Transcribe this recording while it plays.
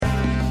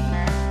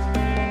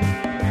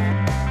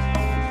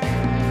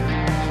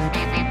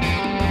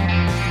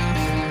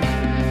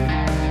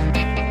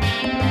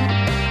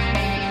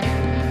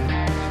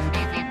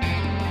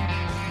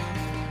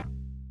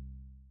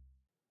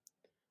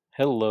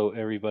Hello,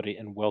 everybody,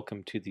 and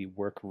welcome to the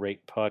Work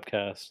Rate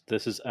Podcast.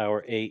 This is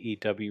our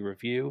AEW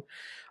review.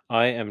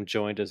 I am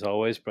joined, as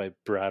always, by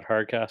Brad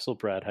Hardcastle.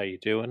 Brad, how you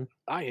doing?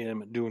 I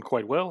am doing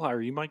quite well. How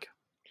are you, Mike?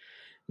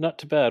 Not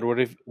too bad. What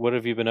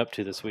have you been up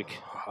to this week?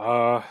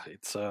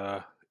 It's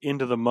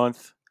end of the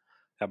month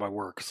at my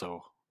work, so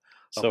up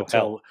So hell,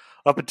 until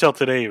up until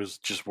today it was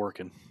just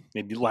working.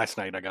 And last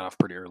night I got off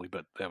pretty early,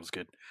 but that was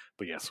good.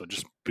 But yeah, so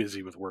just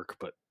busy with work,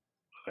 but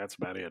that's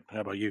about it.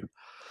 How about you?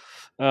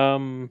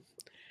 um,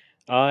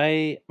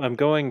 I'm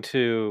going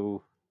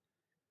to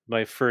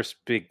my first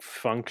big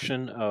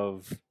function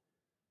of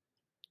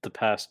the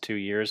past 2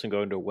 years and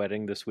going to a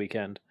wedding this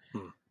weekend.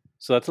 Hmm.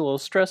 So that's a little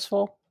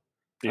stressful.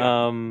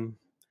 Yeah,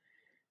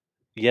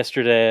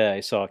 Yesterday I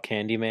saw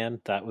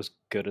Candyman. That was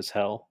good as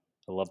hell.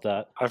 I love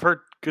that. I've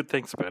heard good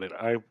things about it.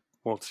 I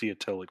won't see it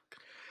till it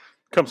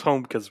comes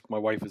home because my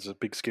wife is a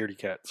big scaredy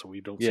cat, so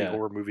we don't see Yeah.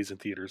 horror movies in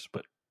theaters.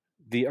 But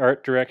The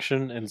art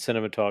direction and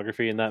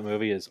cinematography in that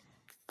movie is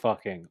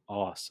fucking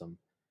awesome.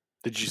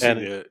 did you see And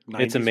the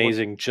 90s it's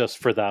amazing just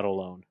for that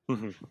alone.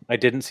 one? I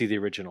didn't see the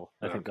original.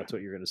 I think Okay. that's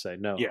what you're going to say.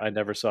 No, Yeah. I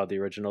never saw the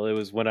original. It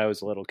was when I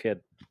was a little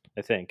kid,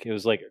 I think. It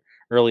was like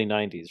early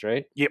 90s,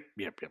 right? Yep.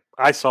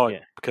 I saw it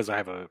Yeah. because I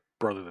have a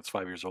brother that's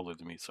 5 years older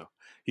than me, so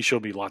he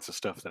showed me lots of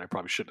stuff that I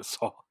probably shouldn't have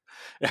saw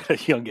at a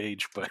young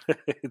age, but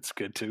it's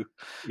good too.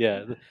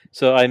 Yeah.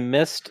 So I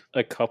missed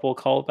a couple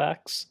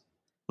callbacks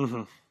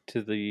Hmm.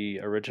 to the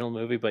original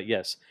movie, but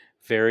yes,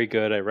 very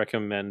good. I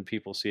recommend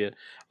people see it.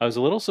 I was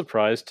a little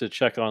surprised to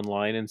check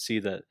online and see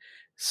that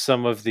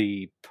some of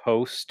the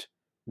post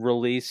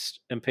release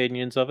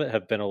opinions of it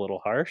have been a little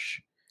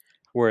harsh,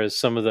 whereas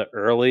some of the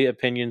early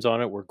opinions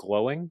on it were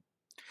glowing.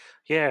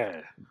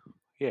 Yeah,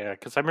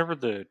 because I remember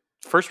the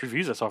first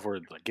reviews I saw for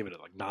it, like, give it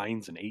like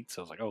 9s and 8s.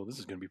 I was like, oh, this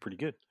is going to be pretty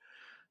good.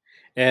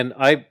 And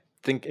I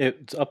think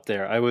it's up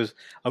there. I was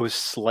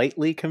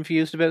slightly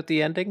confused about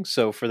the ending,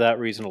 so for that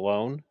reason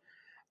alone,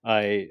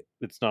 I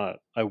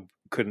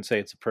couldn't say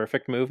it's a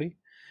perfect movie,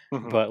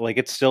 Hmm. but like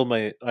it's still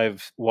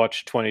I've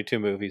watched 22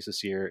 movies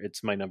this year.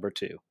 It's my number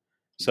 2.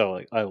 So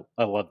like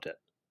I loved it.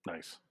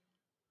 Nice.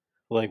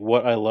 Like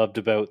what I loved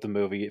about the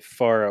movie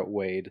far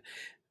outweighed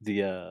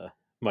the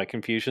my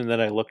confusion.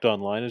 Then I looked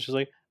online and was just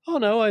like, "Oh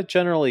no, I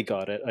generally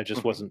got it. I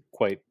just Hmm. wasn't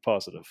quite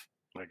positive."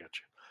 I got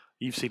you.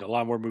 You've seen a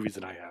lot more movies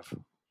than I have.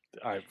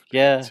 I haven't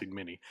Yeah, seen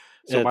many.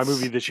 So my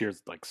movie it's this year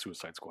is like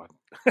Suicide Squad.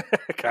 I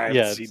haven't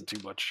yeah, seen too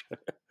much.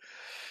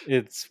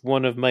 it's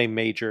one of my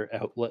major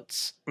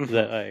outlets Hmm.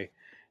 that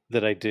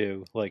I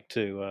do like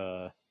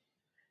to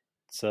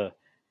it's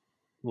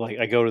like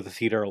I go to the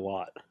theater a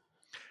lot.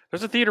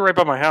 There's a theater right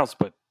by my house,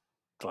 but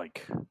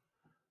like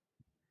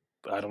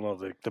I don't know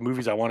the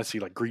movies I want to see,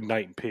 like Green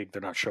Knight and Pig.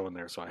 They're not showing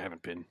there, so I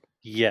haven't been.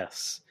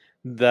 Yes,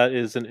 that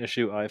is an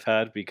issue I've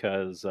had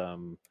because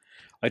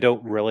I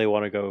don't really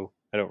want to go.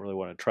 I don't really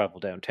want to travel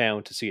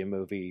downtown to see a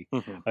movie.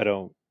 Hmm. I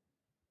don't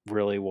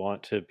really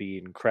want to be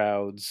in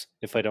crowds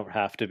if I don't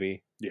have to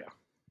be. Yeah.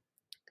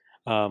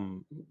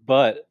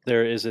 But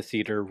there is a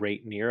theater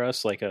right near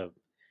us, like a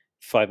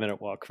 5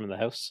 minute walk from the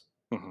house.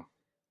 Hmm.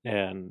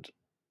 And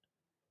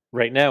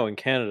right now in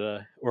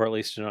Canada, or at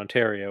least in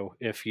Ontario,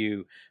 if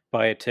you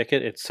buy a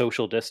ticket, it's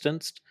social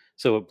distanced,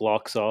 so it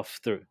blocks off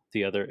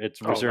the other.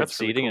 It's Oh, reserved that's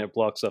really seating, and cool. it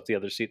blocks off the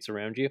other seats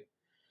around you.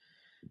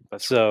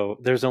 That's really So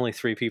cool. there's only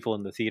 3 people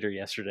in the theater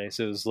yesterday,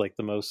 so it was like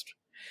the most.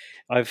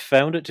 I've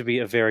found it to be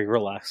a very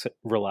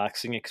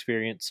relaxing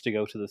experience to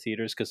go to the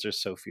theaters because there's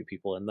so few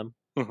people in them.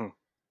 Hmm.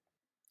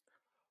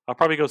 I'll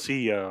probably go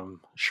see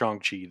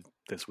Shang-Chi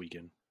this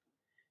weekend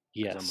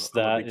because Yes,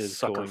 I'm a that big is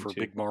sucker going for to.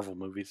 big Marvel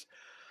movies.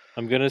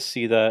 I'm gonna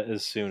see that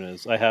as soon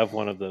as I have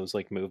one of those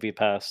like movie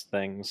pass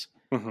things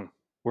Hmm.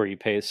 where you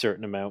pay a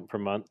certain amount per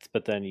month,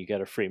 but then you get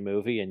a free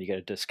movie and you get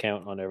a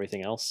discount on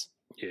everything else.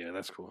 Yeah,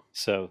 that's cool.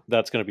 So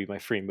that's going to be my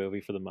free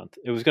movie for the month.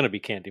 It was going to be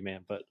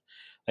Candyman, but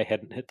I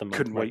hadn't hit the month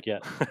Couldn't mark wait.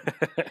 yet.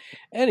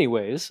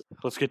 Anyways,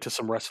 Let's get to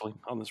some wrestling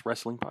on this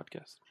wrestling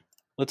podcast.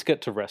 let's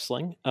get to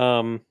wrestling.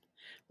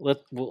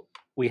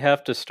 We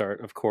have to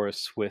start, of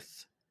course,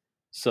 with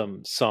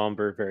some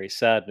somber, very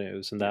sad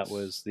news, and that Yes.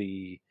 was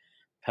the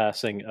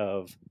passing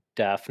of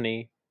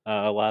Daphne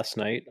last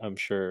night. I'm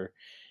sure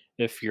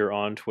if you're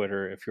on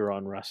Twitter, if you're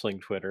on wrestling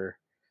Twitter,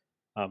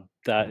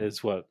 that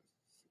is what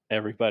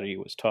everybody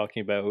was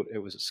talking about. It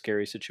was a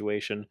scary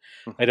situation.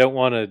 I don't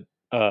want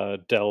to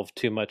delve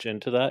too much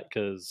into that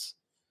because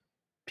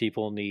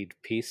people need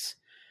peace.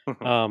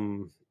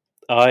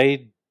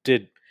 I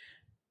did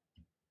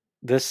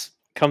this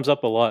comes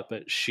up a lot,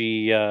 but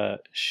she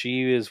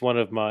is one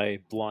of my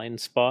blind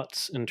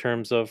spots in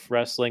terms of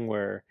wrestling.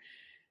 Where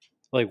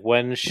like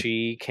when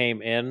she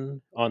came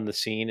in on the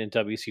scene in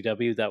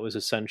WCW, that was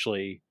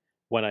essentially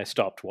when I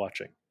stopped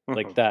watching.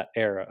 Like that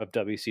era of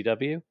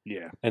WCW,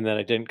 Yeah, and then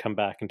I didn't come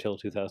back until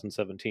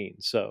 2017.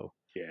 So,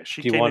 yeah.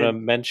 She do you came want to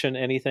in. mention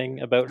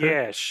anything about her?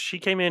 Yeah, she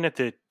came in at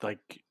the like.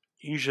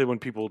 Usually when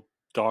people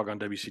dog on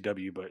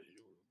WCW, but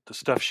the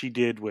stuff she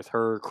did with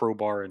her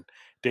Crowbar and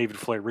David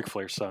Flair, Ric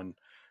Flair's son,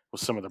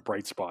 was some of the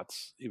bright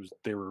spots.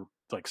 They were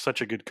like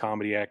such a good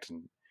comedy act,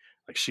 and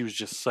like she was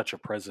just such a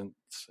presence,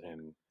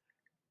 and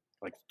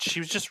Like she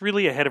was just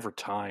really ahead of her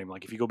time.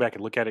 Like if you go back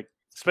and look at it,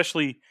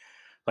 especially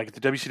like the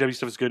WCW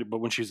stuff is good, but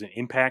when she was in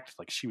Impact,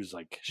 like she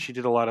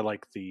did a lot of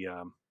like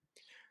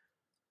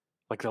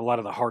a lot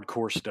of the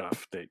hardcore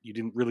stuff that you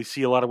didn't really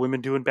see a lot of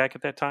women doing back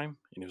at that time,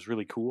 and it was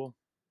really cool.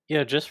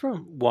 Yeah, just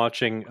from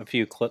watching a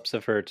few clips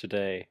of her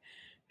today,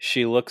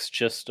 she looks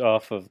just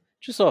off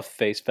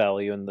face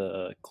value in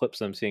the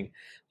clips I'm seeing,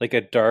 like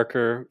a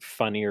darker,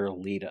 funnier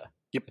Lita,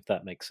 Yep. if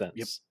that makes Yep.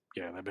 sense.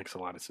 Yeah, that makes a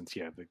lot of sense.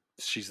 Yeah,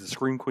 she's the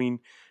Scream Queen.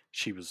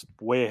 She was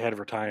way ahead of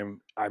her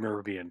time. I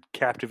remember being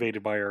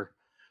captivated by her.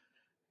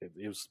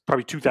 It was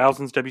probably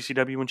 2000s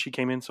WCW when she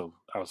came in, so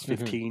I was Hmm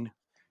 15.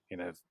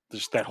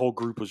 Just that whole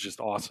group was just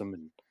awesome,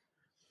 and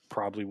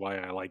probably why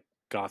I like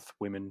goth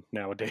women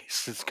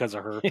nowadays is because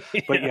of her.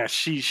 But Yeah, yeah,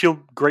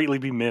 she'll greatly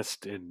be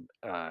missed, and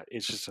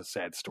it's just a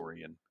sad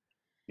story. And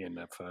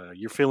if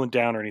you're feeling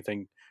down or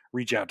anything,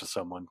 reach out to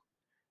someone,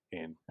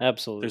 and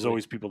there's absolutely.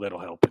 always people that'll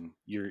help, and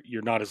you're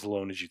not as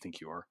alone as you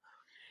think you are.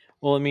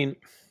 Well, I mean,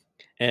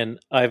 and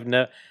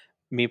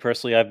me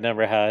personally, I've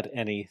never had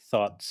any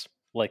thoughts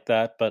like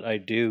that, but I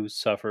do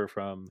suffer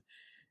from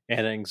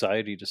an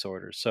anxiety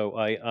disorder. So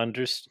I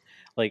understand,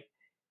 like,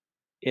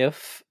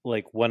 if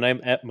like when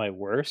I'm at my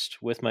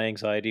worst with my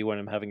anxiety, when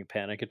I'm having a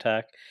panic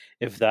attack,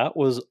 if that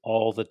was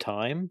all the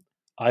time,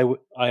 I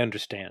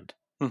understand.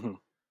 Hmm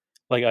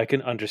Like I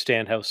can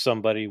understand how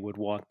somebody would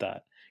want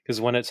that, because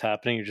when it's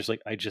happening, you're just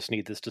like, I just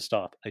need this to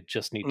stop. I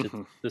just need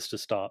hmm this to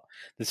stop.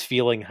 This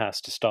feeling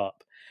has to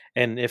stop.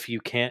 And if you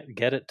can't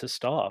get it to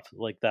stop,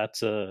 like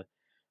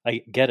I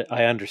get it.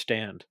 I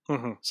understand.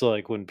 hmm So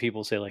like when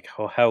people say like,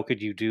 oh, how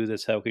could you do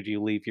this? How could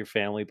you leave your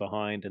family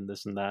behind and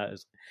this and that?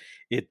 Is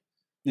it?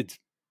 It's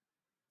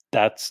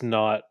that's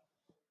not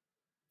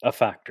a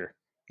factor.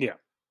 Yeah,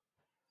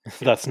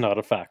 yeah. That's not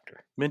a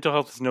factor. Mental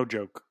health is no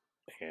joke,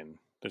 and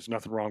there's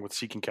nothing wrong with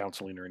seeking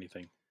counseling or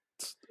anything.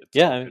 It's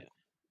Yeah, all I good.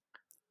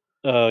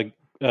 mean,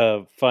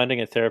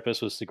 finding a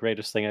therapist was the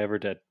greatest thing I ever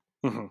did.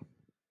 Hmm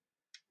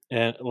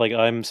And like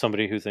I'm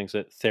somebody who thinks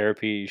that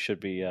therapy should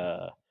be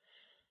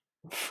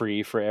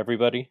free for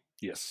everybody.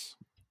 Yes,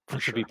 for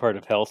It should be sure. part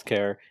of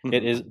healthcare.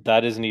 It Hmm is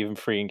that isn't even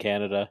free in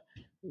Canada.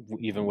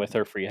 Even with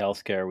our free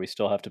healthcare, we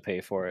still have to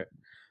pay for it.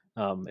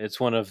 It's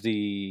one of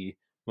the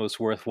most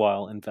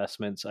worthwhile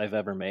investments I've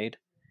ever made.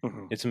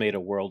 hmm It's made a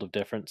world of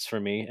difference for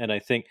me, and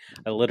I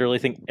literally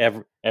think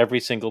every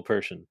single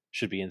person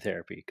should be in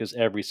therapy, because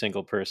every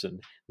single person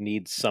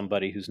needs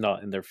somebody who's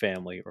not in their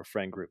family or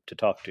friend group to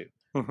talk to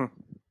hmm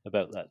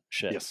about that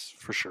shit. Yes,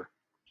 for sure.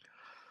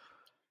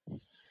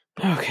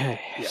 But Okay,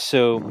 yeah,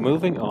 so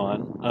moving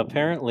on.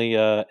 Apparently,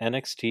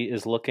 NXT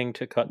is looking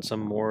to cut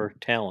some more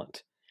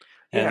talent,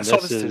 yeah. I and saw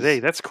this today.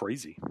 That's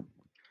crazy.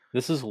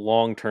 this is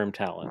long term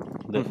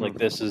talent. That like Hmm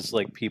this is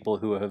like people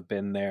who have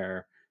been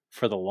there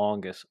for the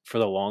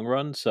long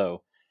run.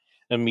 So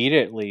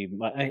immediately,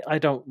 I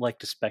don't like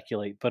to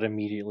speculate, but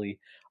immediately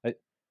I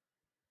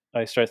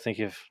I start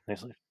thinking of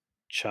things like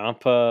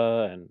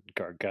Champa and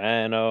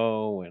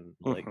Gargano and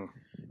like hmm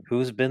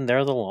who's been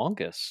there the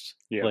longest.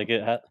 Yeah. Like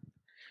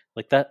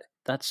like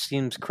that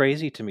seems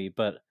crazy to me,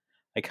 but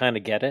I kind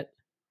of get it.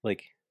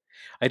 Like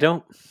I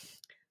don't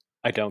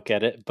I don't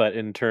get it, but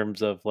in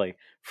terms of like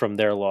from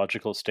their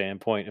logical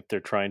standpoint, if they're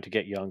trying to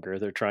get younger,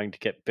 they're trying to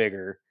get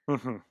bigger,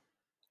 hmm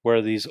what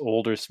are these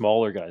older,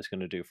 smaller guys going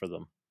to do for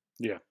them?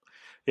 Yeah.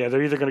 Yeah.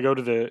 They're either going to go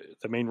to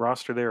the main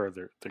roster there, or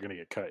they're going to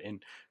get cut.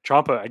 And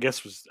Champa, I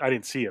guess I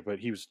didn't see it, but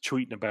he was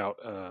tweeting about.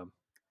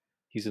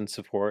 He's in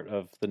support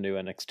of the new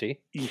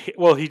NXT.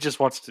 Well, he just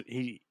wants to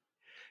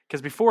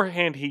because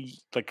beforehand he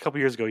like a couple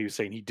years ago he was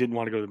saying he didn't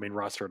want to go to the main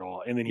roster at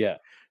all, and then he Yeah.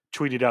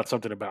 tweeted out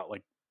something about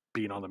like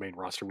being on the main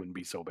roster wouldn't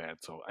be so bad.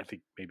 So I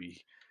think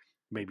maybe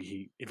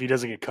he if he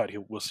doesn't get cut,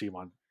 we'll see him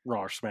on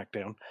Raw or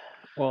SmackDown.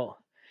 Well,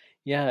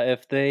 yeah,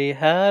 if they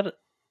had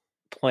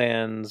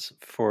plans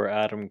for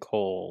Adam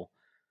Cole,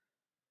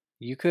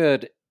 you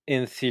could,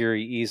 in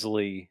theory,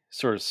 easily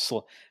sort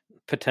of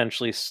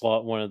potentially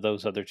slot one of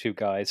those other two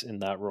guys in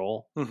that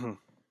role, Hmm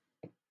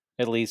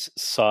at least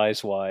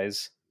size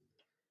wise.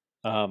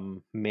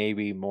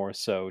 Maybe more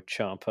so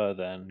Champa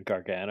than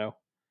Gargano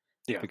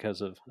Yeah,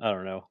 because of I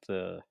don't know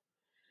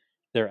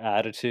their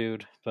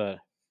attitude. But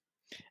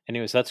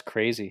anyways, that's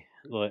crazy.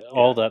 Like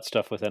yeah, all that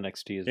stuff with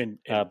NXT is and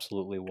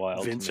absolutely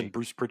wild to Vince and me.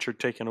 Bruce Pritchard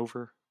taking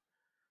over.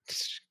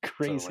 It's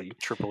So like crazy.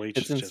 Triple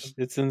H is just.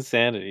 It's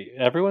insanity.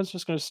 Everyone's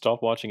just going to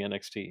stop watching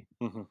NXT.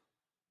 Hmm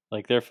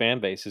Like their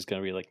fan base is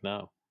going to be like,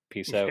 no,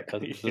 peace Yeah, out.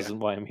 This yeah. isn't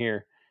why I'm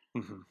here.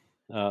 hmm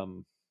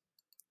Um,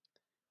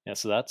 yeah,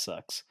 so that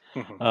sucks.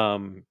 hmm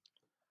Um,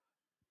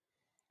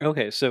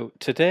 okay, so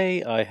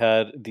today I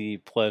had the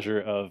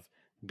pleasure of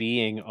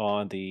being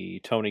on the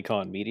Tony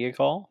Khan media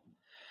call.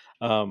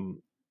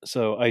 Um,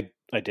 so I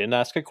didn't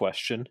ask a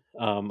question.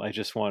 I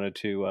just wanted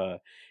to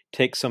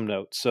take some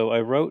notes. So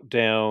I wrote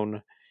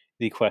down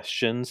the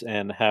questions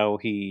and how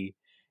he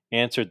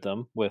answered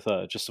them with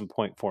just some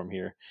point form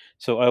here.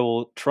 So I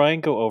will try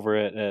and go over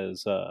it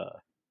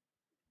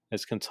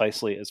as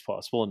concisely as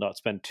possible and not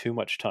spend too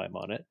much time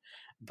on it.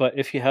 But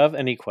if you have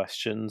any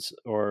questions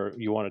or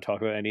you want to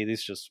talk about any of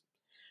these, just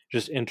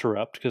just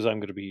interrupt because I'm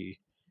going to be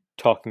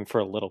talking for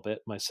a little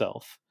bit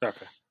myself.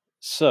 Okay.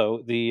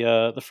 So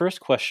the first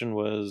question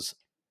was,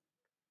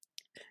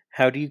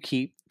 how do you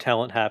keep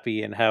talent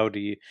happy, and how do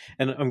you?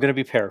 And I'm going to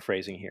be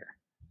paraphrasing here.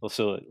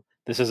 So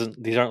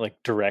these aren't like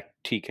direct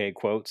TK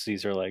quotes.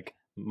 These are like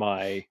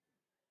my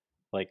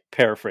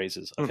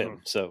paraphrases of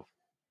him. So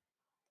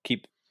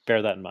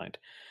bear that in mind.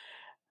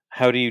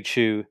 How do you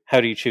choose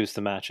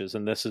the matches?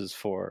 And this is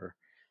for,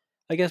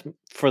 I guess,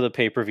 for the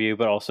pay-per-view,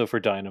 but also for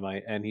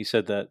Dynamite. And he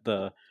said that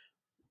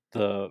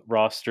the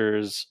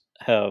rosters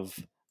have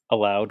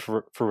allowed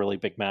for really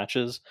big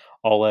matches.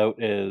 All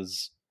Out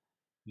is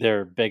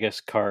their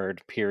biggest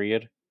card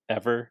period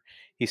ever.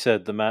 He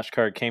said the match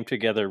card came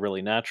together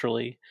really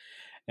naturally,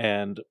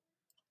 and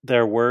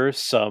there were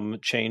some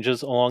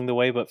changes along the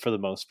way, but for the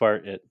most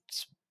part,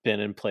 it's been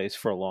in place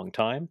for a long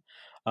time.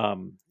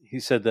 He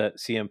said that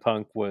CM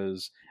Punk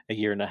was a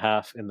year and a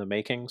half in the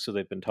making, so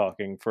they've been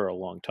talking for a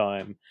long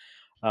time.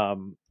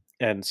 And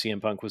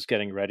CM Punk was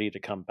getting ready to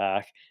come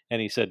back,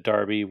 and he said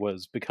Darby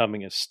was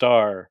becoming a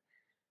star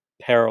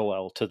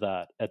parallel to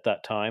that at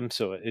that time.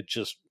 So it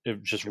just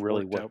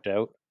really worked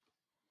out.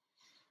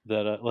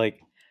 That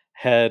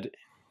had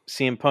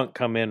CM Punk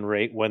come in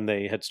right when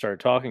they had started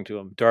talking to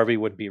him, Darby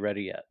wouldn't be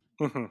ready yet.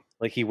 Mm-hmm.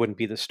 Like, he wouldn't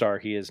be the star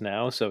he is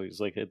now. So he's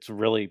like, it's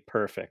really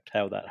perfect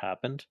how that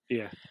happened.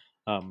 Yeah.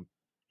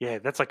 Yeah,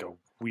 that's like a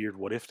weird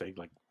what if thing.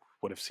 Like,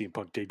 what if CM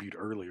Punk debuted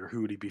earlier?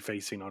 Who would he be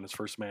facing on his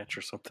first match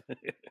or something?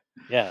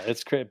 Yeah,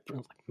 it's great.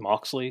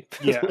 Moxley,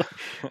 Yeah,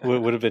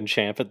 would have been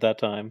champ at that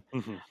time.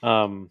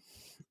 Mm-hmm.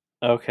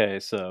 Okay,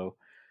 so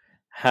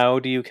how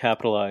do you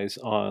capitalize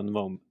on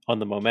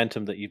the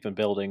momentum that you've been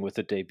building with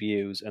the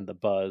debuts and the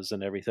buzz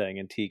and everything?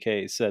 And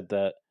TK said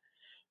that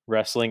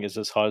wrestling is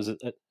as hot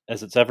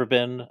as it's ever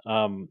been.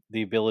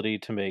 The ability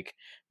to make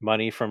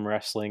money from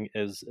wrestling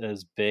is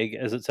as big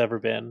as it's ever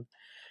been,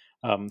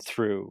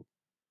 through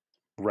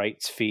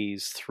rights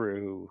fees,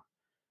 through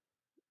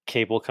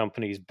cable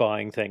companies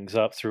buying things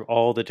up, through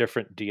all the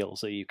different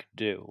deals that you can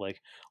do.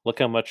 Like, look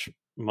how much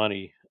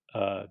money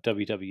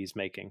WWE is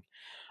making.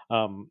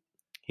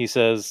 He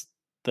says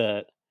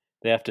that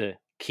they have to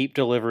keep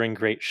delivering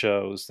great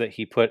shows, that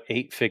he put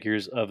 8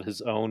 figures of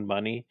his own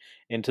money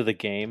into the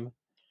game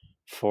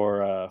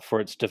for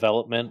its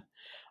development.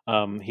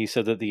 He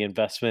said that the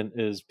investment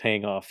is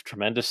paying off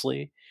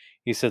tremendously.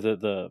 He said that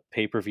the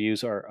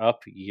pay-per-views are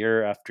up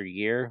year after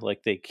year,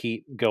 like they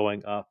keep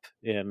going up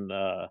in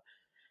the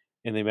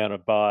amount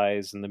of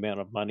buys and the amount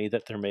of money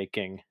that they're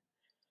making.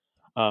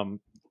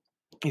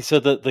 He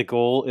said that the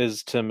goal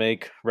is to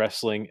make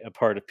wrestling a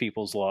part of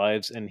people's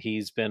lives, and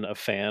he's been a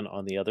fan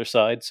on the other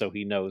side, so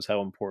he knows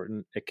how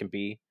important it can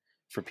be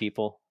for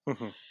people.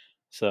 Mm-hmm.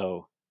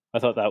 So I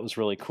thought that was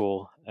really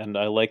cool, and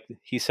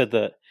he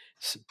said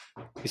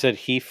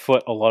he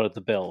foot a lot of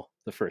the bill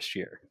the first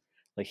year.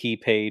 Like, he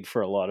paid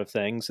for a lot of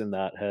things, and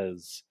that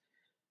has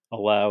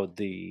allowed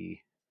the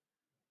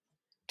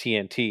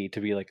TNT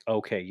to be like,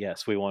 okay,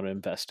 yes, we want to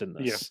invest in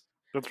this. Yeah,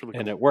 that's really cool.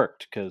 And it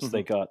worked because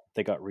Mm-hmm.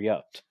 they got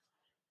re-upped.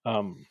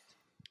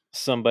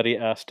 Somebody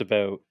asked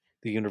about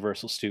the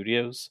Universal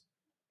Studios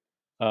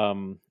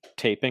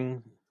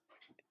taping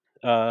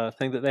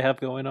thing that they have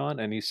going on,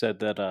 and he said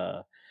that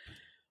a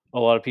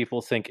lot of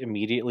people think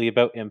immediately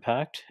about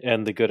Impact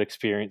and the good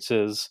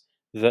experiences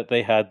that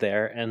they had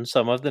there, and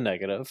some of the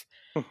negative.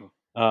 Mm-hmm.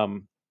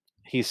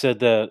 He said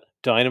that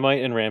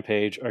Dynamite and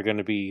Rampage are going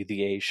to be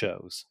the A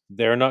shows.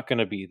 They're not going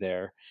to be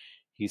there.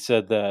 He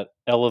said that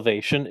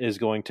Elevation is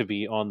going to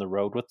be on the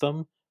road with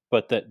them,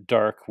 but that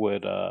Dark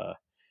would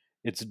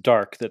it's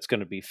Dark that's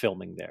going to be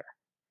filming there.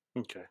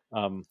 Okay.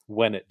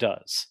 When it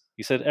does.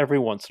 He said every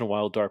once in a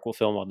while Dark will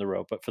film on the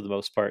road, but for the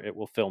most part it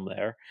will film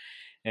there.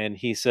 And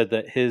he said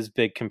that his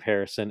big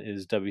comparison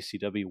is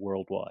WCW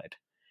Worldwide.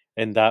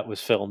 And that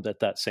was filmed at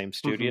that same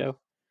studio. Mm-hmm.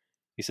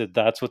 He said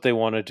that's what they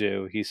want to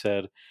do. He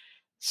said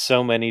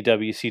so many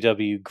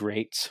WCW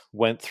greats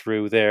went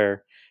through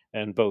there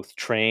and both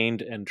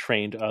trained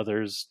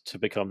others to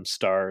become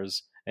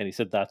stars. And he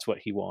said that's what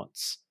he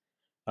wants.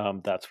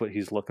 That's what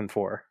he's looking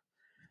for.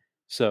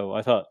 So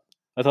I thought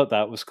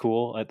that was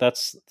cool.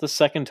 That's the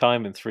second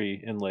time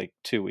in like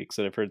 2 weeks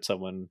that I've heard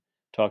someone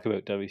talk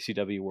about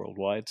WCW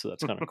Worldwide. So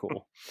that's kind of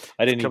cool.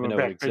 I didn't even know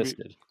it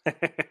existed.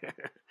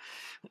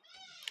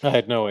 I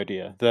had no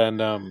idea.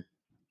 Then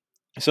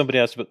somebody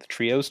asked about the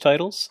trios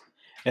titles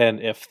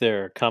and if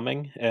they're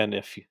coming, and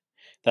if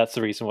that's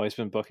the reason why he's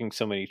been booking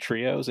so many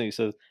trios. And he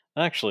says,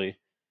 actually,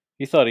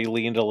 he thought he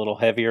leaned a little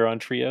heavier on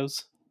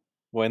trios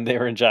when they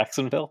were in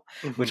Jacksonville,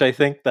 mm-hmm. which I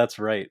think that's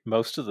right.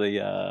 Most of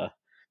the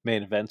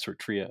main events were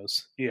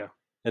trios. Yeah.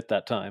 At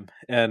that time.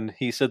 And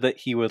he said that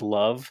he would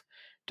love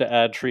to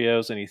add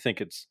trios, and he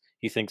thinks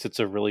it's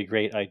a really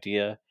great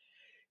idea.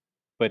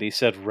 But he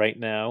said right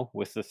now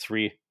with the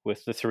 3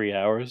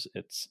 hours,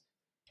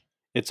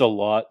 it's a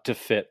lot to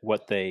fit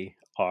what they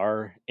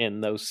are in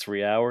those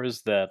 3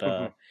 hours. That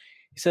mm-hmm.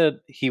 He said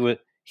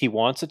he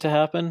wants it to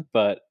happen,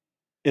 but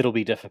it'll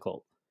be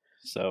difficult.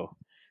 So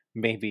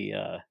maybe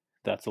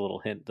that's a little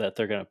hint that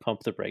they're going to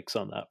pump the brakes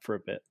on that for a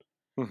bit.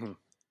 Mm-hmm.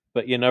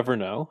 But you never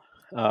know.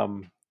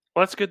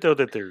 Well, that's good though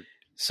that they're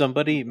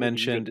Somebody maybe even.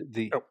 mentioned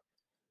the. Oh,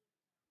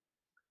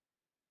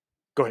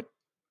 go ahead.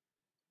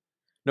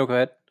 No, go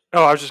ahead.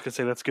 Oh, I was just gonna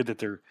say that's good that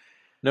they're.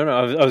 No,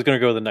 I was going to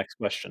go to the next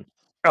question.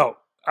 Oh,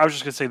 I was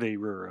just gonna say they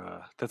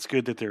were. That's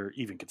good that they're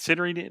even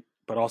considering it,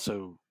 but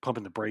also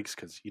pumping the brakes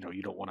because you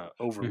don't want to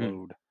Hmm.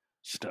 overload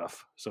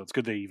stuff. So it's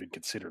good they even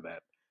consider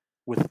that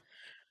with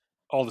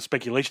all the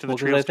speculation of the Well,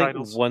 because I trios think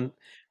titles. one.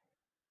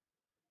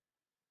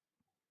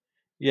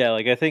 Yeah,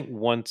 like I think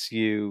once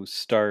you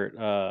start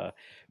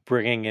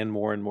bringing in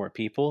more and more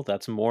people,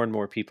 that's more and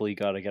more people you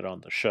got to get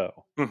on the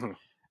show, Hmm.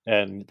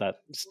 and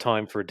that's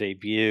time for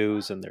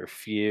debuts and their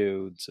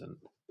feuds and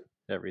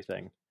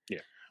everything. Yeah.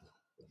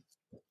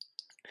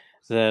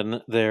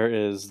 Then there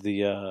is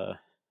the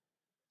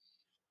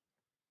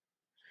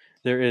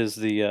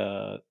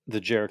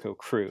Jericho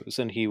Cruise,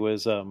 and he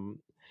was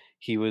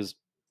he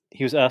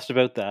was asked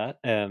about that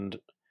and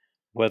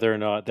whether or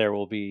not there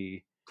will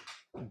be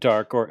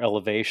dark or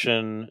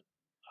elevation.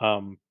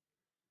 Um,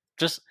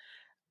 just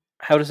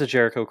how does the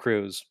Jericho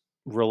Cruise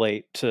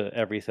relate to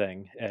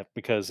everything?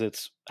 Because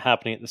it's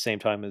happening at the same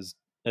time as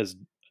as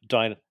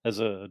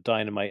a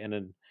Dynamite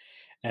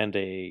and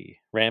a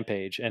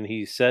Rampage, and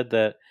he said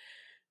that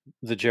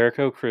the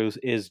Jericho Cruise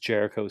is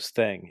Jericho's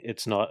thing.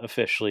 It's not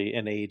officially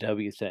an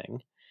AEW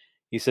thing.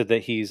 He said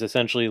that he's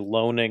essentially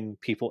loaning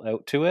people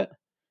out to it,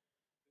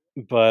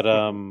 but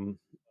Hmm.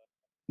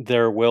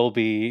 there will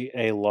be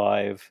a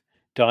live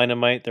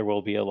Dynamite, there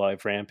will be a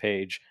live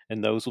Rampage,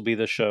 and those will be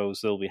the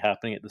shows that will be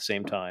happening at the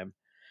same time.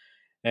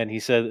 And he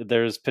said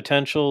there's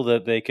potential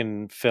that they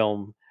can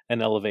film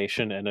an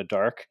Elevation and a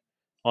Dark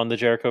on the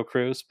Jericho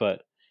Cruise,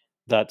 but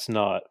that's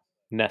not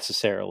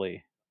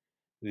necessarily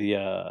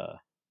the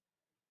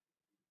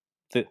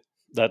the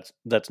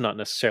that's not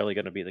necessarily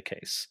going to be the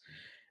case.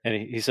 And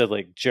he said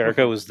like Hmm.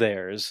 Jericho is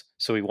theirs,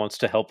 so he wants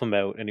to help him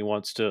out and he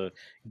wants to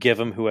give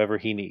him whoever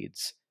he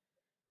needs.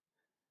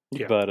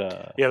 Yeah. But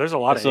Yeah. There's a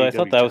lot of so I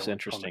thought AEW that was talent on the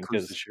interesting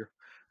cruise because this year.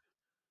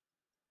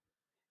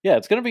 yeah,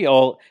 it's gonna be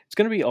all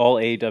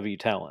AEW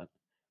talent,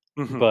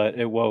 Hmm. but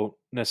it won't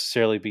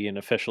necessarily be an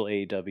official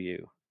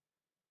AEW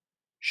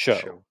show.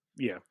 Show.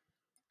 Yeah.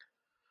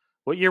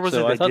 What year was it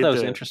So I they thought that did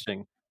was the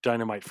interesting.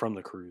 Dynamite from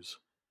the cruise?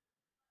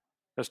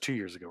 That's 2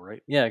 years ago,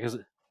 right? Yeah, because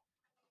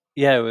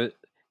yeah,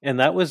 and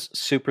that was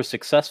super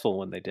successful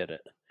when they did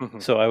it. Hmm.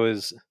 So I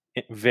was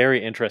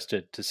very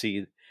interested to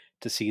see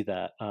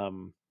that.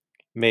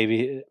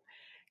 Maybe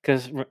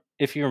because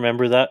if you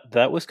remember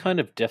that was kind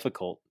of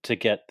difficult to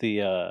get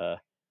the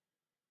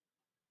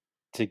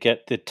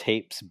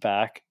tapes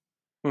back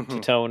to Hmm.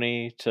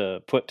 Tony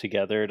to put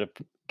together to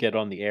get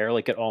on the air.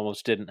 Like it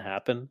almost didn't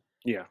happen.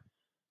 Yeah.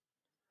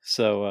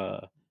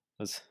 So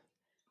that's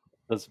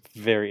that's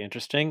very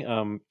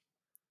interesting.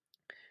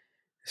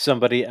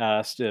 Somebody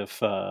asked if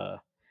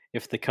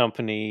the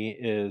company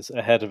is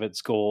ahead of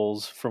its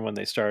goals from when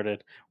they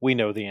started. We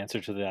know the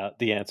answer to that.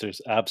 The answer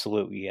is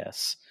absolutely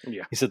yes.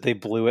 Yeah. He said they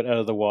blew it out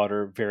of the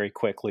water very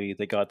quickly.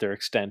 They got their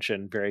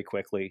extension very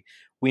quickly.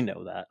 We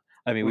know that.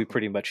 I mean, we Hmm.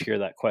 pretty much hear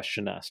that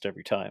question asked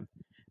every time,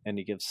 and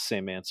he gives the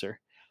same answer.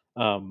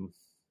 Um,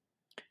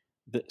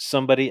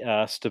 somebody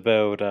asked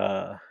about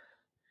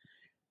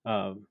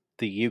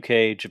the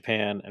UK,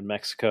 Japan, and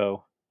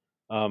Mexico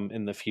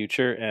in the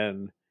future,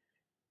 and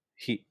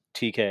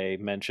TK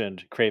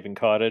mentioned Craven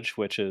Cottage,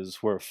 which is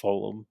where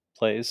Fulham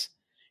plays.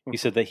 He Hmm.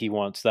 said that he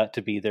wants that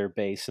to be their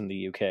base in the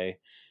UK.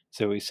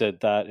 So he said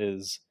that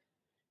is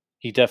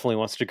he definitely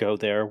wants to go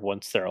there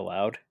once they're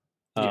allowed.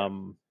 Yeah.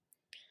 Um,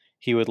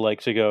 he would like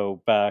to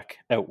go back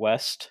out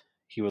west.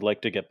 He would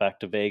like to get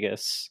back to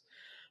Vegas.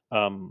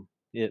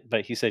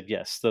 But he said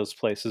yes, those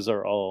places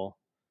are all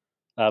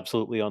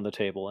absolutely on the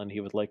table, and he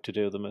would like to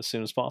do them as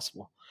soon as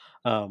possible.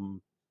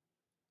 Um,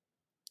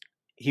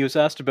 he was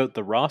asked about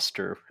the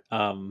roster.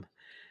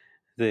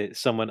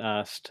 Someone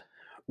asked,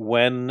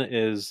 "When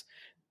is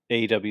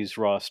AEW's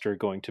roster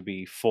going to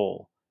be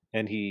full?"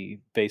 And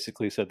he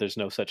basically said, "There's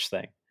no such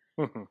thing."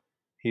 Hmm.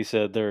 He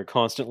said they're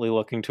constantly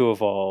looking to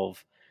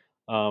evolve.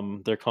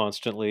 They're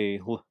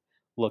constantly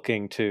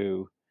looking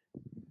to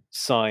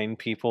sign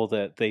people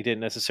that they didn't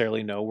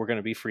necessarily know were going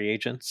to be free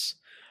agents.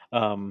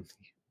 Um,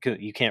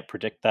 you can't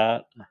predict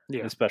that,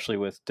 Yeah. especially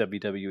with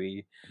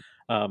WWE.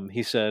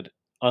 He said,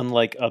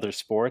 unlike other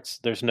sports,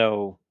 there's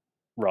no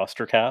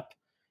roster cap,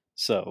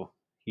 so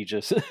he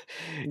just he's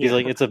Yeah.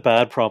 like, it's a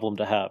bad problem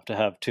to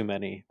have too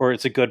many, or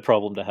it's a good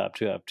problem to have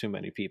too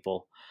many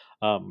people.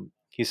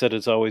 He said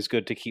it's always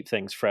good to keep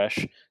things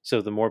fresh,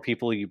 so the more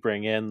people you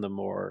bring in, the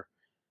more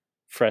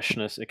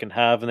freshness it can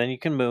have, and then you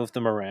can move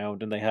them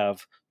around. And they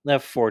have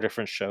 4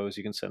 different shows.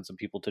 You can send some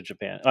people to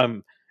Japan.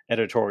 I'm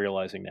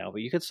editorializing now,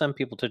 but you could send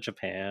people to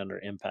Japan or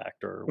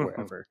Impact or Hmm.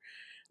 wherever.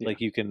 Yeah.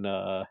 Like you can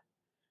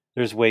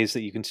there's ways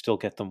that you can still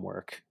get them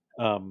work.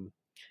 And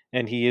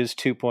he is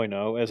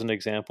 2.0 as an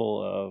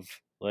example of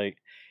like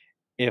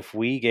if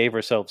we gave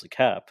ourselves a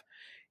cap.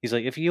 He's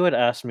like, if you had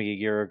asked me a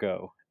year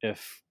ago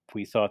if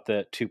we thought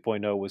that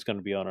 2.0 was going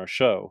to be on our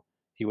show,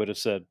 he would have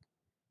said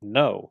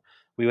no.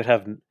 We would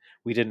have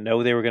we didn't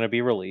know they were going to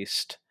be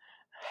released.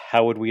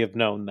 How would we have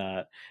known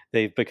that?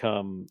 They've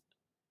become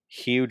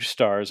huge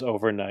stars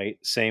overnight.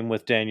 Same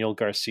with Daniel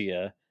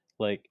Garcia.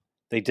 Like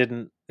they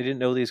didn't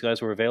know these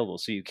guys were available,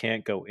 so you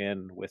can't go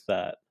in with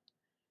that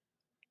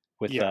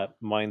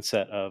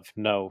mindset of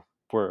no,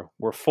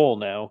 we're full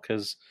now,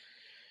 because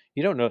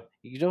you don't know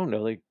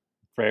like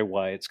Bray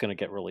Wyatt's going to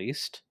get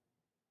released.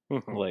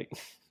 Mhm.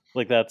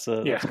 Like that's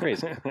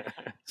crazy.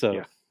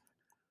 So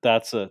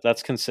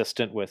that's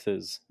consistent with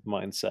his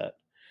mindset.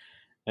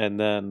 And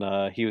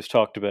then he was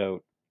talked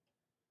about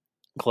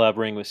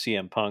collaborating with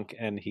CM Punk,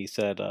 and he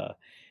said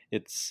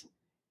it's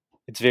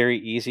very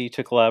easy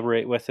to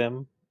collaborate with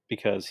him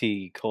because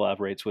he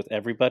collaborates with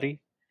everybody.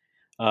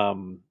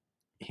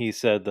 He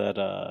said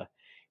that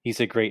he's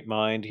a great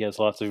mind. He has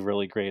lots of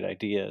really great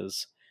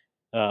ideas.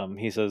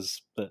 He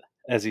says, that,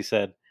 as he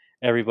said,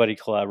 everybody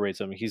collaborates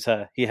with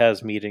him. He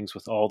has meetings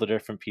with all the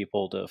different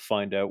people to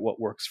find out what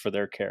works for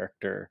their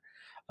character,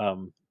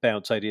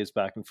 bounce ideas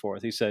back and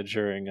forth. He said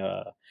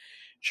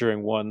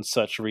during one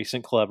such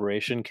recent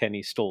collaboration,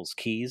 Kenny stole his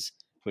keys,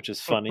 which is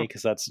funny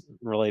because that's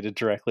related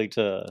directly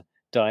to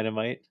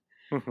Dynamite,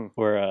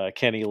 where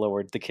Kenny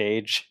lowered the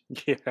cage.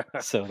 Yeah.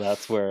 So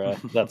that's where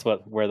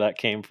that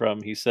came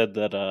from. He said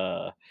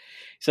that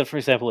for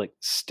example, like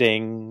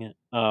Sting,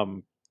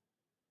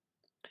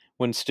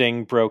 when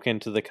Sting broke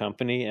into the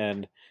company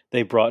and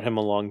they brought him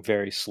along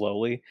very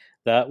slowly,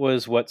 that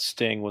was what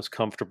Sting was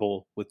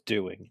comfortable with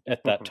doing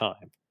at that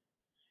time.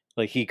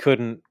 Like he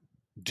couldn't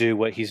do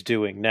what he's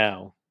doing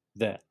now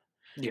then.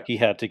 Yeah. He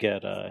had to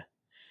get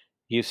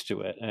used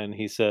to it. And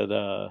he said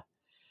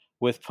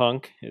with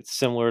Punk, it's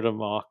similar to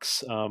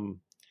Mox.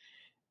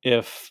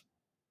 If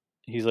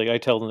he's like, I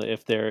tell them that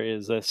if there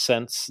is a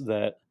sense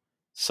that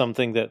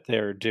something that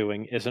they're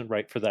doing isn't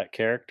right for that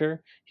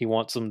character, he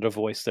wants them to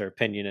voice their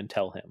opinion and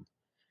tell him.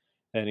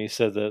 And he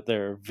said that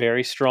they're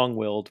very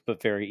strong-willed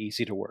but very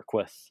easy to work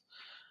with.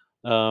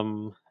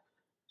 On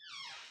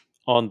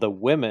the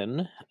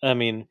women, I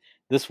mean,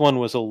 this one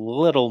was a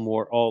little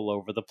more all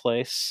over the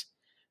place,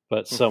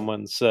 but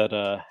someone said,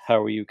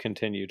 how will you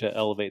continue to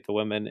elevate the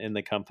women in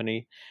the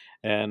company?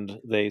 And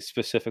they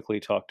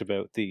specifically talked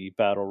about the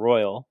Battle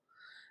Royal.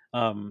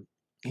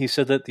 He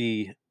said that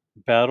the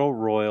Battle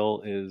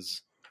Royal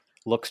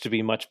looks to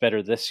be much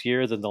better this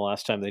year than the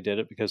last time they did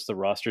it because the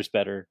roster's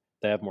better.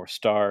 They have more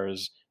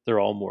stars. They're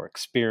all more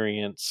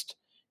experienced.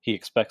 He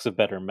expects a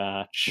better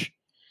match.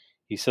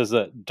 He says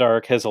that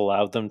Dark has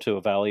allowed them to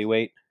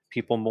evaluate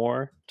people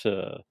more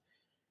to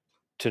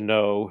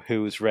know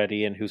who's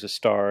ready and who's a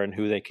star and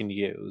who they can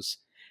use.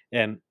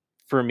 And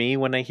for me,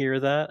 when I hear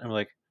that, I'm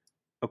like,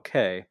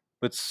 okay,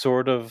 it's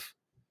sort of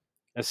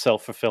a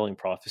self-fulfilling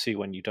prophecy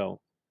when you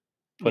don't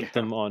put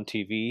them on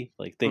TV.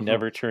 Like they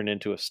never turn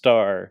into a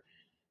star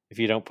if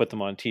you don't put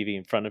them on TV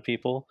in front of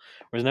people.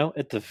 Whereas now,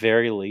 at the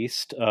very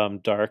least,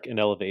 Dark and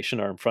Elevation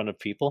are in front of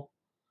people.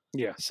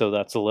 Yeah. So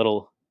it's a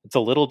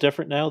little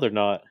different now. They're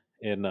not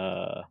in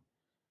an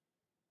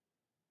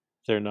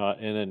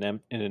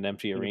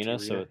empty arena,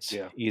 so it's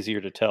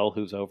easier to tell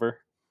who's over.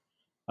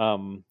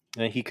 And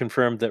he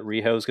confirmed that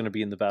Riho is going to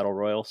be in the Battle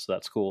Royal, so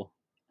that's cool.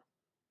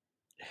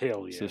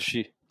 Hell yeah!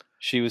 So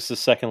she was the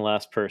second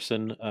last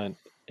person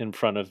in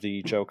front of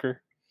the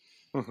Joker.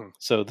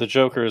 So the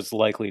Joker is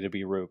likely to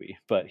be Ruby,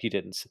 but he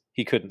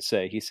couldn't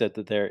say. He said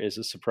that there is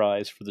a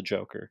surprise for the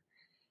Joker.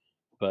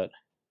 But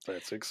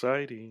that's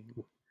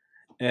exciting.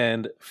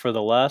 And for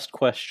the last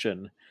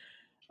question,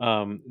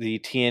 the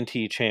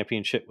TNT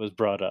Championship was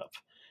brought up,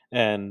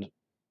 and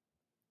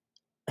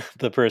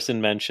the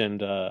person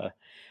mentioned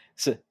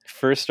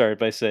first started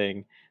by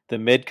saying the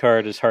mid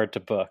card is hard to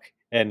book,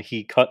 and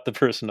he cut the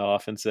person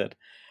off and said,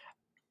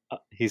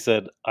 he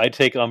said, I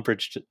take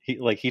umbrage to,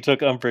 he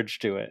took umbrage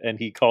to it, and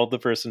he called the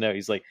person out.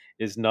 He's like,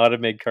 it's not a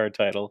mid card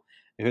title.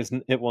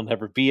 It will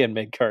never be a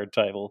mid card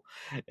title.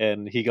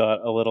 And he got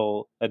a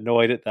little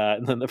annoyed at that.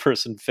 And then the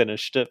person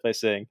finished it by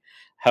saying,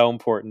 how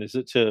important is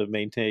it to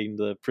maintain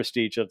the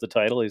prestige of the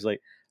title? He's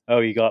like, oh,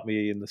 you got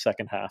me in the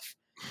second half.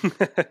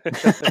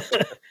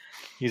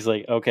 He's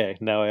like, okay,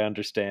 now I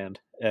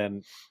understand.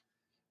 And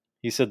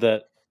he said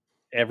that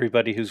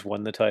everybody who's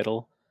won the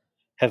title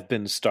have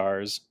been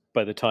stars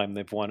by the time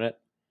they've won it,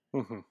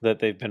 that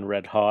they've been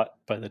red hot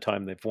by the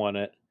time they've won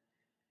it,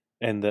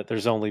 and that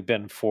there's only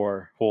been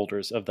 4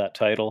 holders of that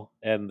title,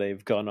 and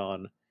they've gone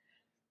on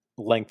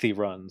lengthy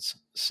runs.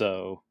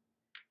 So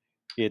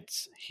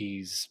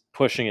he's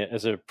pushing it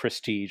as a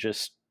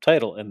prestigious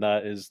title, and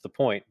that is the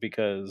point,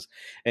 because,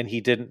 and he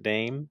didn't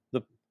name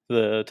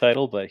the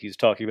title, but he's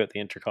talking about the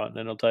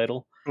Intercontinental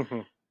title,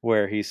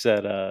 where he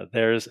said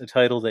there's a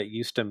title that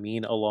used to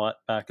mean a lot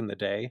back in the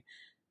day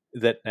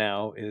that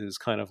now is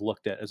kind of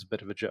looked at as a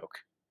bit of a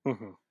joke.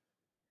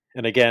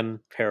 And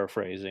again,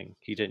 paraphrasing,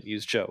 he didn't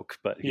use joke,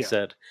 but he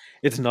said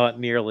it's not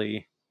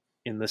nearly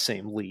in the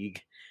same league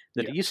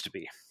that it used to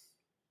be.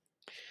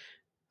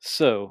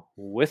 So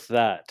with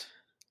that,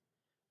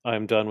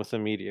 I'm done with the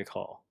media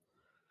call.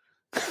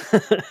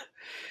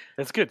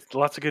 That's good.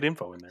 Lots of good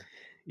info in there.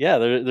 Yeah,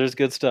 there's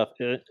good stuff.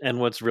 And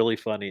what's really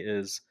funny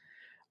is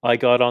I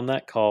got on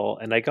that call,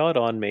 and I got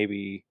on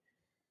maybe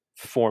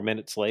 4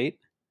 minutes late.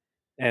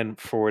 And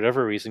for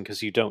whatever reason,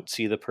 because you don't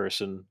see the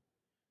person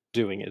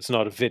doing it. It's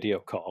not a video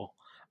call.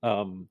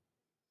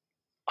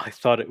 I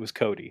thought it was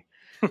Cody.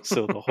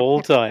 So the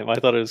whole time I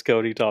thought it was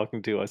Cody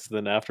talking to us.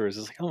 Then afterwards,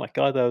 it's like, oh my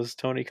god, that was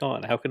Tony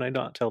Khan. How can I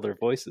not tell their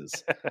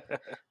voices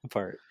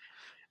apart?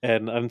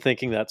 And I'm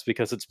thinking that's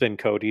because it's been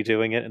Cody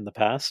doing it in the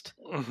past.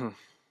 Mm-hmm.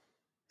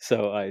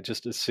 So I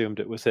just assumed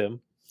it was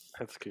him.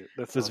 That's cute.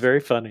 That's It was very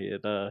funny.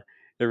 It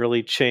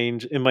really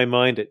changed in my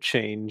mind. It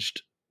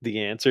changed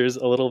the answers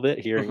a little bit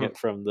hearing it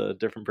from the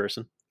different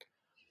person.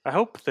 I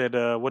hope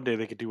that one day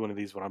they could do one of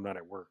these when I'm not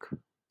at work,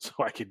 so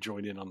I could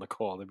join in on the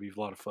call. That'd be a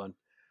lot of fun.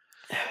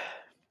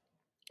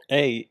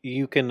 Hey,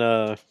 you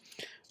can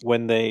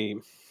when they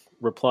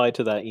reply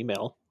to that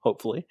email,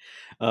 hopefully,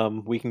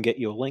 we can get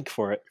you a link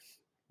for it.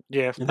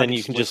 Yeah, And then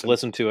you can just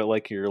listen to it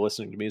like you're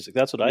listening to music.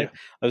 That's what I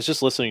was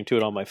just listening to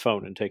it on my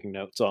phone and taking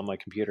notes on my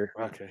computer.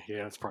 Okay,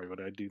 yeah, that's probably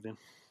what I'd do then.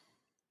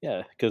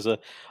 Yeah, because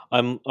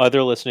I'm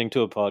either listening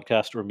to a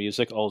podcast or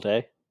music all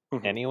day,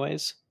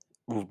 anyways,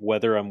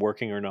 whether I'm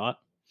working or not.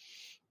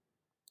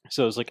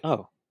 So it's like,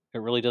 oh, it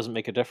really doesn't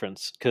make a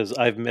difference because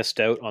I've missed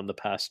out on the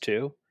past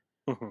two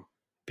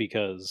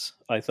because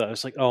I thought I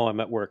was like, oh, I'm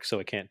at work, so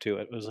I can't do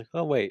it. I was like,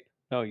 oh wait,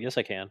 no, yes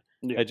I can.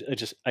 Yeah.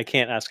 I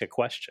can't ask a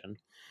question.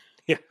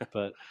 Yeah,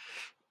 but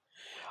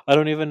I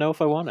don't even know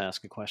if I want to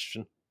ask a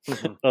question.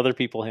 Other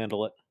people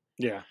handle it.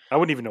 Yeah, I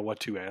wouldn't even know what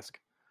to ask.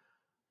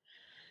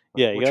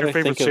 Yeah, what's your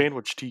favorite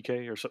sandwich,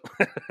 TK, or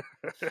something?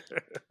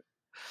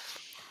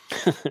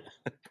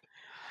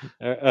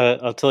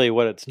 I'll tell you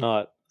what, it's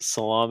not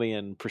salami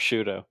and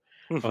prosciutto.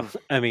 Well,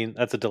 I mean,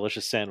 that's a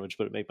delicious sandwich,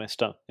 but it made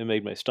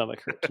my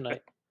stomach hurt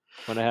tonight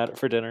when I had it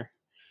for dinner.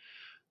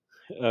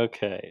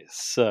 Okay,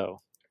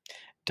 so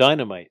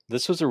Dynamite.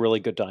 This was a really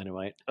good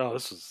Dynamite. Oh,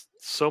 this was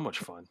so much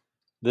fun.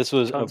 This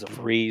was a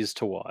breeze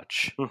to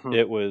watch.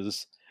 It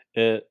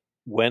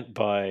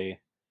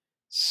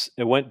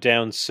went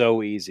down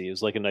so easy. It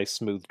was like a nice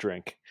smooth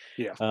drink.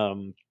 Yeah.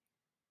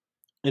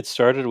 It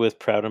started with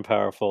Proud and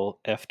Powerful,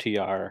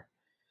 FTR.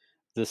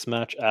 This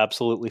match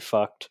absolutely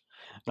fucked.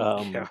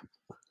 Yeah.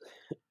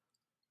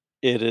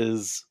 It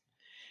is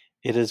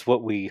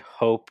what we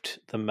hoped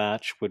the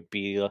match would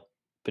be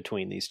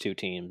between these two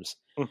teams.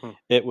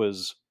 It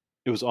was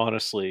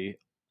honestly,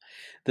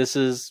 this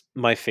is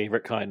my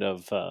favorite kind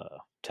of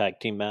tag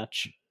team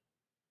match.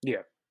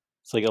 Yeah.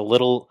 It's like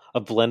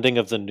a blending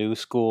of the new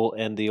school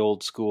and the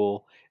old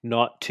school,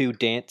 not too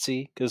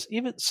dancey. Because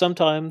even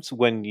sometimes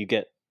when you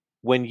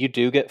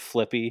do get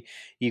flippy,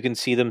 you can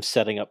see them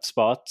setting up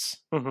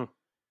spots.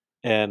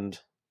 And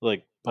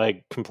like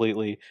I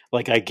completely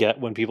I get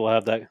when people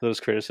have those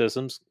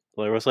criticisms.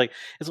 It's like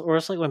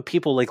when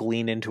people like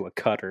lean into a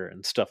cutter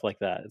and stuff like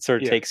that. It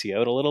sort of takes you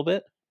out a little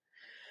bit.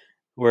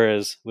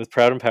 Whereas with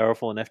Proud and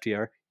Powerful and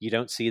FTR, you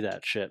don't see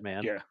that shit,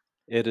 man. Yeah.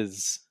 It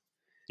is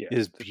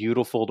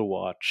beautiful to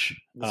watch.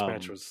 This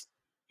match was,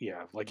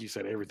 like you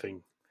said,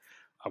 everything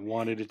I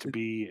wanted it to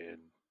be, and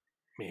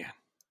man,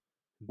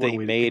 they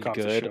made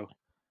good.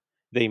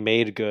 They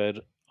made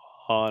good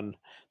on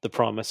the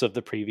promise of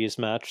the previous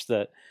match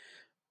that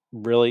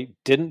really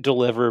didn't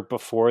deliver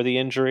before the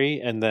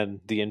injury, and then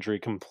the injury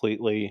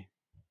completely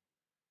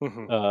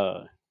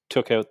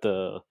took out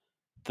the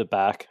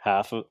back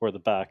half of, or the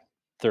back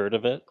third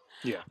of it.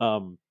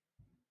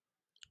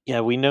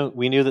 Yeah, we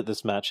knew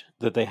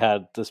that they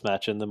had this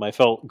match in them. I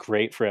felt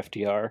great for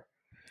FTR.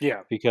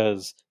 Yeah,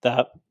 because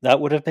that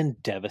would have been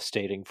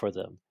devastating for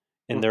them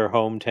in their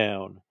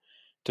hometown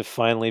to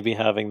finally be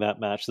having that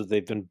match that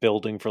they've been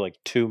building for like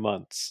 2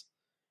 months.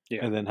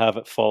 Yeah. And then have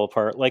it fall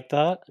apart like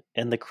that.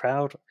 And the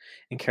crowd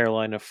in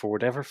Carolina, for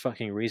whatever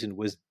fucking reason,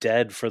 was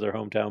dead for their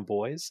hometown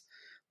boys.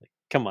 Like,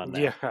 come on now.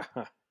 Yeah.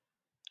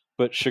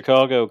 But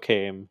Chicago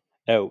came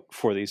out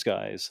for these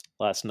guys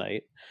last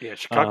night. Yeah,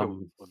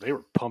 Chicago, they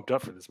were pumped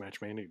up for this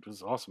match, man. It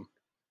was awesome.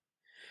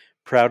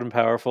 Proud and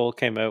Powerful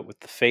came out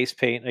with the face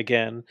paint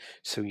again,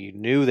 so you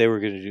knew they were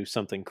going to do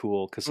something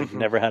cool because they've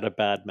never had a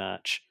bad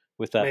match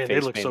with that face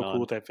paint. They look so cool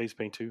with that face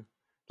paint too.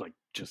 Like,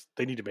 just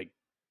they need to make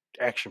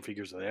action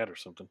figures of that or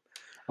something.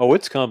 Oh,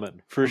 it's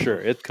coming for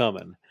sure. It's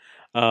coming.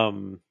 FTR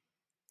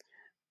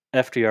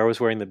was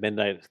wearing the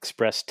Midnight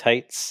Express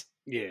tights,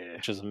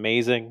 which is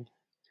amazing.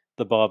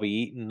 The Bobby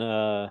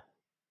Eaton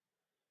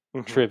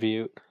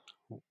tribute,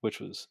 which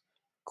was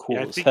cool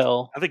as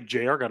hell. I think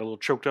JR got a little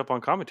choked up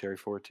on commentary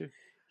for it too.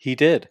 He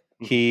did.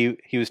 He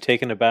was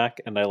taken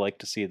aback, and I like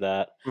to see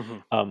that.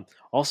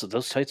 Also,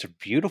 those tights are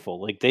beautiful.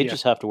 Like they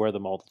just have to wear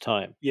them all the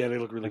time. Yeah, they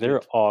look really good.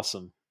 They're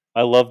awesome.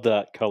 I love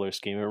that color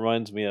scheme. It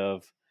reminds me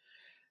of,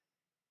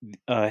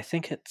 I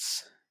think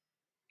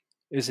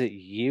is it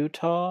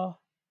Utah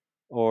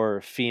or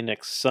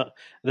Phoenix?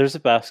 There's a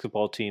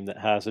basketball team that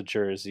has a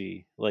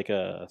jersey, like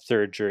a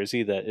third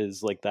jersey that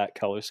is like that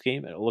color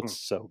scheme, and it looks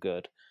so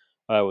good.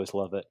 I always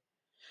love it.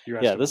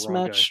 This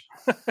match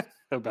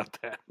about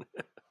that.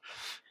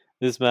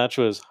 This match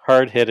was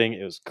hard hitting.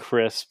 It was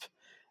crisp.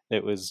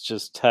 It was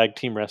just tag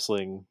team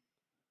wrestling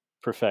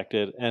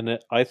perfected, and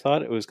I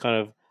thought it was kind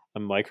of a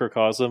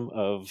microcosm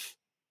of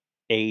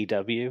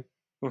AEW,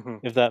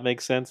 if that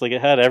makes sense. Like it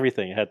had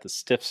everything. It had the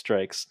stiff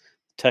strikes,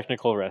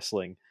 technical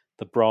wrestling,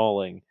 the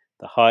brawling,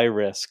 the high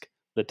risk,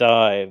 the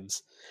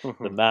dives, the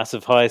Mhm.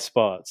 massive high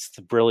spots,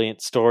 the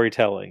brilliant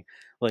storytelling.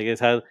 Like it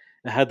had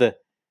the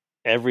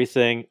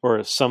everything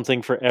or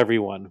something for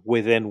everyone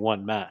within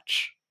one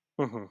match,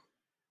 Mhm.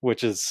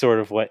 which is sort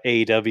of what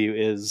AEW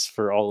is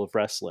for all of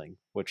wrestling,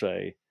 which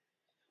I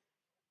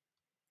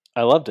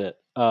loved it.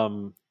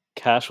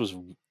 Cash was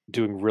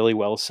doing really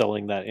well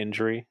selling that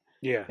injury,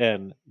 Yeah.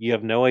 and you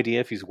have no idea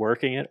if he's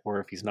working it or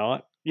if he's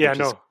not, Yeah. which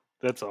is No,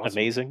 that's awesome.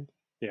 amazing.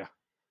 Yeah.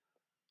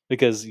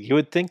 Because you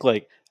would think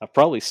like it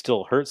probably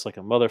still hurts like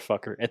a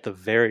motherfucker at the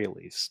very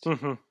least,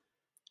 Mhm.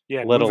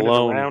 Yeah, and let moving it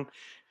alone around,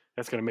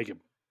 that's gonna make it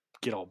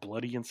get all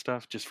bloody and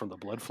stuff just from the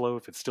blood flow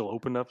if it's still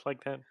opened up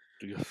like that.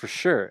 Ugh. for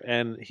sure.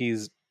 And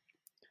he's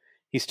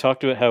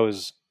talked about how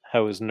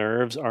his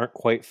nerves aren't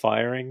quite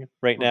firing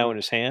right now Mhm. in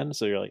his hands.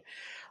 So you're like,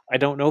 I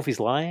don't know if he's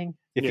lying,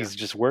 if Yeah, he's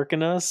just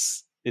working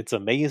us. It's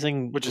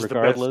amazing which is the best.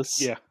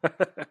 regardless. Yeah.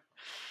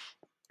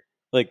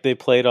 Like they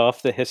played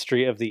off the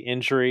history of the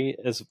injury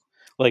as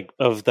like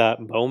of that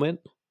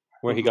moment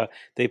where he Mhm. got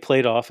they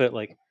played off it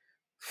like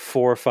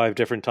 4 or 5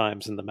 different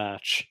times in the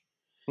match.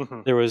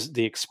 Mhm. There was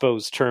the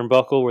exposed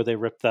turnbuckle where they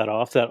ripped that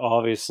off. That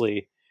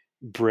obviously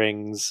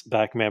brings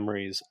back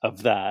memories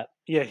of that.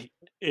 Yeah,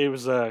 it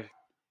was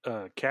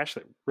Cash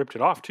that ripped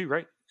it off too,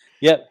 right?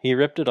 Yep, he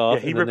ripped it Yeah,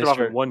 off, he and then ripped they it off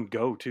in start. one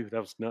go too. That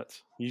was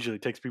nuts. Usually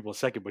it takes people a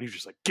second, but he was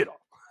just like, "Get off."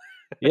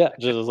 Yeah,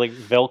 just like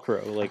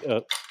Velcro, like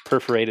a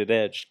perforated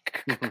edge.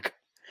 Mhm.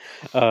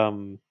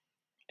 um,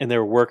 and they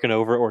were working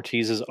over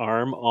Ortiz's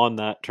arm on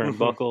that Mhm.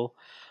 turnbuckle.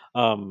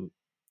 Um,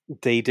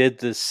 they did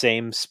the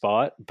same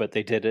spot, but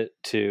they did it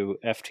to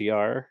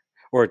FTR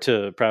or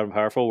to Proud and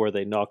Powerful, where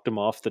they knocked him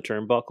off the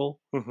turnbuckle.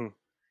 Mhm.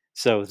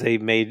 So they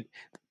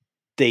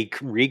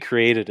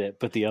recreated it,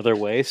 but the other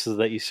way, so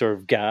that you sort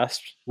of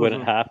gasped when it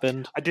Mhm.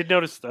 happened. I did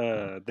notice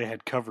they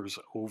had covers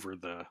over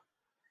the ring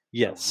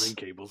Yes,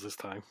 cables this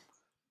time.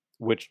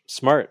 which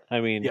smart. I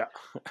mean, Yeah.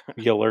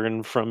 you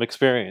learn from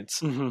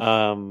experience.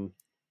 Mhm.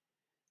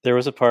 There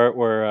was a part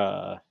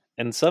where,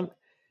 and some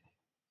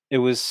it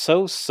was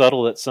so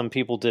subtle that some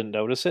people didn't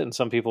notice it, and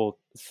some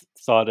people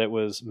thought it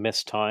was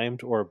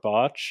mistimed or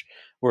botch,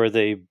 where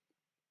they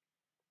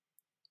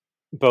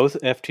both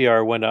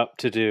FTR went up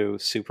to do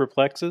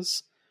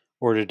superplexes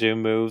or to do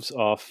moves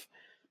off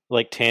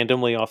like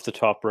tandemly off the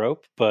top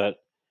rope,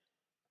 but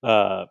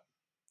uh,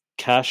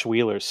 Cash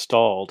Wheeler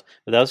stalled.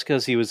 But that was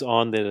because he was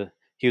on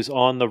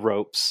the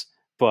ropes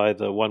by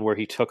the one where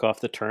he took off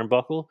the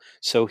turnbuckle,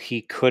 so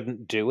he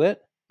couldn't do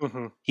it.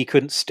 Mhm. He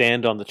couldn't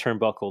stand on the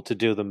turnbuckle to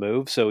do the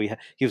move, so he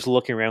was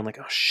looking around like,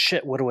 "Oh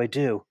shit, what do I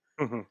do?"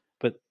 Mhm.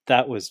 But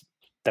that was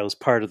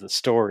part of the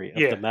story of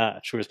the Yeah,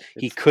 match, was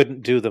he it's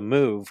couldn't do the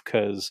move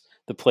because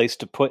the place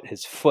to put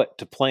his foot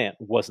to plant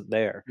wasn't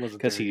there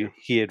wasn't because there. Yeah.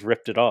 he had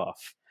ripped it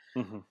off.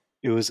 Mhm.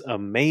 It was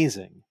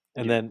amazing.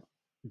 And Yeah. then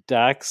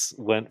Dax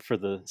went for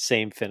the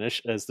same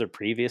finish as their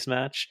previous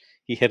match.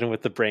 He hit him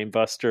with the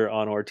brainbuster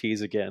on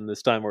Ortiz again.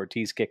 This time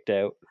Ortiz kicked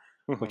out,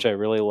 which Mhm. I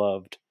really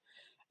loved.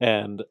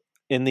 And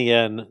in the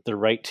end, the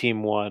right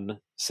team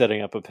won,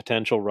 setting up a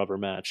potential rubber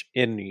match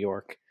in New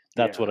York.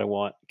 That's Yeah. what I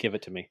want. Give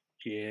it to me.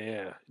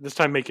 Yeah. This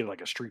time make it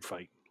like a street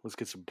fight. Let's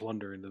get some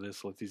plunder into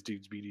this. Let these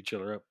dudes beat each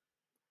other up.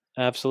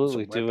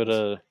 Absolutely. Some Do it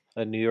weapons.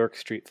 a New York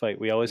street fight.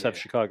 We always have Yeah.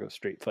 Chicago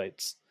street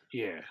fights.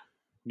 Yeah.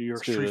 New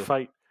Let's York street do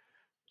fight.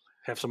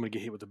 Have somebody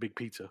get hit with a big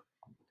pizza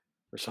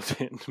or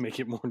something to make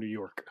it more New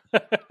York.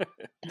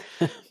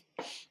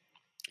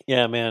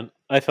 Yeah, man.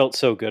 I felt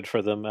so good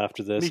for them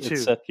after this. Me It too.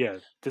 set Yeah.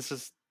 This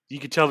is, you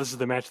could tell this is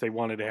the match they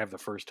wanted to have the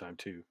first time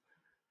too.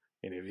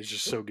 And it was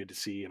just so good to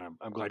see. And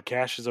I'm glad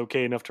Cash is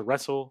okay enough to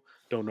wrestle.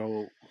 Don't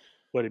know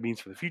what it means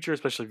for the future,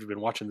 especially if you've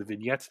been watching the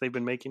vignettes they've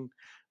been making.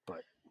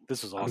 But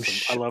this is I'm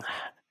awesome. I love I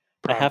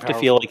Proud and have to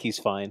feel Powerful. like he's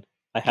fine.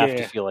 I have to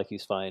Yeah, feel like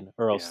he's fine, yeah,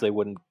 or else they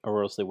wouldn't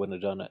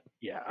have done it.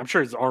 yeah. I'm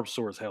sure his arm's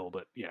sore as hell,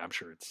 but yeah, I'm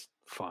sure it's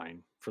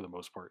fine for the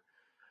most part.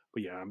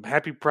 But yeah, I'm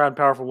happy, Proud and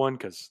Powerful won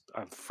because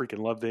I freaking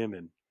love them,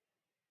 and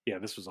yeah,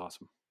 this was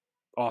awesome,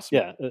 awesome.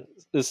 Yeah,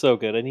 it's so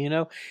good. And you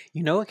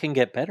know it can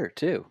get better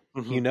too.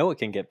 Hmm. You know it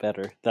can get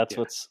better. That's Yeah,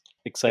 what's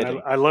and exciting.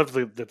 I loved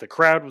that the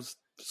crowd was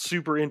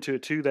super into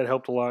it too. That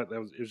helped a lot. It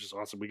was just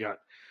awesome. We got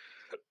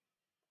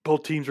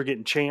both teams were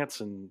getting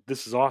chants, and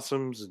this is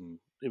awesomes, and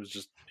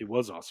it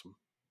was awesome.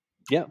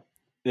 Yeah.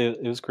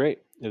 It was great.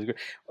 It was great.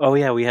 Oh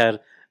yeah, we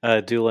had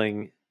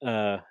dueling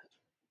Proud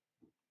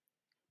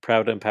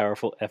and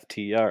Powerful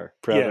FTR.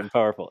 Proud Yeah, and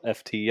Powerful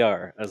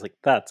FTR. I was like,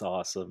 that's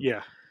awesome.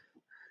 yeah.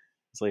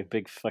 It's like a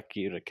big fuck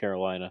you to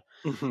Carolina.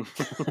 Hmm.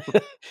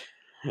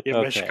 Yeah,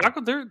 but Okay.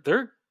 Chicago,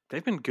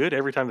 they've been good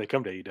every time they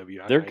come to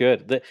AEW. They're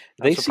good. I'm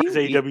They surprised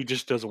seem AEW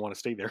just doesn't want to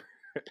stay there.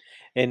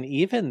 and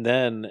even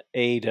then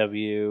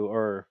AEW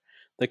or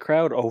the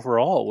crowd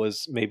overall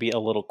was maybe a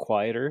little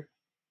quieter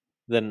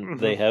than Hmm.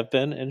 they have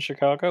been in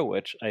Chicago,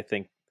 which I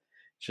think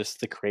just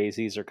the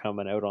crazies are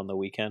coming out on the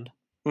weekend.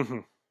 Hmm.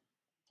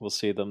 We'll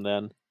see them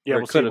then. Yeah, Or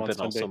we'll it see could them have on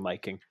been also Sunday.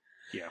 miking.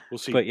 Yeah, we'll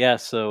see. But yeah,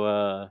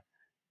 so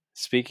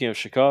speaking of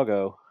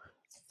Chicago,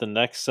 the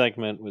next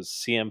segment was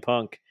CM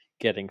Punk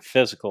getting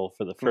physical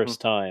for the Hmm.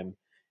 first time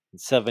in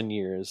 7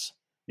 years.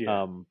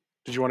 Yeah,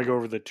 Did you want to go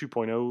over the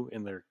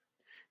 2.0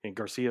 in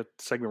Garcia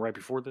segment right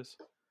before this?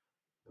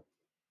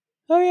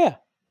 Oh yeah,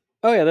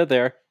 they're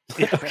there.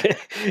 Yeah. Okay,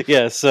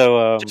 yeah.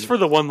 So Just for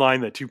the one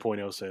line that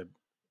 2.0 said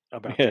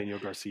about Yeah. Daniel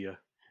Garcia.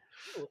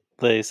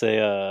 they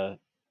say,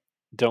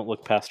 "Don't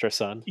look past our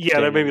son." Yeah,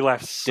 that made me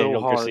laugh so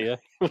Daniel hard Garcia.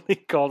 when they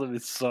called him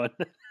his son.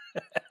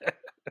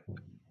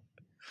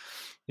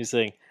 He's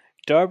saying,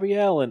 "Darby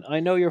Allin, I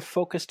know you're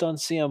focused on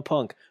CM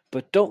Punk,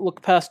 but don't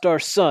look past our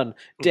son,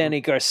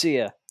 Danny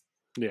Garcia."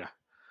 Yeah.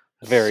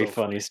 Very So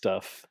funny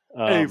stuff.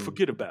 Hey,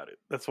 forget about it.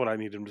 That's what I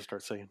need him to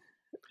start saying.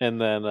 And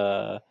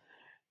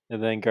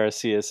then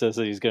Garcia says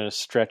that he's going to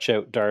stretch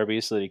out Darby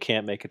so that he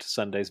can't make it to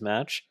Sunday's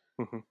match.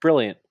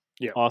 Brilliant.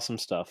 Yeah. Awesome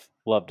stuff.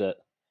 Loved it.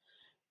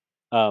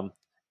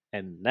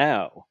 And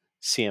now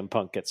CM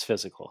Punk gets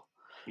physical.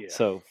 Yeah.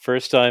 So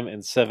first time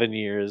in 7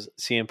 years,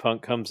 CM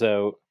Punk comes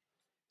out,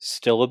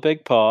 still a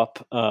big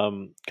pop.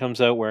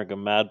 Comes out wearing a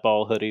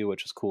Madball hoodie,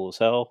 which is cool as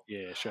hell.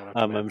 Yeah, shout out to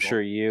I'm Madball.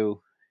 sure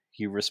you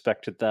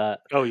respected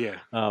that. Oh yeah.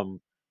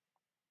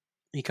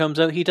 He comes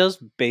out. He does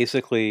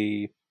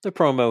basically the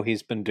promo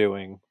he's been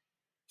doing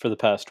for the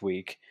past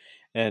week,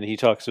 and he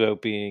talks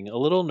about being a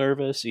little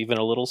nervous, even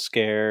a little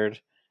scared.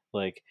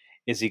 Like,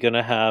 is he going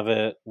to have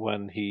it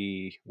when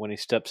he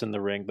steps in the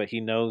ring? But he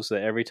knows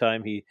that every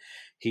time he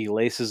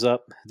laces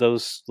up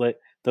those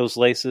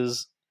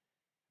laces,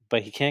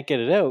 but he can't get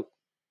it out,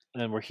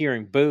 and we're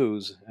hearing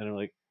boos, and I'm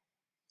like,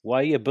 why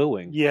are you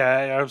booing? Yeah,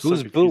 I was Who's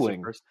so confused booing?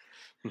 at first.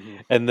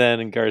 And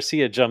then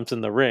Garcia jumps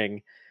in the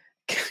ring,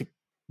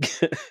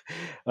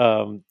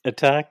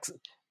 attacks.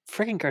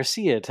 Freaking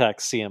Garcia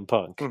attacks CM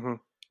Punk.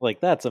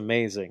 Like, that's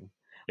amazing.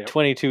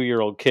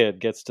 22-year-old kid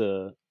gets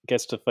to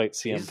fight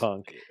CM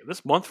Punk.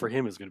 This month for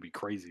him is going to be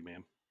crazy,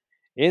 man.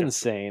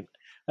 Insane.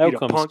 Out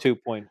comes 2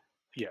 point.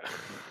 Yeah.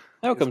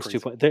 Out comes 2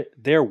 point.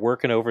 They're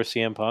working over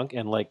CM Punk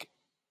and like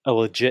a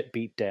legit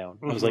beatdown.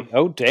 I was like,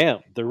 oh damn,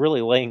 they're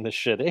really laying this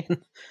shit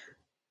in.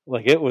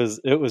 Like, it was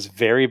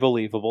very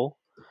believable.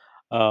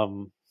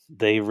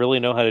 They really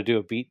know how to do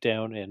a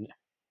beatdown in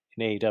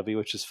AEW,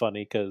 which is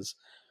funny because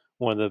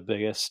one of the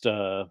biggest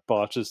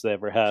botches they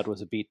ever had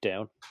was a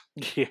beatdown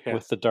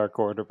with the Dark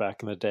Order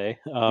back in the day.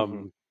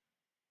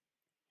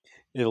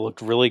 It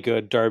looked really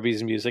good.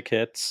 Darby's music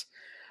hits.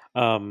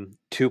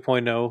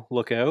 2.0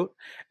 look out.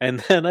 And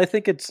then I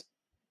think it's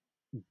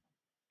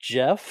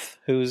Jeff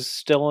who's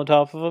still on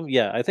top of him.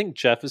 Yeah, I think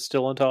Jeff is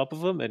still on top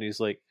of him, and he's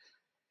like,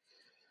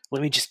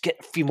 let me just get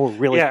a few more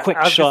really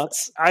quick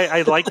shots.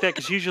 I like that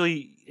because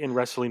usually in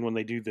wrestling when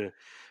they do the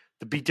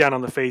beat down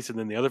on the face and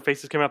then the other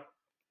faces come out,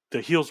 the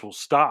heels will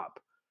stop.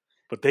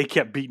 But they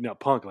kept beating up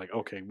Punk like,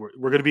 okay, we're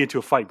going to be into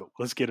a fight, but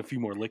let's get a few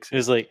more licks in.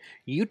 It's like,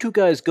 you two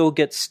guys go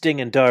get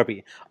Sting and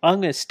Darby. I'm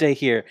going to stay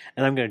here,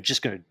 and I'm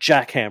just going to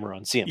jackhammer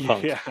on CM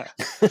Punk. Yeah.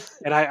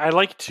 And I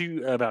like,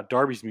 too, about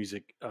Darby's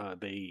music,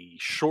 they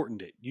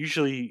shortened it.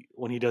 Usually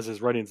when he does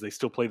his run-ins, they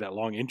still play that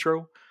long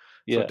intro.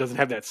 So it doesn't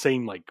have that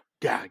same, like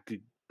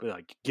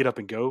get up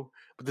and go.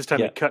 But this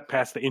time they cut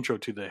past the intro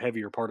to the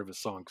heavier part of his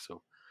song.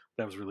 So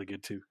that was really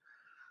good, too.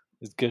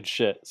 It's good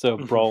shit. So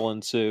brawl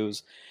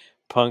ensues.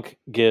 Punk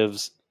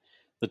gives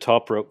the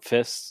top rope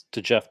fists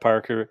to Jeff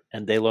Parker,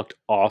 and they looked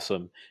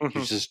awesome.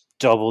 He's just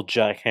double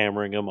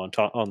jackhammering him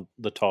on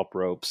the top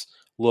ropes.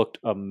 Looked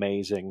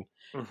amazing.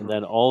 And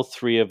then all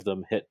three of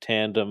them hit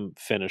tandem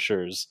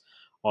finishers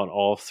on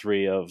all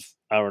three of,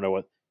 I don't know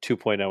what,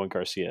 2.0 and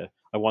Garcia.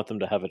 I want them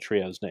to have a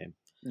trio's name.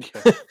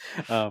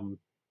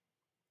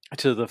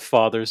 To the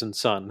fathers and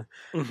son.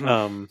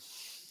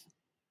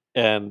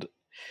 And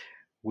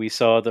we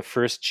saw the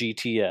first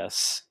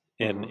GTS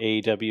in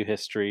AEW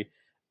history.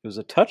 It was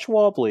a touch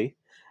wobbly,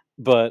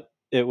 but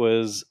it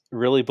was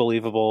really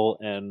believable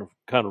and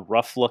kind of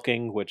rough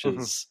looking, which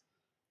is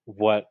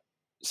what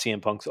CM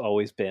Punk's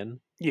always been.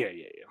 Yeah.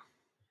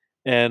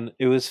 And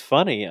it was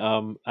funny.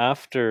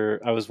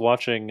 After I was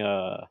watching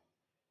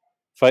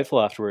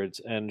Fightful afterwards,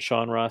 and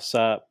Sean Ross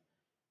Sapp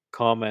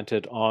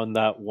commented on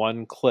that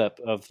one clip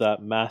of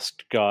that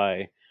masked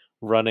guy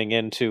running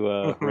into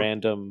a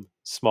random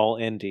small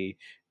indie,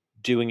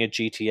 doing a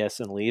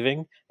GTS and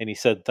leaving, and he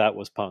said that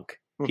was Punk.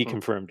 He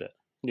confirmed it.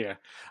 Yeah.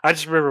 I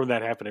just remember when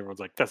that happened, everyone's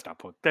like, that's not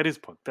Punk. That is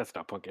Punk. That's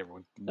not Punk,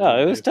 everyone. No,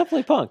 it was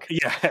definitely Punk.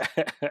 Yeah.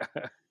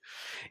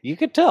 You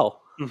could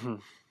tell.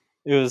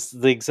 It was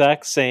the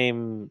exact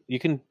same. You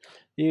could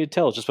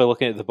tell just by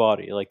looking at the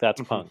body. Like,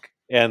 that's Punk.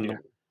 And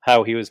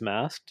how he was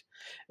masked.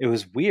 It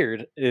was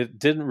weird. It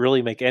didn't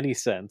really make any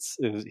sense.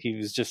 He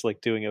was just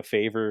like doing a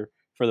favor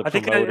for the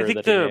promoter. I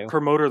think the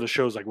promoter of the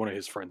show is like one of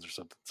his friends or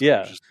something. So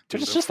yeah.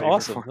 It's just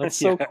awesome. That's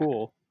so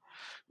cool.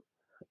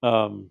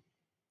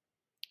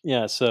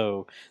 Yeah,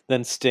 so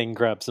then Sting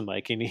grabs the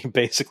mic and he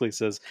basically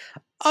says,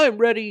 I'm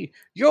ready,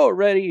 you're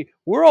ready,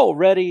 we're all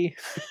ready.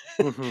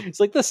 He's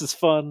like, this is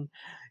fun.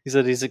 He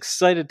said he's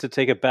excited to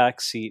take a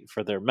back seat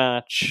for their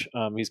match.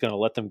 He's going to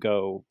let them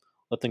go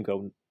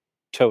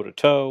toe to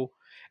toe.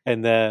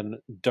 And then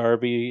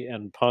Darby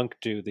and Punk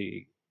do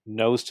the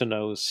nose to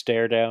nose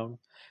stare down.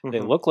 They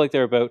look like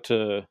they're about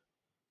to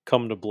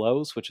come to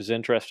blows, which is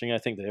interesting. I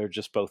think they were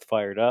just both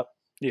fired up.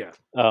 Yeah.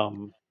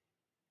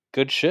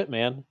 good shit,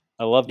 man.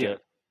 I loved Yeah, it.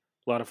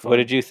 a lot of fun. What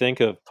did you think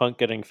of Punk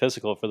getting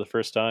physical for the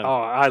first time?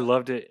 Oh, I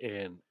loved it,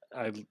 and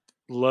I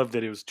love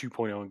that it was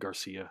 2.0 and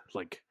Garcia.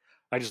 Like,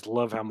 I just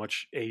love how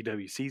much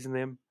AEW sees in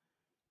them,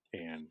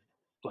 and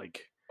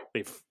like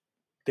they've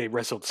they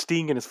wrestled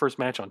Sting in his first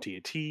match on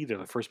TNT. They're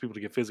the first people to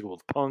get physical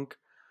with Punk.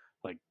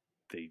 Like,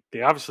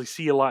 they obviously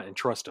see a lot and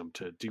trust them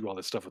to do all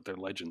this stuff with their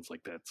legends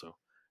like that. So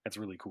that's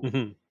really cool.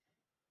 Mm-hmm.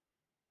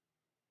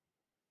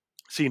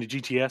 Seeing the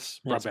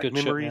GTS brought That's back good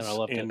shit, man. I memories,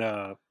 loved it.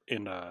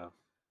 and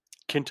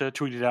Kenta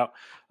tweeted out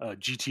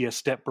GTS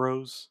Step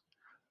Bros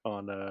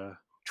on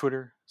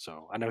Twitter.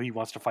 So I know he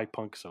wants to fight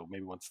Punk. So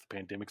maybe once the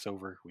pandemic's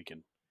over, we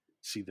can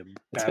see the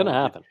It's gonna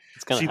happen.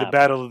 It's gonna see happen. the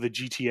battle of the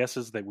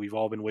GTSs that we've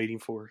all been waiting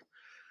for.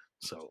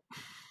 So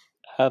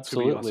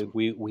Absolutely, awesome.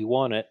 we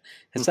want it.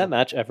 Has that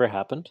match ever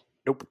happened?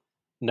 Nope.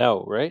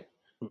 No, right?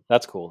 Mm.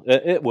 That's cool.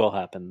 It will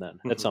happen then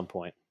at some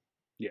point.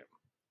 Yeah.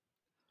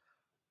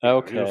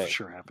 Okay. It'll for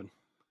sure happen.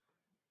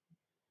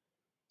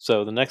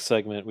 So the next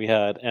segment we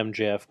had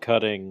MJF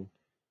cutting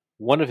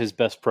one of his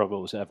best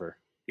promos ever.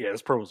 Yeah,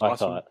 this promo was I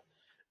awesome. thought.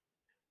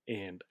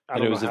 And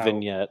it was a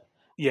vignette.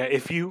 Yeah,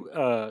 if you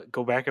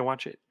go back and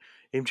watch it,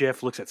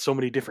 MJF looks at so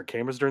many different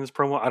cameras during this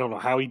promo. I don't know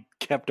how he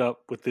kept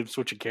up with them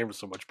switching cameras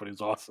so much, but it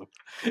was awesome.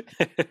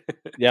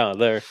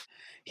 Yeah,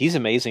 he's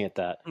amazing at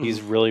that.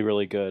 He's really,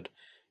 really good.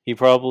 He's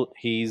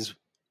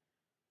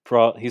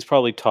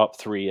probably top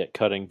 3 at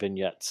cutting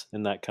vignettes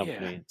in that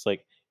company. Yeah. It's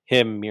like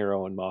him,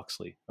 Miro, and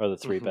Moxley are the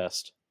 3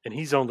 best. And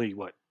he's only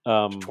what,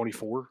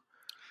 24?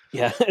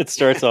 Yeah, it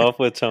starts off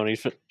with Tony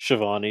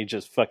Schiavone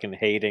just fucking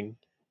hating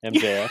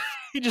MJF.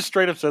 He just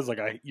straight up says like,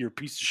 "You're a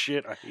piece of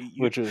shit. I hate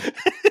you." Which is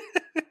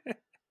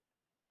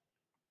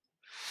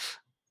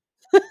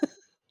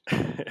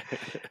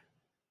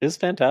it's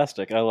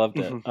fantastic. I loved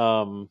it.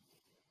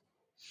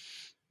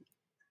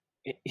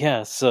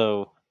 Yeah,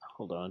 so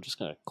hold on, I'm just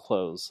gonna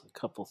close a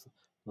couple.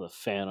 The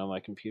fan on my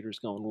computer's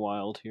going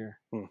wild here.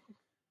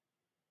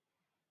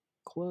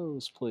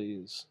 Close,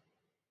 please.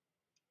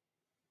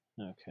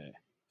 Okay,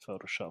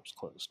 Photoshop's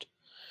closed.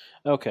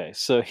 Okay,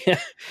 so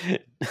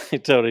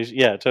Tony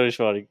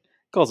Schiavone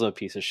calls him a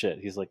piece of shit.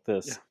 He's like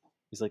this. Yeah.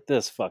 He's like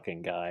this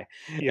fucking guy.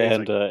 Yeah,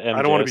 and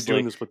I don't want to be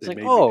doing this. What they made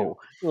me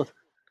do.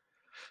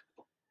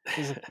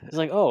 He's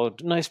like, oh,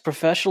 nice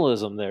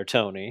professionalism there,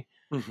 Tony,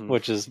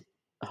 which is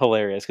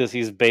hilarious because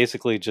he's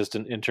basically just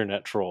an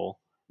internet troll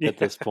at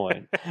this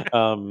point.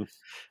 Then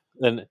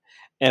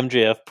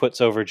MJF puts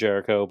over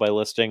Jericho by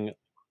listing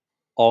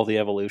all the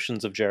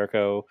evolutions of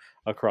Jericho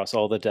across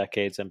all the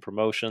decades and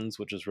promotions,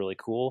 which is really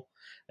cool.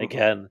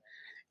 Again,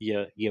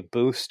 you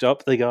boost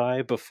up the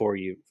guy before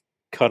you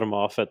cut him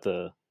off at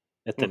the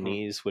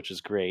knees, which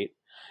is great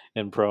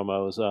in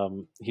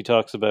promos. He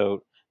talks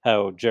about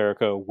how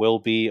Jericho will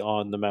be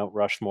on the Mount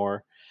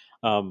Rushmore,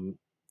 how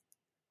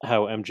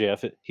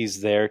MJF,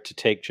 he's there to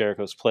take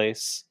Jericho's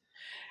place,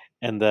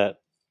 and that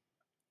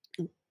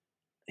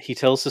he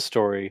tells the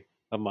story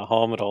of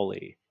Muhammad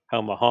Ali,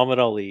 how Muhammad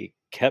Ali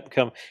kept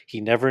coming.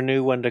 He never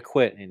knew when to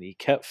quit, and he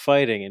kept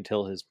fighting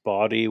until his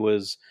body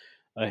was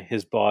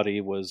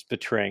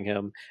betraying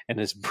him, and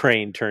his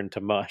brain turned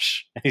to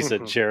mush. And he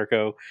said,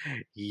 "Jericho,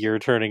 you're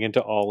turning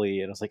into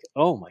Ali." And I was like,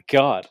 "Oh my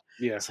god!"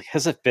 Yeah, it's like,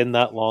 has it been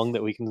that long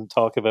that we can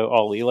talk about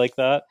Ali like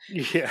that?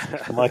 Yeah,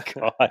 oh my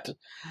god.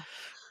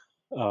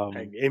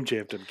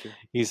 MJF didn't care.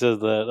 He says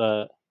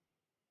that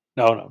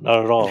no,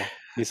 not at all.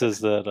 He says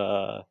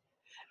that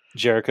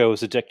Jericho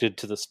is addicted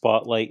to the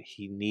spotlight.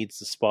 He needs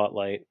the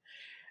spotlight.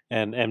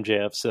 And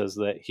MJF says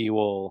that he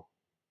will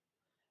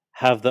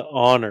have the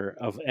honor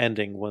of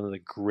ending one of the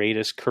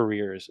greatest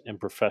careers in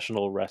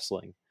professional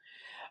wrestling.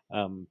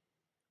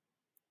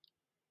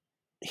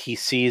 He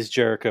sees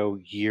Jericho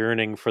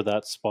yearning for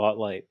that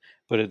spotlight,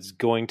 but it's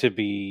going to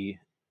be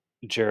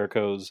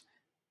Jericho's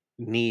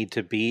need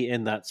to be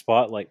in that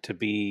spotlight, to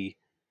be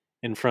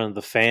in front of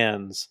the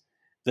fans,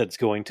 that's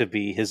going to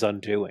be his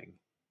undoing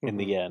in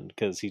the end,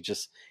 because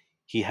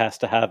he has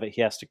to have it,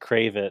 he has to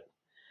crave it,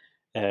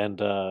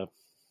 and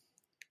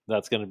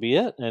that's going to be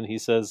it. And he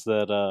says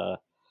that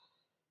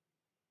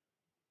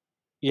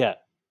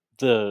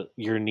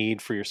your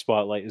need for your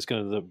spotlight is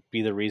going to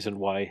be the reason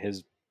why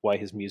his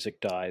music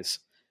dies.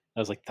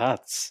 I was like,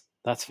 that's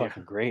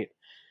fucking great.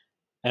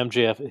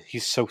 MJF,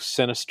 he's so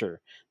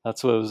sinister.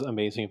 That's what was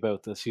amazing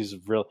about this.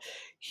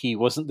 He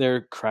wasn't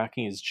there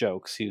cracking his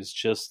jokes. He was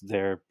just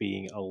there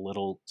being a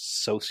little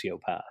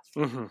sociopath,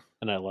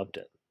 and I loved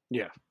it.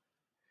 Yeah.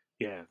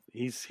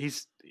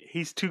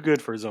 He's too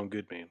good for his own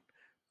good, man.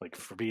 Like,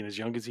 for being as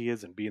young as he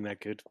is and being that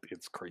good,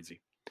 it's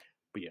crazy.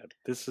 But yeah,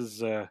 this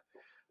is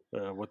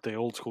what the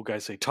old school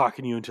guys say,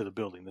 talking you into the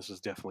building. This is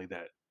definitely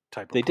that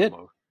type of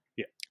promo.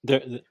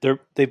 Did.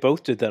 They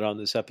both did that on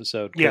this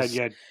episode.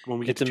 Yeah. When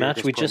we it's a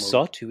match we just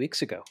saw 2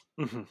 weeks ago.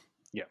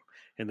 Yeah,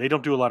 and they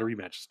don't do a lot of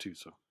rematches too.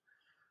 So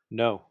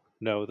no,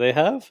 they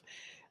have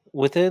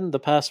within the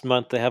past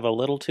month. They have a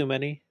little too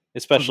many,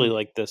 especially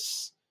like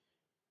this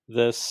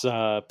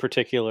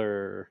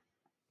particular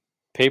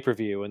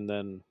pay-per-view, and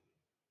then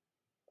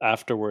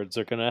afterwards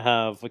they're going to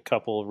have a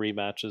couple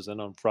rematches, and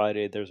on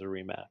Friday there's a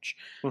rematch.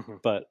 Hmm.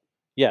 But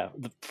yeah,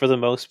 for the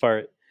most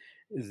part,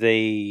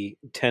 they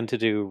tend to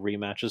do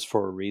rematches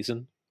for a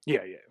reason.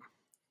 Yeah,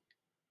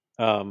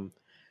 yeah.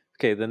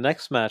 Okay, the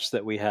next match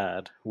that we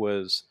had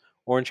was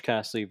Orange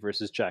Cassidy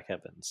versus Jack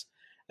Evans.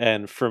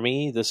 And for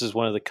me, this is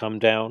one of the come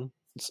downs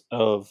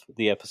of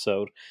the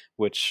episode,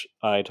 which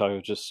I talk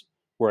about just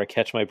where I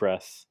catch my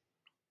breath,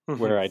 Hmm.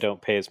 where I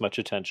don't pay as much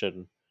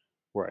attention,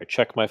 where I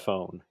check my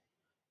phone.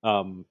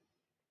 Um,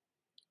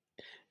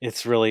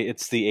 it's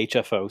the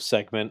HFO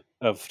segment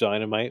of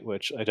Dynamite,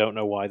 which I don't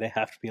know why they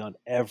have to be on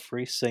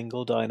every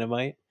single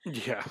Dynamite.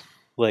 Yeah.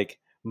 Like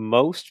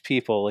most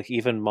people, like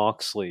even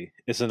Moxley,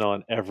 isn't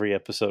on every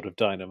episode of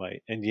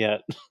Dynamite, and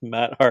yet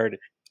Matt Hart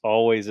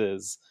always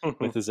is Hmm.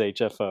 with his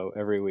HFO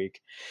every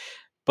week.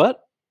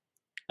 But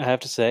I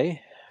have to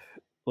say,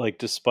 like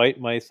despite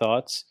my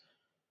thoughts,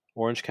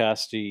 Orange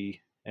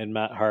Cassidy and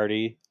Matt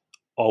Hardy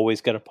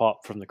always get a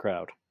pop from the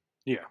crowd,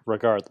 Yeah.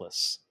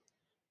 regardless.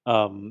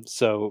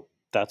 So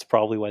that's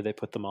probably why they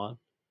put them on,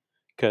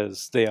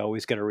 because they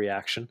always get a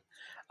reaction.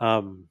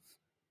 Um,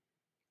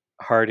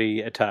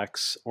 Hardy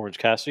attacks Orange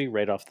Cassidy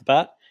right off the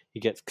bat. He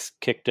gets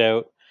kicked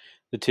out.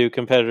 The two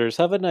competitors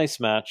have a nice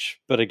match,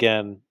 but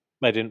again,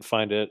 I didn't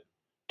find it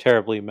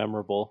terribly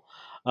memorable.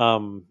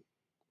 Um,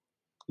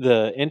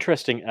 the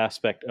interesting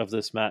aspect of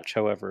this match,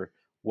 however,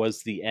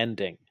 was the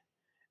ending,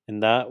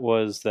 and that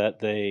was that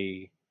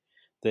they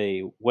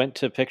went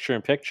to picture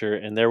in picture,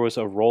 and there was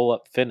a roll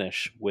up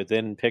finish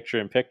within picture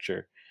in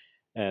picture,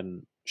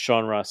 and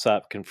Sean Ross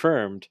Sapp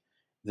confirmed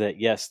that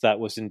yes, that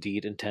was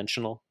indeed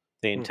intentional.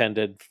 They Hmm.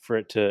 intended for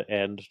it to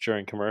end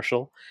during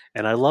commercial,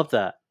 and I love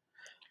that.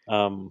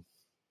 Um,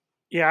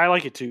 Yeah, I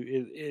like it too.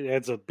 It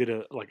adds a bit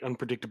of like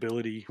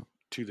unpredictability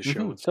to the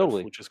show and stuff,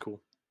 totally. which is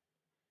cool.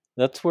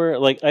 That's where,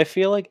 like, I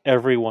feel like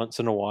every once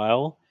in a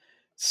while,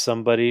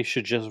 somebody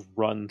should just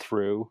run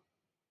through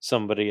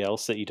somebody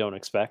else that you don't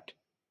expect.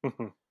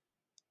 Hmm.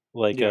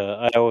 Like,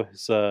 Yeah.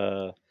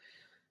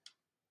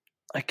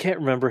 I can't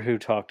remember who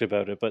talked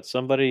about it, but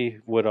somebody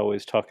would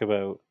always talk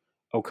about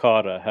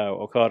Okada, how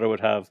Okada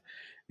would have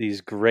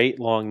these great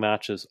long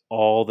matches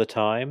all the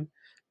time,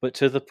 but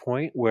to the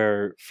point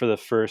where for the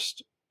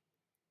first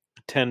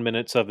 10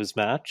 minutes of his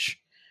match,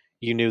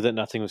 you knew that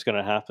nothing was going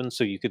to happen,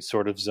 so you could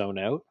sort of zone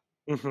out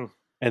Hmm.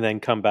 and then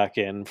come back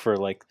in for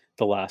like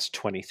the last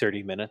 20,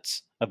 30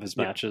 minutes of his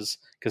Yeah. matches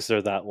because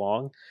they're that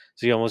long.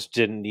 So you almost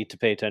didn't need to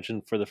pay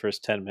attention for the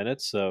first 10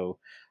 minutes. So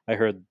I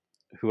heard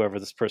whoever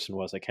this person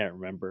was, I can't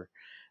remember,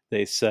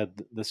 they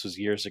said this was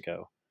years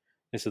ago.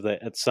 They said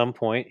that at some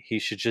point he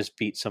should just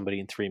beat somebody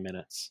in 3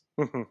 minutes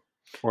Hmm.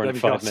 or in That'd be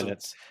five awesome.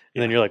 minutes.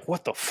 And then Yeah. you're like,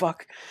 what the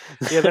fuck?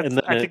 Yeah, And that's.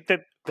 then I it think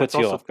that's puts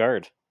you also off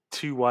guard.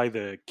 too why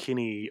the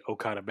Kenny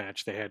Okada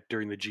match they had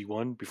during the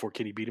G1 before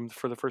Kenny beat him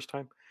for the first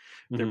time.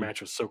 Their Hmm.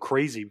 match was so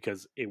crazy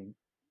because it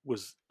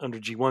was under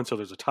G1, so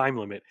there's a time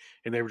limit,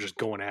 and they were just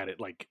going at it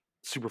like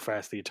super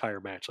fast the entire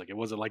match. Like it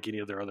wasn't like any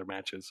of their other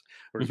matches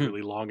where it's Hmm.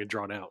 really long and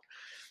drawn out.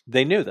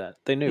 They knew that.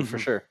 They knew for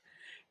Hmm. sure.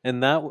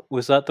 And that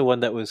the one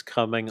that was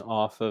coming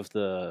off of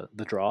the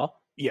draw,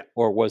 Yeah,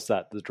 or was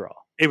that the draw?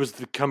 it was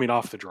coming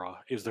off the draw.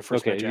 It was the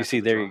first Okay, match you after see,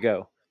 the there draw. you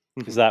go.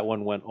 Because Hmm. that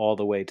one went all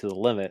the way to the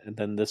limit, and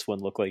then this one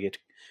looked like it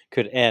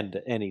could end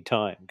at any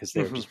time because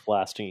they were Hmm. just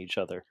blasting each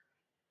other.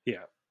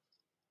 Yeah.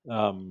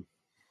 Um,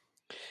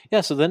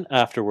 yeah. So then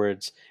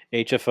afterwards,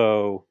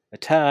 HFO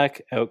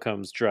attack. Out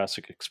comes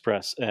Jurassic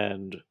Express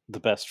and the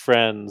best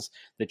friends.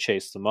 They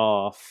chase them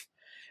off,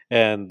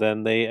 and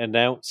then they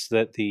announce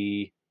that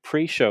the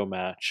pre-show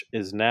match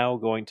is now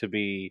going to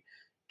be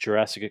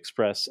Jurassic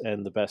Express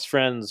and the best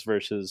friends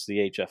versus the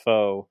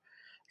HFO.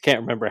 I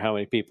can't remember how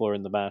many people are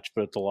in the match,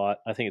 but it's a lot.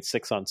 I think it's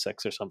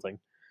 6-on-6 or something.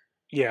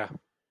 Yeah.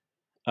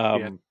 Yeah.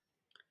 Um,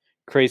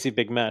 Crazy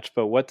big match.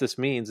 But what this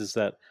means is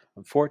that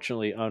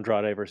unfortunately,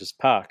 Andrade versus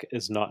Pac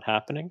is not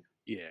happening.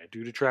 Yeah.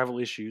 Due to travel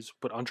issues,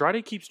 but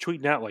Andrade keeps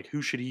tweeting out like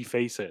who should he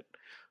face it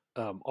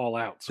all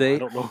out. So I They,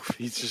 don't know if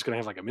he's just gonna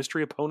have like a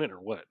mystery opponent or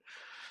what.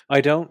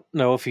 I don't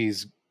know if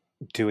he's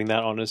doing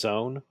that on his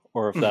own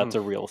or if Hmm. that's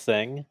a real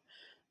thing,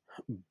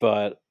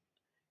 but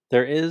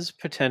there is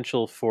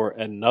potential for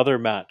another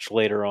match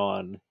later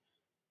on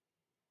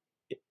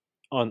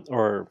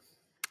or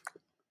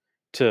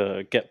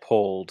to get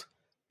pulled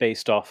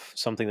based off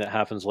something that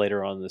happens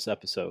later on in this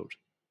episode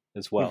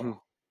as Hmm.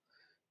 well.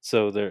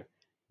 So there,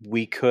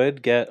 we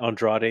could get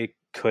Andrade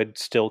could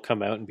still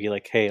come out and be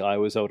like, "Hey, I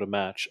was out a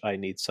match. I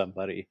need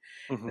somebody,"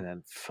 Hmm. and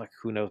then fuck,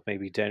 who knows?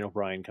 Maybe Daniel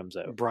Bryan comes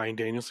out. Brian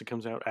Danielson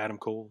comes out. Adam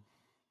Cole.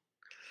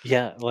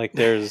 Yeah, like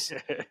there's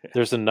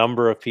a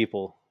number of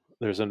people.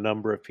 There's a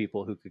number of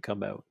people who could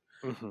come out.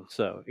 Hmm.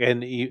 So,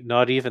 and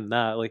not even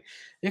that. Like,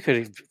 you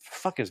could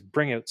fucking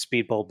bring out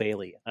Speedball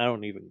Bailey. I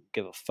don't even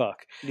give a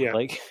fuck. Yeah.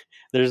 Like,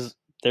 there's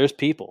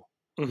people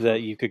Hmm.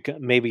 that you could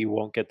maybe you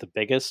won't get the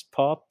biggest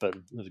pop, but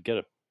get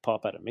a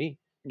pop out of me.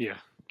 Yeah.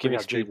 Give Bring me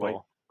out Jay White.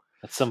 Speedball.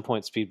 At some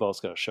point, Speedball's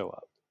got to show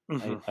up.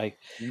 Hmm. I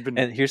You've been.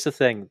 and here's the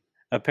thing.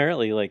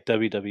 Apparently, like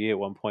WWE at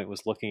one point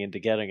was looking into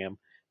getting him.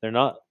 They're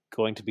not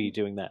going to be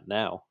doing that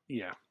now.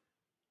 Yeah.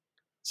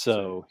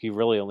 So he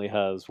really only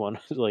has one,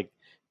 like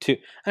two.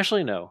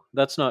 Actually, no,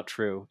 that's not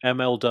true.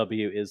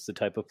 MLW is the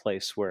type of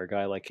place where a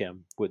guy like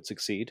him would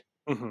succeed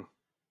hmm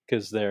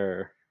because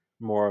they're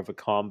more of a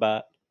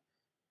combat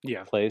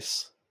yeah,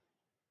 place,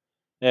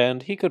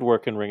 and he could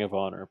work in Ring of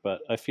Honor.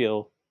 But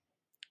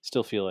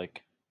still feel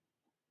like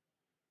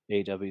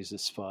AEW is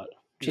his spot,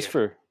 just yeah,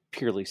 for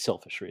purely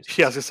selfish yeah. I was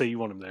reasons. gonna say you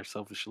want him there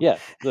selfishly. Yeah,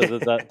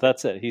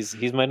 that's it.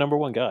 He's my number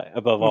one guy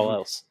above all hmm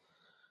else.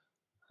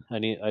 I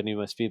need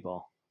my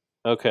speedball.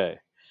 Okay,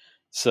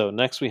 so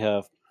next we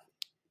have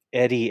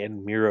Eddie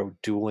and Miro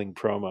dueling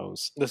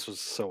promos. This was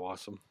so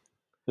awesome.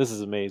 This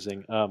is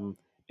amazing.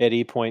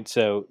 Eddie points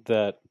out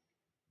that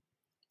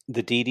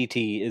the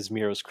DDT is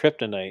Miro's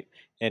kryptonite,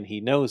 and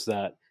he knows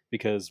that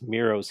because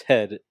Miro's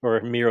head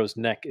or Miro's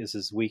neck is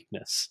his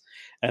weakness,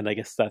 and I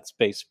guess that's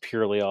based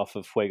purely off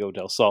of Fuego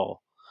del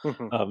Sol,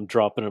 hmm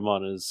dropping him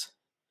on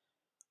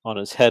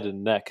his head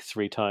and neck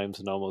 3 times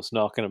and almost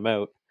knocking him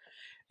out.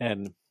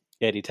 And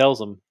Eddie tells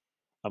him,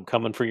 "I'm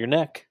coming for your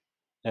neck."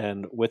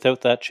 And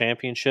without that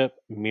championship,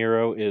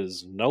 Miro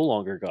is no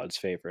longer God's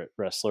favorite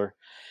wrestler.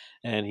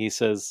 And he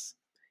says,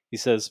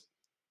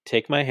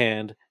 "Take my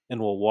hand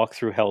and we'll walk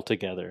through hell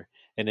together.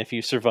 And if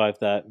you survive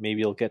that, maybe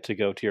you'll get to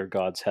go to your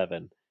God's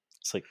heaven."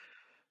 It's like,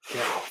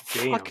 God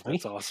damn, fuck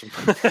that's me. awesome.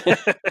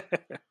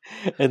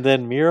 And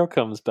then Miro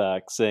comes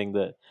back saying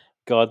that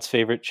God's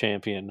favorite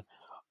champion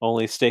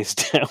only stays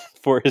down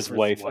for his For his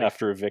wife wife.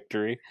 after a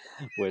victory,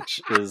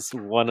 which is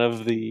one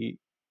of the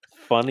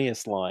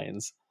funniest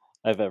lines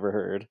I've ever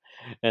heard.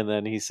 And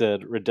then he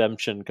said,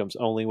 "Redemption comes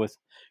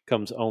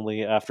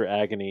only after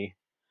agony."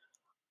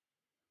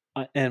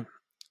 And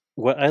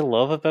what I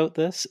love about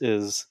this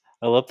is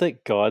I love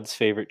that God's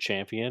favorite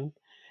champion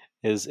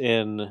is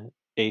in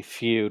a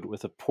feud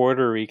with a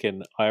Puerto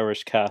Rican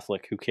Irish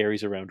Catholic who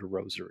carries around a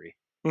rosary.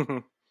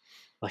 Mhm.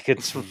 Like,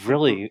 it's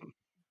really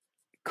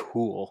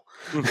cool.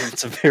 Mhm.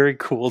 It's a very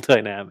cool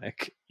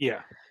dynamic.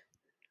 Yeah.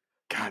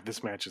 God,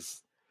 this match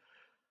is.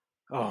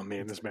 Oh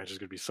man, this match is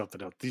gonna be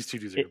something else. These two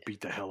dudes are It, gonna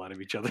beat the hell out of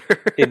each other.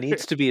 it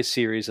needs to be a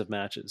series of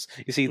matches.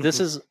 You see,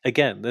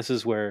 Mhm. this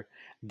is where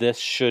this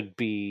should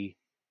be.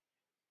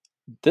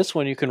 This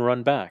one you can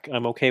run back.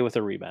 I'm okay with a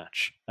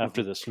rematch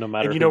after Mhm. this, no And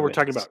matter you who know we're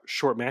talking wins. about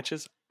short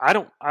matches. I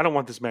don't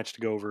want this match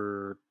to go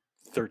over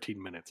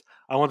 13 minutes.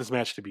 I want this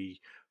match to be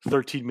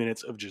 13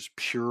 minutes of just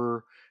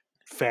pure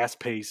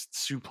fast-paced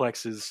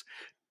suplexes,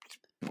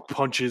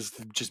 punches,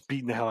 just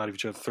beating the hell out of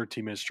each other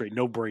 13 minutes straight,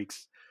 no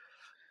breaks.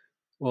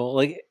 Well,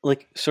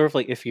 like sort of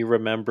like if you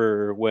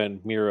remember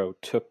when Miro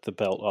took the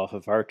belt off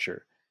of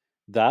Archer,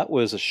 that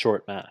was a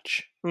short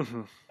match.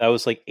 Mhm. That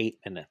was like 8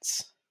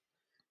 minutes.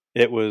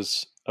 It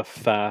was a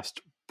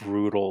fast,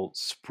 brutal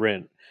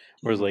sprint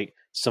where it's Mhm. like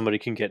somebody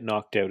can get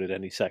knocked out at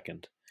any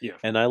second. Yeah.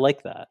 And I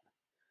like that.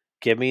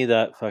 Give me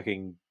that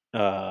fucking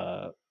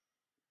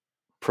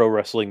pro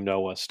wrestling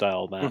Noah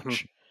style Mhm.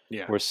 match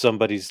Yeah. where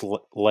somebody's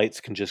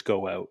lights can just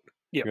go out.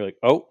 Yeah. You're like,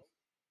 "Oh,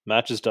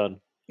 match is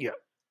done." Yeah.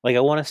 Like,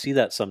 I want to see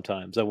that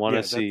sometimes. I want to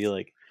Yeah, see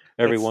like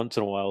every that's once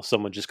in a while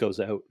someone just goes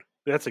out.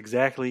 that's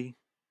exactly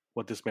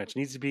what this match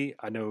needs to be.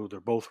 I know they're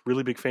both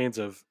really big fans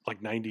of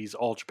like 90s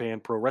All Japan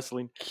Pro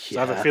Wrestling. So I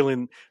have a Yeah.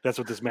 feeling that's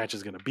what this match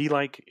is going to be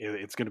like.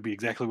 It's going to be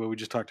exactly what we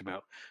just talked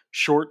about.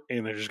 Short,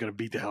 and they're just going to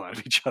beat the hell out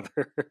of each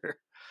other.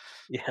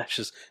 Yeah, it's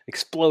just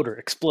exploder,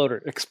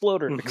 exploder,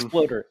 exploder, hmm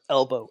exploder,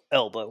 elbow,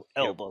 elbow,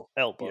 Yep. elbow,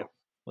 Yep. elbow. And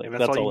Like, that's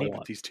that's all you all I need with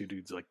want. these two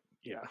dudes. Like,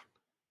 yeah.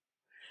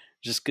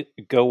 Just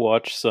go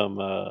watch some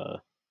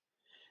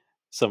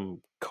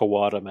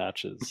Kawada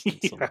matches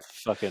and some yeah.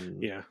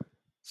 fucking Yeah.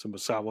 Some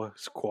Masawa,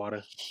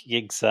 Squada.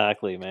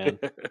 exactly, man.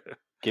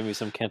 Give me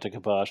some Kenta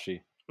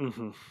Kobashi.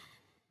 hmm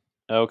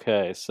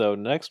Okay, so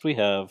next we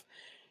have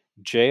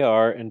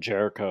JR and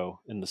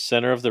Jericho in the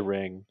center of the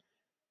ring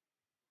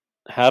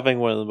having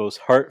one of the most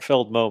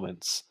heartfelt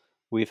moments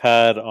we've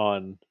had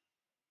on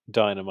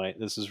Dynamite.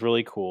 This is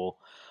really cool.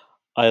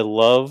 I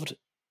loved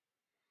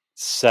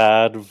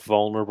sad,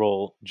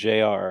 vulnerable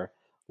JR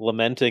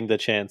lamenting the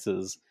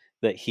chances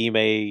that he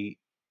may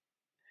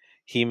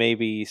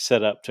be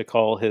set up to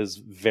call his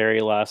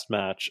very last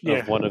match of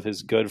Yeah. one of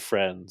his good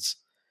friends.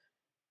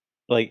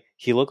 Like,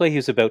 he looked like he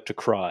was about to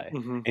cry,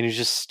 hmm and he's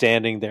just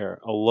standing there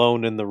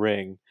alone in the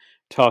ring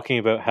talking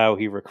about how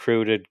he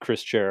recruited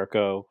Chris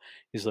Jericho.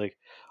 He's like,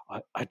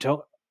 I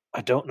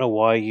don't know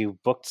why you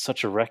booked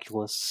such a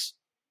reckless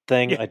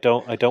thing. Yeah. I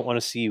don't want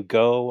to see you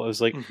go. I was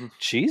like, hmm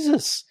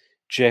Jesus,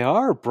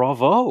 JR,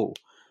 bravo.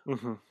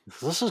 hmm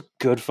This is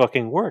good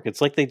fucking work.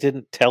 It's like they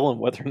didn't tell him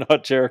whether or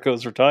not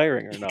Jericho's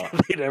retiring or not.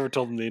 they never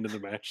told him the end of the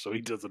match, so he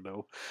doesn't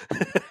know.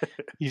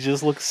 He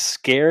just looks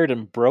scared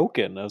and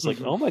broken. I was like,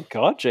 hmm oh my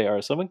god, JR,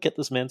 someone get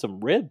this man some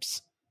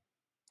ribs.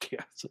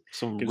 Yeah.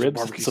 Some Get him some ribs and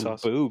barbecue some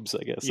sauce. boobs,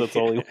 I guess. That's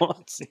all Yeah. he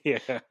wants.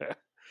 Yeah.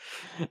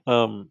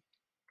 Um,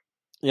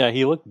 yeah,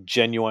 he looked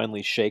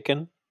genuinely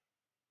shaken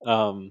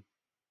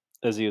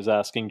as he was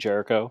asking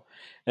Jericho.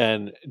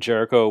 And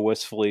Jericho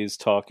wistfully is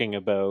talking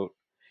about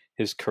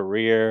his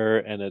career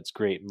and its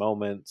great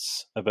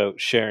moments, about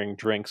sharing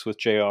drinks with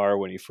JR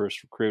when he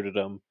first recruited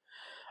him.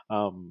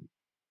 Um,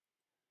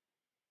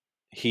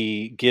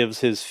 he gives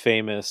his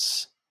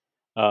famous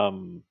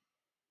um,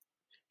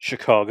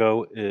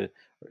 Chicago.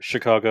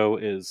 Chicago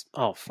is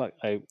oh fuck!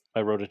 I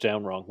wrote it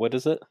down wrong. What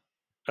is it?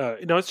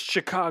 No, it's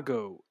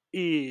Chicago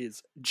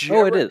is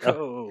Oh, it is.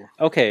 Jericho.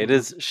 Okay, it Mhm.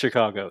 is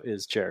Chicago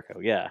is Jericho.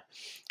 Yeah,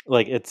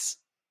 like it's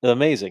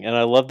amazing, and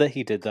I love that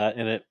he did that.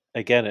 And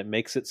it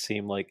makes it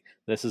seem like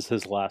this is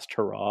his last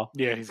hurrah.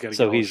 Yeah, he's got to get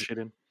So all his shit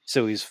in.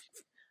 he's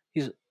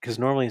because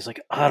normally he's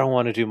like, I don't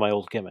want to do my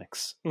old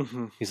gimmicks.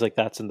 Mm-hmm. He's like,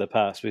 that's in the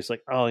past. But he's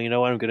like, oh, you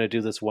know what? I'm going to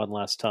do this one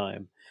last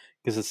time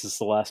because this is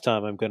the last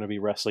time I'm going to be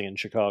wrestling in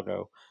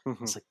Chicago.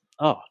 Mm-hmm. It's like,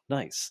 oh,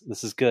 nice.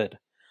 This is good.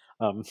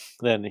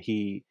 Then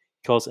he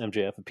calls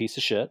MJF a piece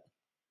of shit.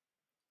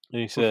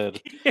 And he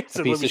said,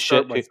 So a let piece me of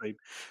start shit. by saying,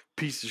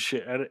 piece of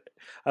shit.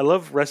 I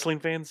love wrestling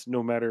fans.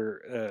 No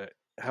matter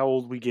how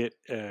old we get,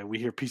 we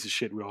hear piece of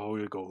shit. We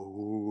always go,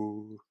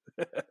 ooh.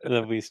 And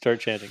then we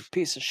start chanting,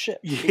 piece of shit,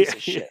 Yeah, piece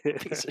of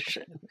shit, piece of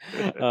shit.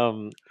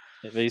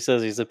 But he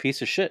says he's a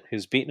piece of shit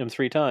who's beaten him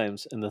 3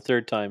 times, and the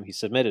 3rd time he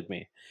submitted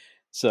me.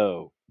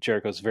 So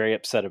Jericho's very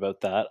upset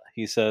about that.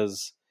 He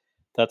says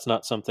that's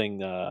not something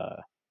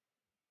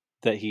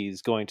that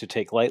he's going to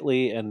take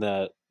lightly,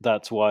 and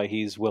that's why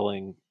he's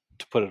willing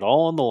to put it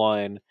all on the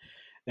line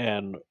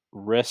and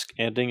risk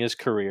ending his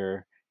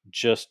career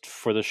just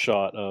for the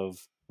shot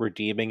of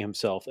redeeming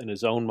himself in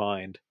his own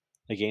mind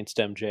against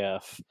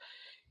MJF.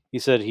 He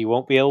said he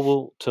won't be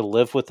able to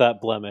live with that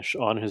blemish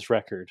on his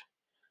record.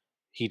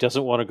 He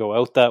doesn't want to go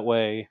out that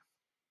way.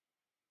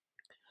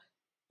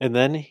 And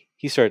then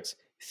he starts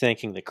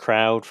thanking the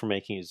crowd for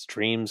making his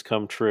dreams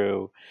come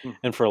true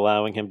and for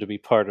allowing him to be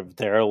part of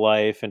their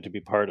life and to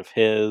be part of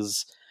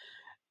his.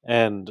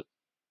 And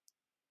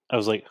I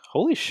was like,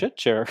 holy shit,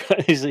 Jericho.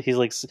 he's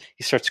like,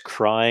 he starts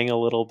crying a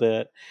little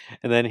bit.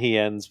 And then he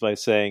ends by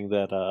saying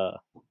that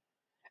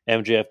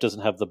MJF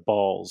doesn't have the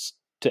balls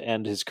to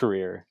end his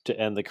career, to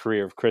end the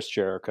career of Chris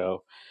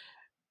Jericho.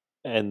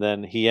 And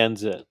then he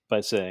ends it by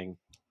saying,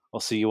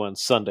 I'll see you on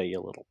Sunday, you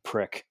little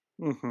prick.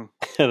 Mm-hmm.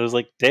 And I was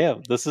like,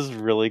 damn, this is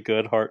really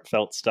good,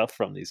 heartfelt stuff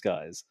from these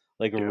guys.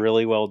 Like, Yeah.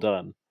 really well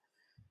done.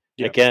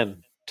 Yep.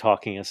 Again,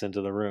 talking us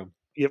into the room.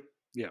 Yep.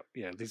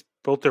 Yeah.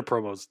 Both their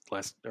promos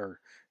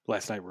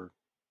last night were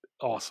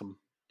awesome.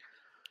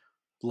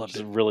 Loved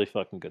Just it. really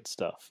fucking good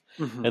stuff.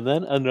 Mm-hmm. And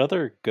then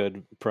another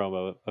good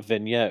promo, a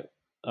vignette.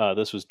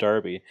 This was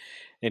Darby,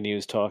 and he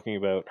was talking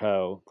about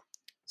how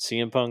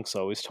CM Punk's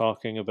always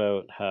talking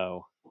about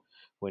how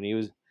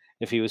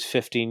if he was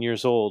 15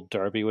 years old,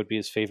 Darby would be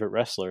his favorite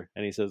wrestler.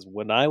 And he says,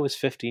 when I was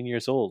 15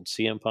 years old,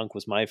 CM Punk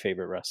was my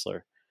favorite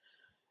wrestler.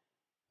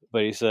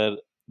 But he said,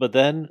 but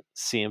then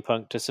CM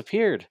Punk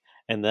disappeared.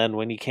 And then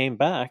when he came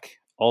back,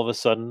 all of a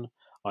sudden,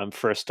 I'm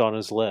first on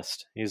his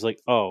list. He's like,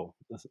 oh,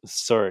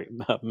 sorry,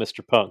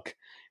 Mr. Punk.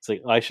 He's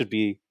like, I should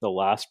be the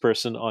last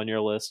person on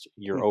your list.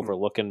 You're Mm-hmm.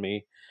 overlooking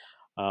me.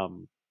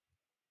 And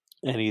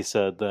he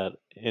said that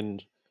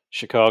in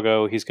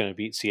Chicago, he's going to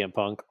beat CM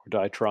Punk or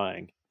die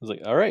trying. I was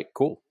like, all right,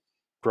 cool.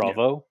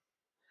 Bravo.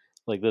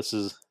 Yeah. Like this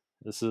is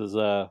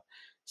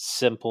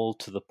simple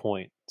to the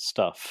point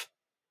stuff.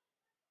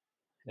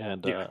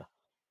 And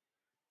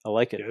I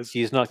like it. Yes.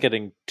 He's not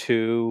getting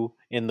too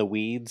in the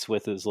weeds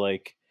with his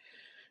like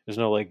there's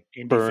no like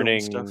Indie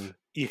burning stuff.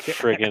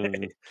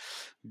 friggin'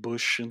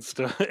 bush and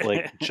stuff.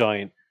 like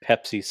giant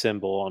Pepsi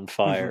symbol on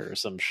fire or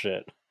some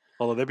shit.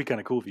 Although that'd be kind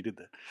of cool if you did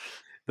that.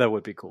 That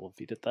would be cool if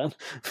he did that.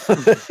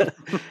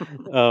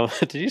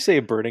 Did you say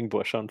a burning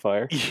bush on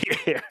fire?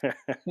 Yeah.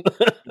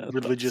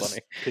 Religious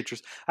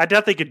pictures. I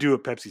doubt they could do a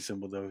Pepsi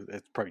symbol though.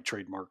 That's probably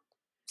trademark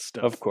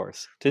stuff. Of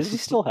course. Does he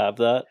still have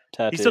that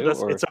tattoo? He still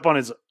does. It's up on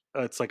his.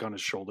 It's like on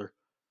his shoulder.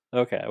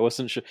 Okay, I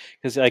wasn't sure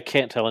because I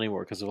can't tell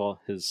anymore because of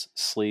all his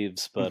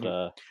sleeves.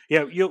 But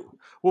yeah,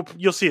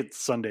 you'll see it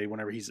Sunday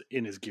whenever he's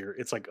in his gear.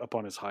 It's like up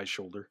on his high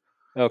shoulder.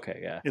 Okay,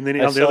 yeah. And then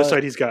on the other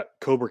side, he's got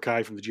Cobra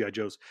Kai from the G.I.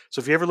 Joes. So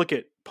if you ever look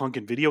at Punk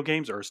in video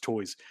games or his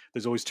toys,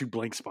 there's always 2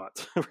 blank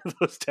spots.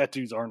 Those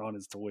tattoos aren't on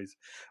his toys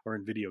or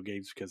in video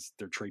games because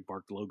they're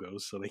trademarked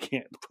logos, so they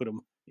can't put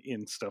them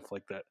in stuff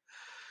like that.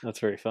 That's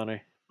very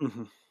funny.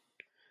 Mm-hmm.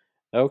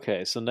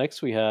 Okay, so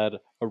next we had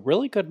a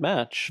really good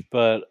match,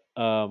 but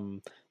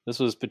this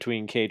was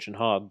between Cage and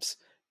Hobbs,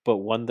 but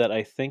one that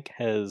I think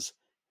has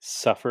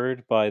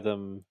suffered by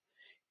them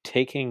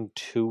taking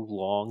too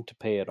long to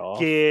pay it off.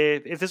 Yeah,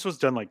 if this was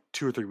done like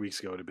 2 or 3 weeks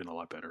ago, it'd have been a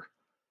lot better.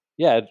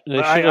 Yeah,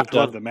 I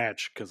love the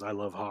match because I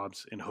love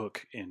Hobbs and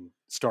Hook and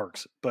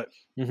Starks, but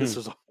this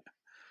was.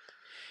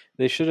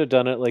 They should have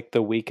done it like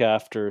the week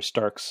after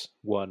Starks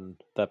won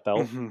that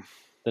belt. Mm-hmm.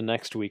 The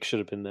next week should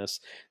have been this.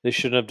 They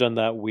shouldn't have done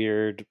that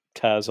weird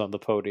Taz on the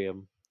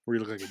podium where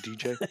you look like a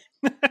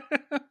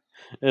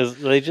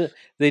DJ.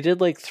 They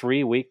did like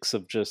 3 weeks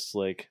of just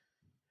like,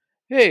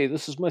 hey,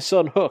 this is my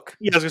son Hook.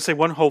 Yeah, I was gonna say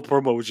one whole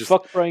promo was just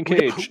fuck Brian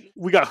Cage.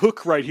 We got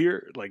Hook right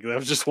here. Like that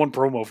was just one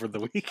promo for the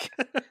week.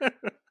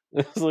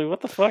 It's like,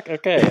 what the fuck?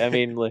 Okay, I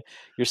mean, like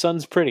your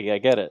son's pretty. I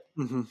get it.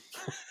 Mm-hmm.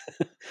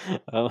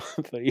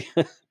 But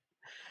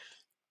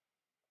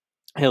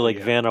yeah, like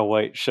Vanna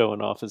White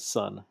showing off his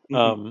son.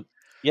 Mm-hmm.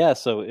 Yeah,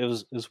 so it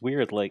was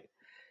weird. Like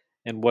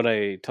And what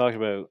I talked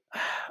about,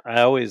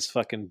 I always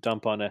fucking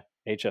dump on a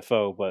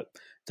HFO, but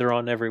they're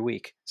on every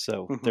week,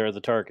 so Mhm. they're the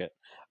target.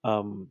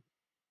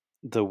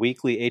 The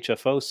weekly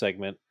HFO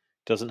segment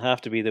doesn't have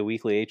to be the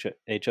weekly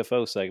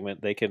HFO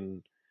segment. They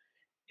can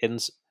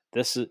ins-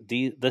 this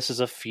is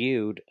a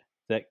feud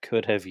that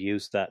could have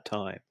used that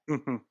time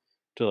Mhm.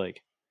 to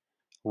like.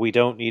 We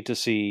don't need to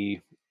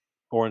see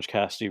Orange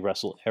Cassidy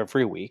wrestle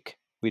every week.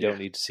 We Yeah. don't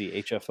need to see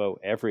HFO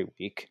every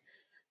week.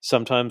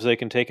 Sometimes they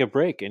can take a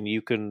break, and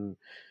you can.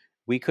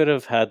 We could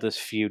have had this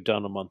feud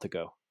done a month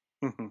ago,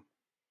 Mhm.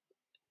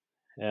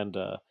 and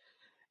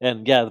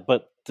yeah,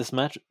 but the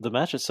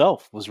match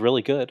itself was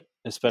really good. Yeah.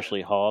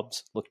 Especially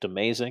Hobbs looked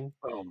amazing.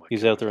 Oh my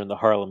He's out god. there in the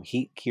Harlem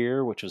Heat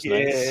gear, which was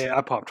nice. Yeah,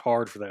 I popped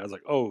hard for that. I was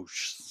like, oh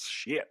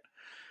shit.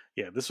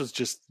 Yeah, this was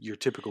just your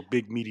typical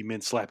big meaty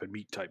men slapping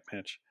meat type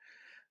match.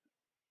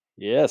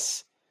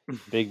 Yes,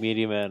 big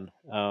meaty men.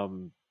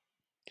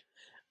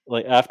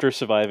 Like after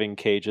surviving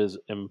Cage's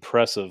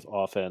impressive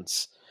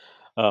offense,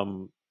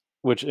 um,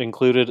 which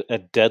included a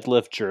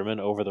deadlift German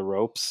over the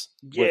ropes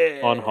on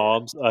Yeah.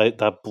 Hobbs,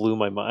 that blew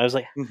my mind. I was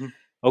like, Hmm.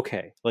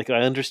 okay, like I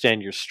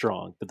understand you're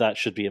strong, but that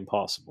should be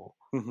impossible.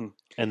 Hmm.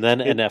 And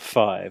then It, an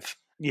F5.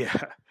 yeah,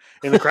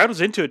 and the crowd was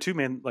into it too,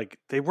 man. Like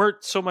they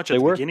weren't so much They at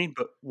the were. beginning,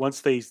 but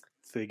once they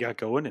got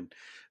going, and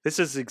this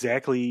is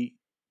exactly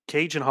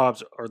Cage and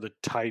Hobbs are the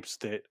types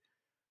that.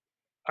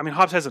 I mean,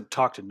 Hobbs hasn't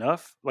talked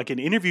enough. Like in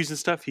interviews and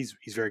stuff, he's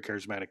very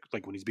charismatic.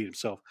 Like when he's beat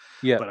himself,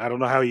 Yeah, but I don't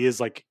know how he is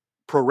like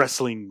pro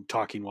wrestling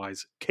talking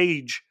wise.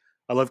 Cage,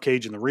 I love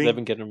Cage in the they ring.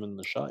 haven't gotten him in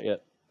the shot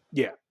yet.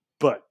 Yeah,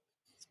 but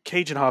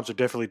Cage and Hobbs are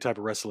definitely the type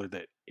of wrestler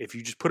that if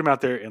you just put him out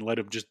there and let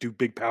him just do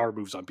big power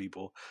moves on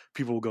people,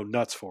 people will go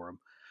nuts for him.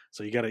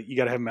 So you gotta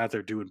have him out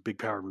there doing big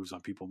power moves on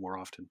people more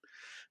often.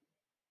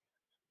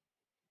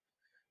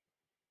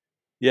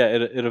 Yeah,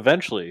 it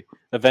eventually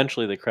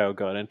the crowd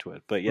got into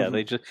it, but yeah,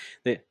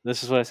 Hmm.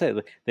 this is what I say.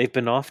 They've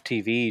been off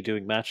TV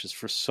doing matches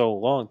for so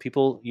long,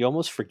 people you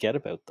almost forget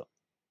about them,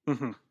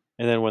 Hmm.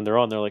 and then when they're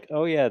on, they're like,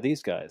 oh yeah,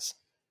 these guys.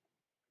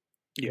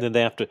 And Yeah.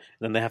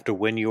 then they have to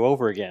win you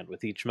over again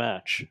with each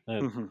match.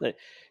 And Hmm.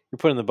 you're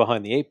putting them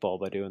behind the eight ball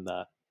by doing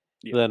that.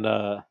 Yeah.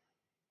 Then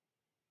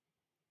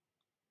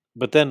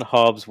but then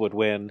Hobbs would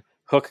win.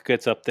 Hook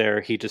gets up there,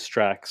 he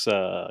distracts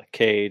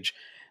Cage.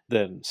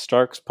 Then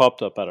Starks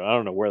popped up. I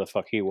don't know where the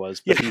fuck he was,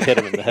 but Yeah. he hit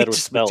him in the He head with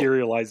just the belt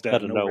materialized out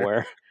out of of nowhere.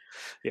 nowhere.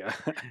 Yeah.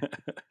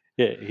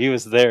 Yeah, he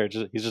was there.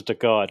 He's just a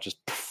god.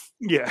 Just poof,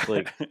 Yeah.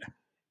 like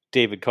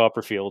David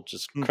Copperfield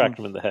just Hmm. cracked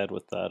him in the head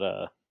with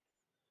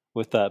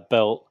that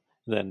belt.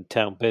 Then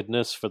Town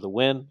Business for the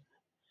win.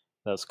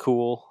 That's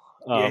cool.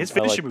 Yeah. His I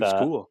finishing like move's that.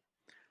 cool.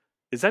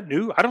 Is that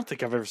new? I don't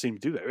think I've ever seen him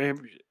do that. I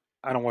mean,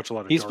 I don't watch a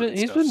lot of He's dark been and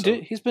he's stuff,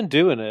 been so. he's been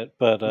doing it,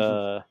 but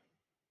Hmm.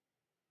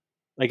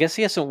 I guess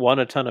he hasn't won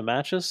a ton of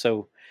matches.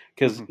 So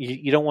because Hmm.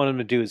 you don't want him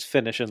to do his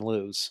finish and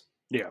lose.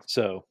 Yeah.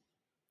 So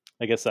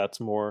I guess that's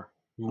more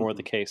Hmm.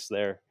 the case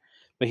there.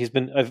 But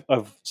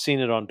I've seen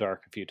it on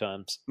Dark a few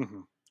times.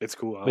 Hmm. It's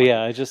cool. I But like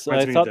yeah, it. I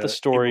Reminds me of thought the the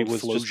story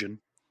Emerald was just Flosion.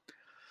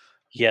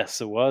 yes,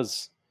 it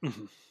was.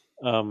 Hmm.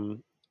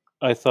 Um,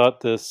 I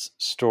thought this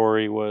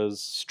story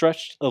was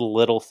stretched a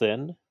little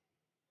thin,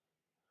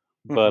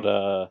 but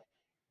Hmm.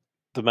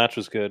 the match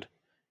was good,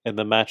 and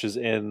the matches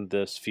in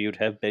this feud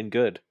have been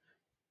good.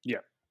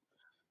 Yeah.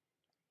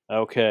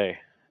 Okay,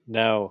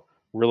 now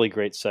really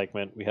great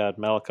segment. We had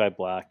Malachi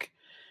Black.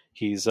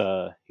 He's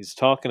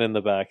talking in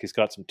the back. He's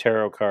got some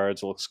tarot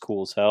cards. It looks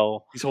cool as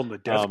hell. He's holding the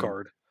death Um,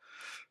 card.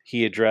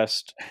 he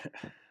addressed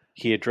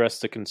he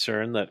addressed the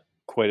concern that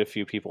quite a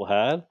few people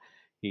had.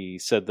 He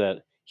said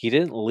that he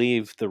didn't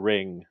leave the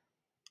ring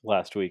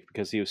last week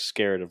because he was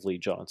scared of Lee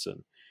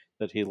Johnson.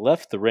 That he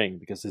left the ring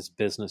because his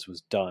business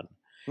was done.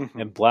 Hmm.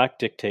 And Black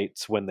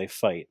dictates when they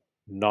fight,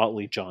 not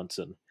Lee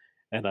Johnson.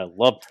 And I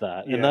loved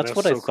that. And Yeah, that's that's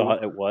what I so cool.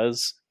 thought it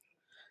was.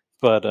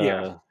 But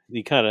Yeah.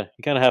 you kind of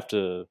have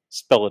to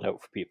spell it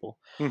out for people.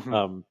 Hmm.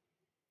 Um,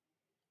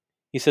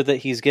 he said that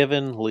he's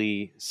given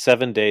Lee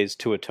 7 days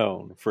to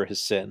atone for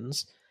his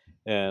sins,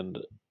 and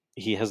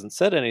he hasn't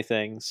said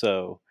anything.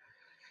 So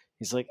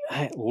he's like,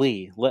 hey,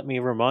 Lee, let me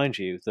remind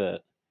you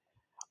that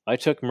I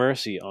took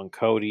mercy on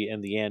Cody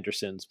and the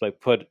Andersons by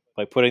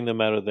putting them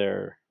out of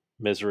their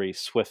misery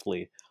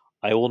swiftly.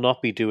 I will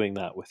not be doing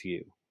that with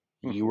you.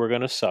 You Hmm. are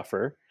going to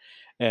suffer,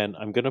 and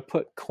I'm going to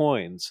put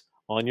coins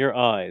on your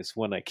eyes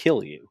when I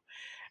kill you,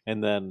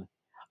 and then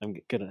I'm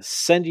going to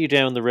send you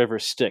down the river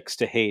Styx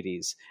to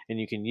Hades, and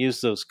you can use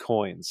those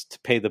coins to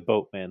pay the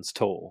boatman's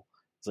toll.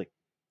 It's like,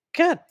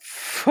 God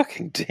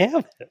fucking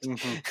damn Hmm.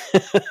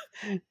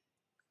 it.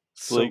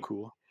 So Like,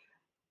 cool.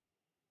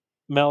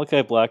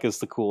 Malachi Black is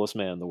the coolest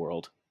man in the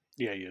world.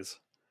 Yeah, he is.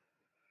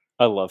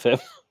 I love him.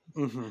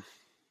 Hmm.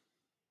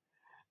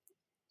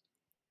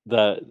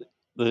 the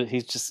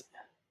he's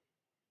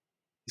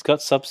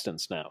got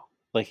substance now.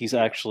 Like he's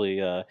Yeah.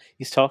 actually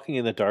he's talking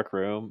in the dark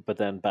room, but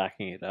then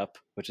backing it up,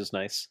 which is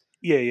nice.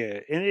 Yeah, yeah.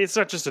 And it's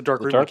not just a dark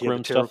The room, like dark he had the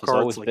room tarot stuff has cards,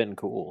 always like been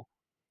cool.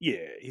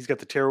 yeah, he's got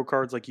the tarot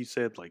cards, like you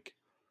said, like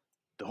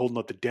the holding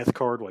up the death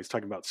card while he's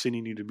talking about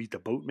sending you to meet the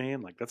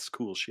boatman. Like that's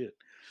cool shit.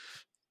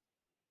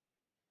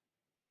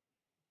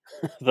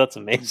 That's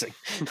amazing.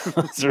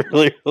 That's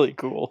really, really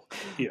cool.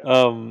 Yeah.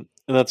 And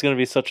that's going to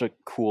be such a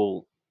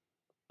cool.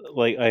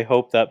 Like, I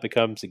hope that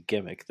becomes a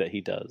gimmick that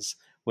he does.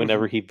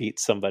 Whenever he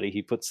beats somebody,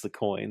 he puts the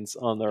coins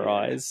on their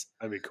eyes.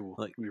 That'd be cool.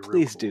 Like, That'd be real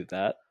please cool. do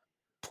that.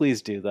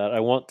 Please do that. I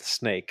want the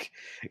snake.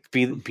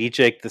 Be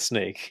Jake the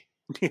Snake.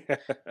 Yeah.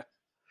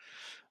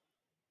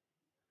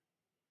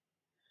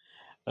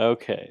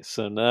 Okay,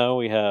 so now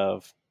we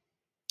have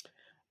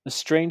a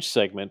strange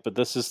segment, but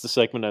this is the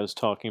segment I was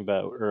talking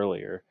about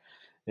earlier.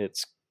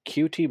 It's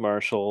QT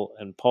Marshall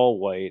and Paul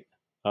White.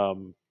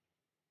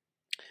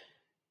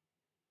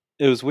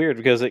 It was weird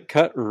because it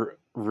cut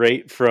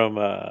right from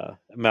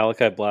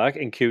Malachi Black,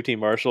 and QT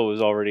Marshall was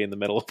already in the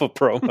middle of a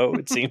promo.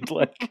 It seemed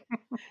like,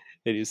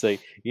 and you say,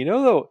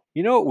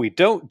 what we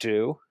don't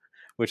do,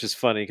 which is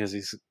funny because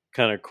he's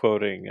kind of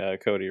quoting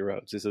Cody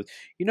Rhodes. He says,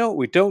 what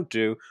we don't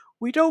do?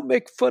 We don't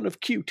make fun of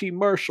QT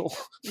Marshall.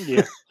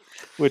 Yeah.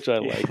 Which I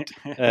liked.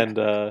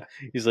 And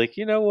he's like,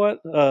 you know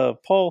what,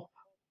 Paul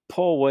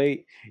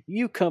White,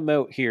 you come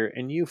out here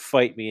and you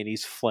fight me. And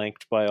he's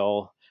flanked by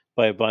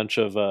a bunch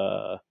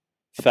of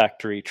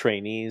factory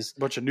trainees.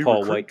 Bunch of new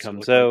Paul White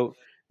comes out.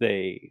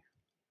 They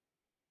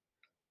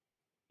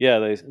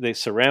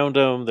surround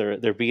him.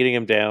 They're beating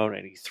him down,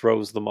 and he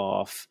throws them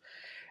off.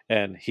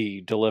 And he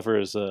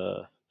delivers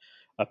a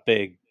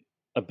big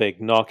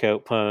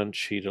knockout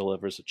punch. He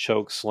delivers a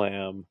choke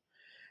slam.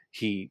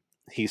 He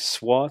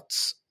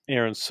swats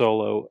Aaron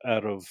Solo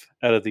out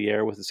of the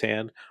air with his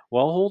hand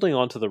while holding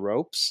onto the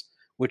ropes,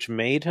 which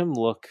made him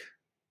look.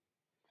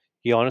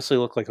 He honestly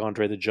looked like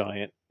Andre the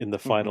Giant in the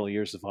final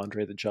years of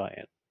Andre the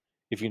Giant.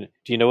 Do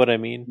you know what I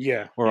mean?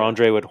 Yeah. Where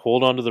Andre would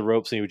hold onto the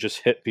ropes and he would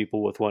just hit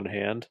people with one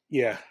hand.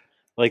 Yeah.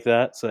 Like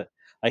that. So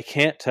I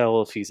can't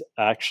tell if he's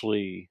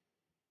actually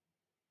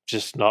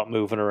just not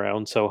moving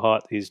around so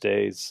hot these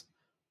days,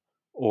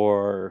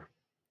 or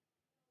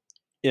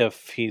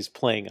if he's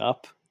playing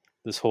up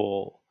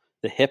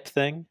the hip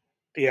thing.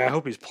 Yeah, I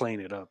hope he's playing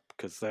it up,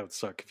 because that would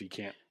suck if he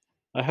can't.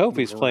 I hope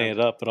he's playing it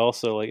up, but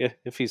also, like,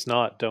 if he's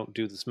not, don't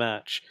do this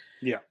match.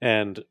 Yeah.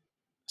 And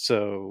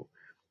so,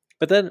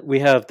 but then we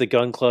have the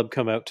Gun Club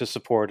come out to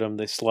support him.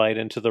 They slide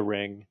into the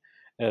ring,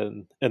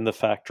 and the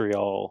factory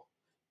all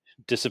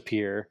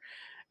disappear,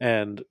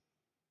 and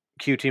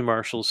QT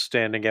Marshall's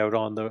standing out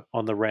on the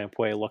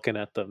rampway looking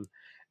at them,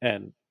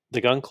 and the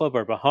Gun Club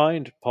are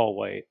behind Paul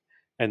White,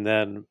 and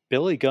then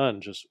Billy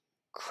Gunn just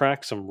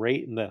cracks him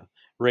right in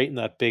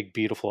that big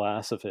beautiful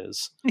ass of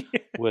his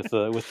with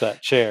that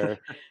chair.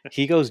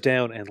 He goes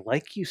down, and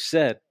like you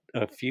said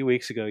a few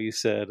weeks ago, you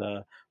said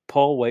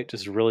Paul White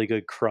does really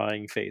good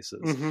crying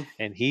faces,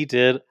 and he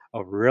did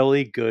a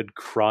really good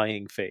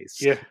crying face.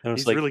 Yeah, and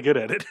he's really good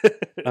at it.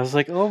 I was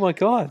like, oh my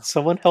god,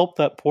 someone help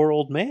that poor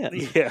old man.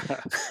 Yeah.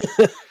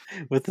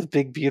 With the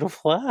big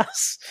beautiful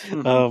ass.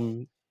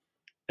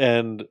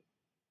 And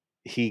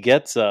he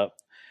gets up,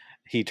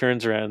 he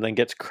turns around, and then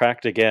gets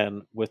cracked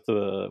again with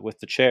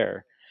the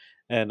chair.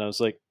 And I was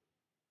like,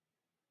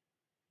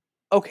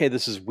 okay,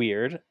 this is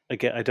weird.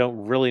 Again, I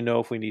don't really know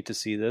if we need to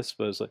see this,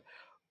 but I was like,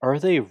 are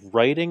they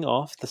writing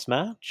off this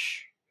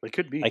match? It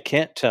could be. I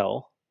can't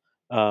tell.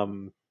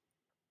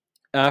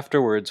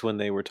 Afterwards, when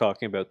they were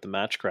talking about the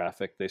match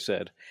graphic, they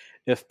said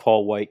if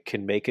Paul White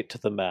can make it to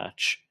the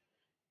match,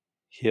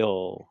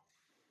 he'll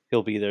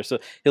be there. So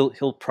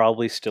he'll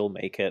probably still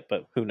make it,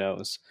 but who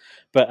knows?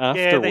 But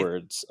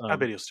afterwards, I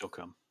bet he'll still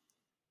come.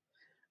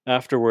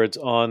 Afterwards,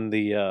 on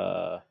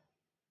the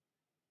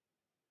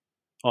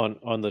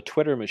on the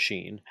Twitter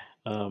machine,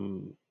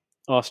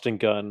 Austin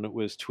Gunn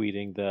was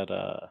tweeting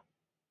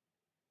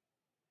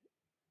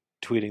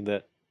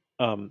that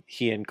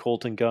he and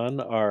Colton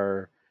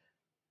Gunn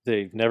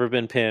they've never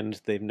been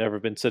pinned, they've never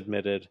been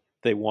submitted,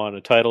 they want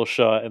a title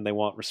shot, and they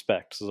want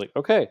respect. So it's like,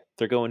 okay,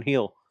 they're going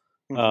heel.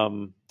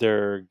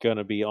 They're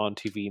gonna be on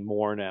TV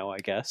more now, I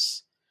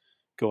guess,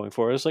 going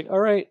forward. It's like, all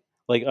right,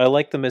 like, I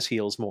like them as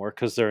heels more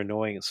because they're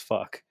annoying as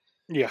fuck.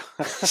 Yeah.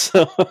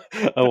 So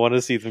I want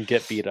to see them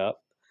get beat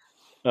up.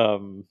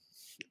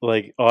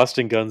 Like,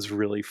 Austin Gunn's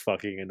really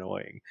fucking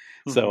annoying,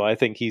 so I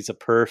think he's a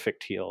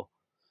perfect heel.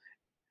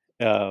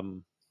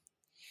 And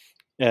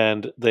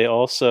they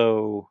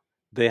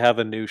have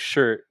a new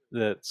shirt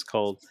that's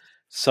called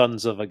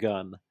Sons of a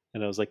Gun,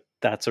 and I was like,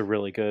 that's a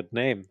really good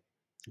name.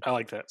 I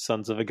like that.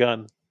 Sons of a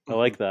Gun. I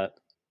like that.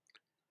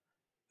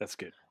 That's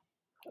good.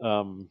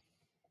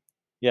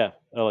 Yeah,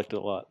 I liked it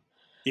a lot.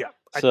 Yeah.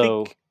 I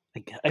don't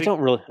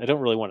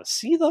really want to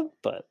see them,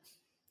 but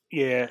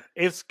yeah,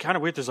 it's kind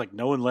of weird. There's like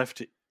no one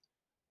left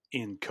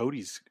in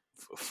Cody's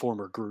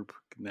former group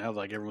now.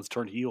 Like, everyone's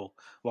turned heel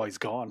while he's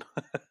gone.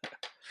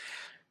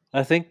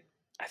 I think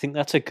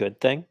that's a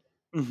good thing,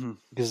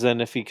 because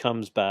then if he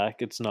comes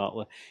back, it's not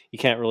like you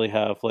can't really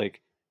have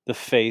like the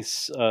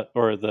face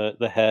or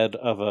the head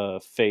of a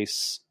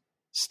face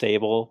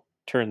stable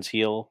turns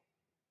heel.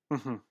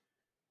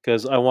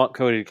 Because I want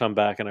Cody to come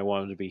back and I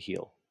want him to be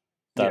heel.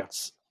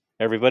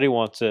 Everybody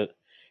wants it.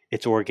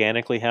 It's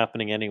organically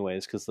happening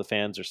anyways because the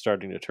fans are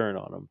starting to turn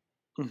on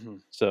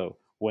him. So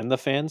when the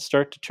fans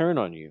start to turn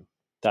on you,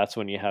 that's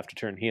when you have to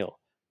turn heel.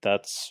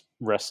 that's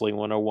Wrestling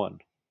 101.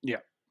 Yeah.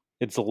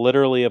 It's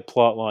literally a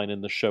plot line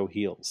in the show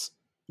Heels.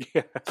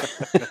 Yeah.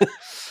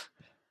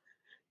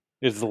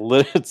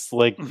 It's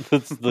like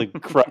it's the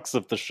crux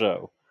of the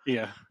show.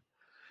 Yeah.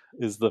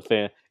 Is the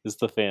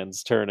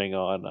fans turning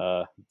on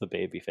the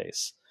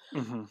babyface.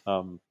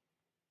 Mm-hmm.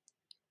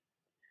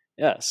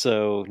 Yeah,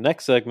 so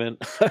next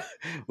segment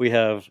we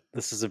have,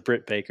 this is a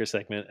Britt Baker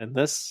segment, and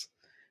this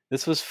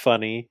was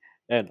funny,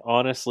 and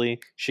honestly,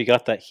 she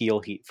got that heel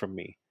heat from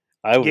me.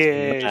 I was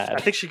Yeah, I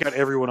mad. think she got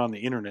everyone on the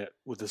internet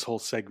with this whole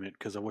segment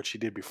because of what she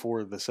did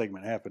before the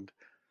segment happened.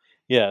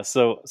 Yeah,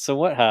 so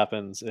what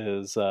happens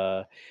is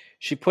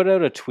she put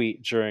out a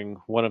tweet during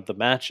one of the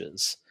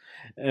matches.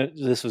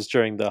 This was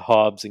during the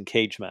Hobbs and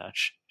Cage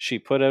match. She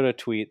put out a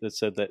tweet that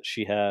said that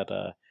she had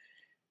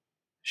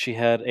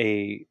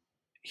a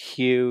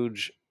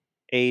huge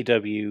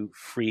AW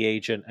free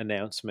agent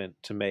announcement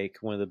to make.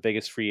 One of the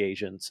biggest free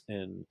agents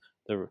in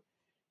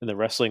the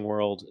wrestling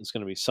world is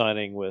going to be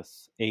signing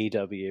with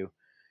AEW,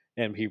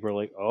 and people are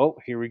like, "Oh,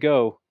 here we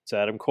go! It's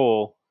Adam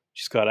Cole.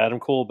 She's got Adam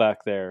Cole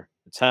back there.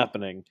 It's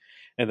happening."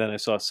 And then I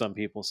saw some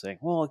people saying,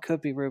 "Well, it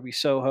could be Ruby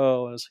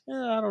Soho." And I was like,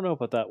 I don't know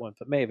about that one,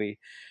 but maybe.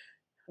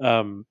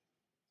 But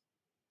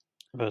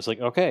I was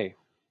like, okay,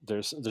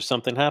 there's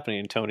something happening.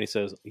 And Tony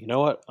says, "You know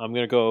what? I'm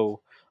gonna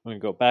go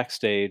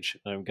backstage.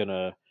 And I'm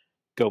gonna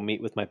go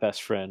meet with my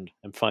best friend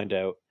and find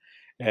out."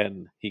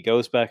 And he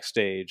goes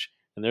backstage,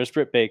 and there's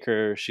Britt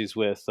Baker. She's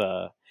with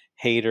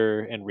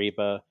Hayter and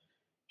Reba.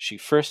 She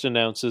first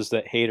announces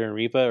that Hayter and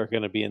Reba are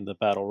going to be in the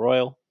Battle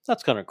Royal.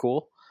 That's kind of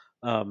cool.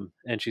 And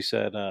she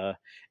said,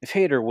 if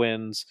Hayter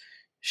wins,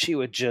 she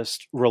would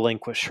just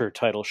relinquish her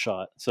title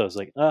shot. So I was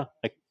like,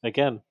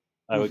 again,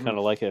 I would kind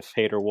of like if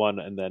Hayter won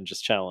and then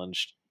just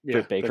challenged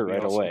Britt Baker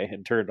right away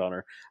and turned on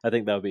her. I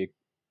think that would be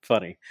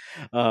funny.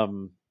 But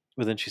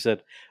then she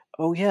said,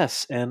 "Oh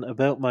yes, and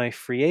about my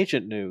free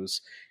agent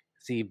news,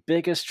 the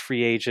biggest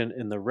free agent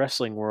in the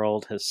wrestling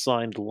world has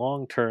signed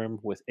long term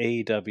with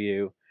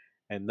AEW,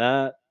 and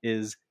that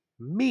is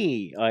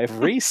me. I've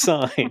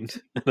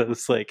re-signed." And I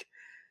was like,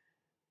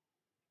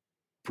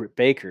 Britt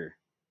Baker,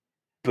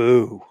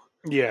 boo.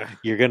 Yeah.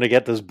 You're going to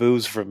get those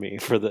boos from me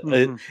for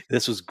the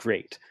this was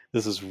great.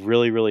 This is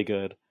really, really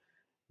good.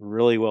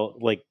 Really well,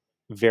 like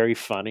very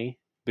funny,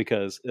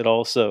 because it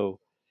all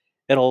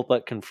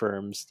but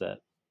confirms that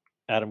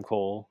Adam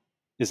Cole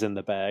is in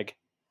the bag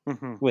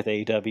with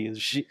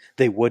AEW.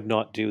 They would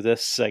not do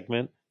this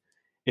segment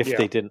if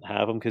they didn't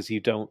have him, because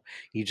you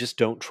just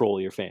don't troll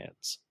your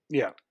fans.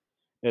 Yeah.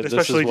 And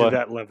especially to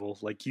that level.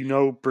 Like,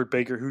 Britt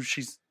Baker, who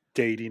she's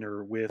dating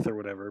or with or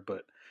whatever,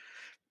 but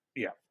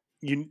yeah.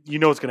 You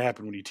know what's going to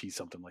happen when you tease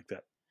something like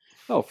that.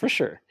 Oh, for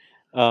sure.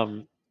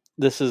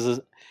 This is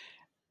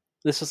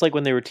like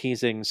when they were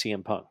teasing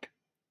CM Punk.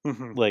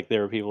 Like,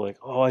 there were people like,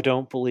 "Oh, I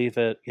don't believe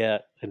it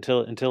yet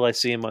until I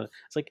see him on."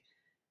 It's like,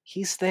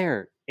 he's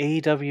there.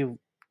 AEW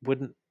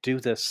wouldn't do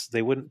this.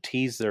 They wouldn't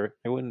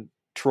they wouldn't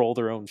troll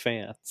their own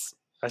fans.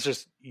 That's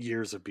just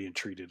years of being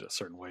treated a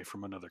certain way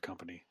from another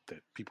company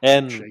that people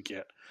can't shake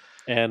yet.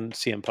 And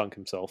CM Punk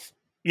himself.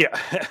 Yeah.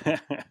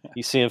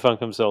 CM Punk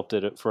himself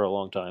did it for a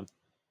long time.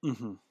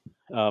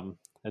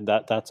 And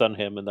that's on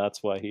him, and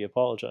that's why he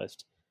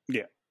apologized.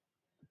 Yeah.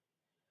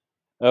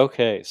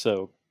 Okay,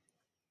 so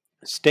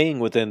staying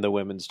within the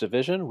women's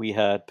division, we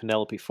had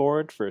Penelope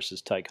Ford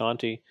versus Ty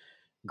Conti.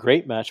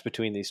 Great match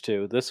between these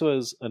two. This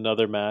was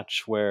another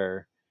match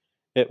where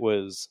it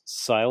was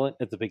silent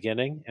at the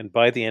beginning, and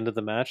by the end of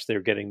the match, they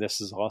were getting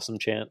 "This is awesome"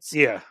 chants.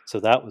 Yeah. So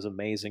that was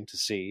amazing to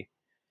see.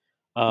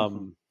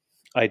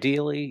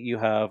 Ideally, you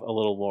have a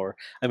little more.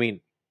 I mean,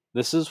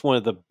 this is one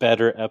of the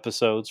better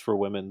episodes for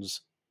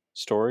women's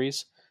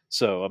stories,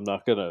 so I'm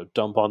not going to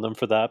dump on them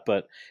for that.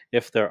 But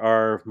if there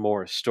are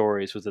more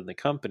stories within the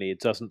company,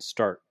 it doesn't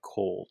start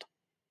cold.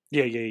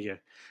 Yeah.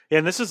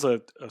 And this is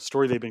a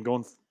story they've been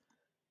going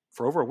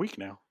for over a week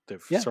now.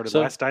 They've started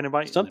last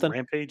Dynamite, and then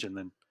Rampage, and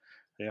then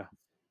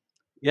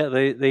yeah,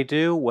 they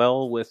do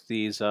well with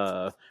these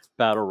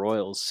battle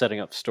royals,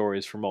 setting up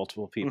stories for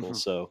multiple people.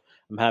 So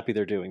I'm happy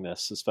they're doing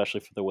this,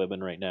 especially for the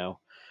women right now.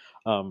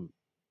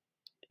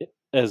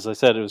 As I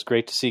said, it was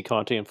great to see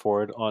Conti and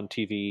Ford on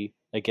TV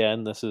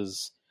again. This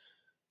is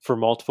for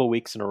multiple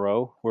weeks in a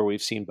row where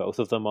we've seen both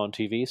of them on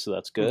TV, so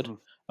that's good.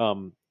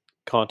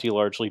 Conti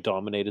largely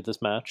dominated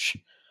this match.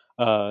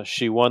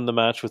 She won the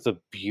match with a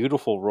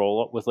beautiful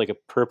roll up with like a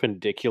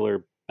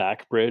perpendicular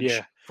back bridge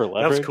for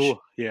leverage. That's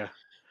cool. Yeah.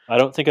 I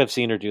don't think I've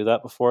seen her do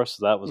that before,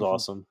 so that was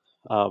awesome.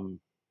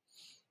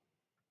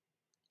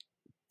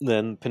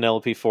 Then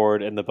Penelope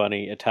Ford and the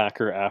Bunny attack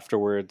her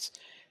afterwards,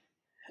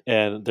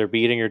 and they're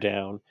beating her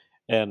down.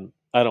 And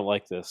I don't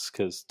like this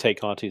because Tay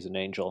Conti's an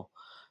angel.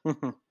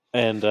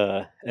 And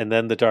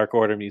then the Dark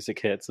Order music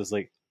hits. It's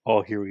like,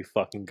 oh, here we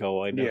fucking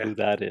go. I know who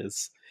that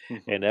is.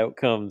 And out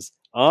comes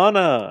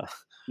Anna.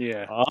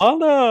 Yeah.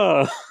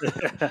 Anna.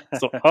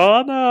 So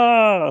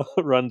Anna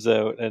runs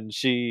out, and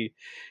she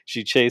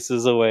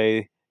chases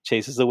away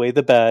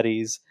the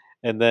baddies,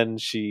 and then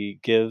she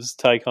gives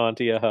Ty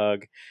Conti a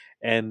hug,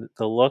 And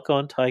the look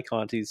on Ty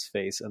Conti's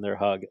face and their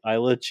hug, I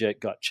legit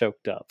got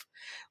choked up.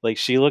 Like,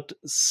 she looked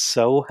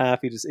so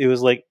happy to see. It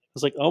was like,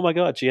 oh my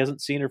god, she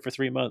hasn't seen her for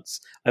 3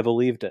 months. I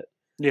believed it.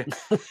 Yeah,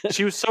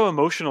 she was so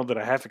emotional that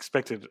I half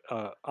expected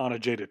Anna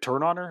Jay to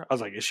turn on her. I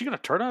was like, is she going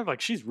to turn on her? Like,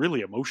 she's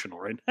really emotional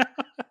right now.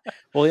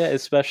 Well, yeah,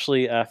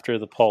 especially after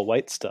the Paul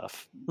White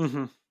stuff.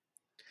 Mm-hmm.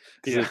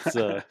 Because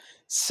it's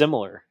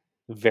similar,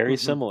 very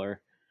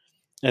similar.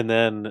 And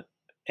then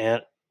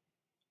Anna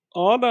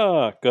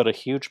got a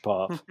huge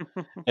pop,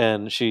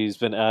 and she's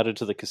been added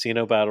to the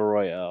Casino Battle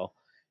Royale.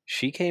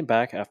 She came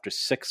back after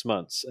 6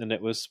 months, and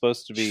it was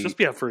supposed to be... She's supposed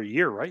to be out for a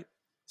year, right?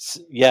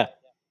 Yeah.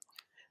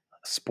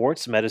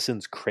 Sports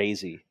medicine's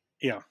crazy.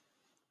 Yeah.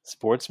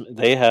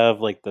 They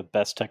have like the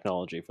best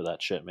technology for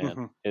that shit,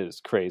 man. It is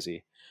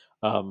crazy.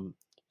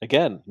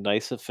 Again,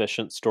 nice,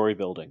 efficient story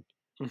building.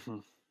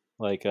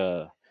 Like,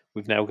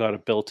 we've now got a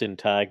built-in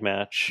tag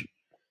match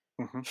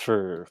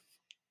for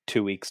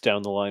 2 weeks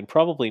down the line.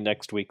 Probably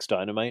next week's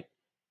Dynamite.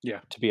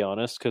 Yeah. To be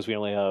honest, because we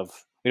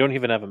don't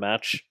even have a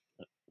match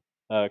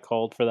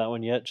called for that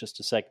one yet. Just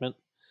a segment.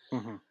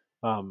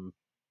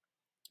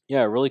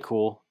 Yeah, really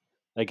cool.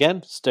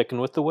 Again, sticking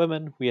with the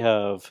women, we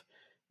have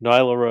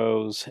Nyla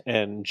Rose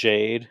and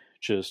Jade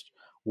just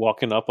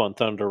walking up on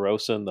Thunder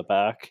Rosa in the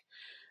back,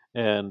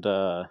 and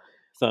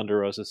Thunder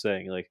Rosa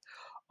saying like,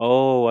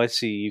 "Oh, I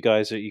see. You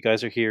guys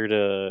are here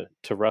to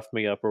rough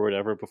me up or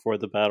whatever before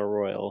the battle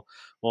royal.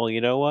 Well, you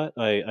know what?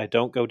 I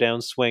don't go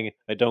down swing.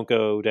 I don't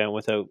go down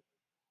without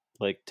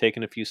like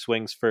taking a few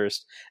swings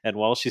first." And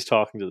while she's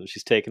talking to them,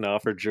 she's taking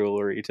off her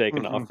jewelry,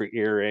 taking off her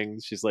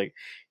earrings. She's like,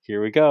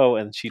 "Here we go,"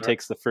 and she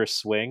takes the first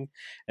swing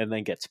and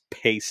then gets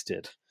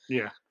pasted.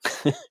 Yeah.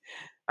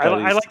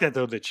 I like that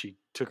though, that she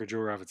took her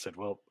jewelry off and said,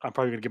 "Well, I'm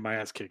probably gonna get my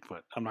ass kicked,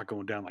 but I'm not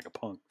going down like a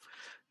punk,"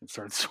 and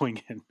started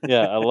swinging.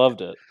 Yeah, I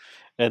loved it.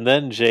 And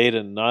then Jade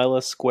and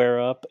Nyla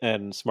square up,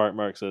 and Smart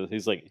Mark says,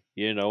 he's like,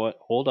 "You know what?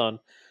 Hold on,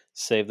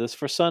 save this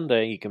for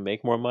Sunday. You can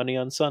make more money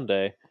on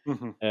Sunday."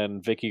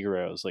 And Vicky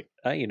Guerrero's like,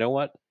 you know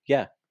what?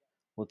 Yeah,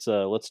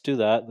 let's do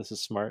that. This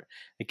is smart.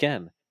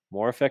 Again,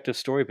 more effective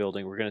story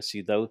building. We're gonna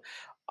see those.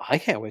 I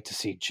can't wait to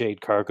see Jade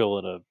Cargill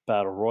in a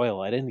battle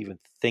royal. I didn't even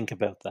think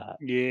about that.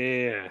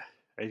 Yeah,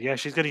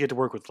 she's gonna get to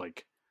work with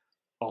like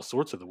all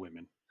sorts of the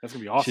women. That's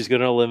gonna be awesome. She's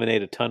gonna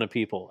eliminate a ton of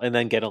people and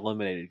then get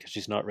eliminated because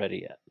she's not ready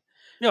yet.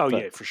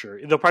 Yeah, for sure.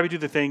 They'll probably do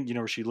the thing,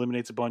 where she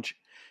eliminates a bunch,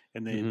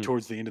 and then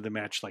towards the end of the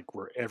match, like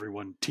where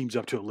everyone teams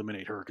up to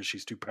eliminate her because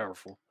she's too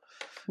powerful.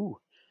 Ooh.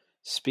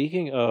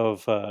 Speaking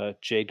of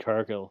Jade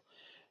Cargill,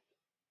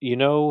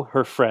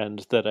 her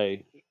friend that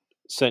I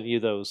sent you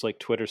those like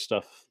Twitter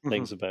stuff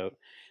things about.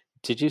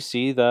 Did you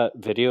see that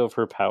video of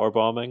her power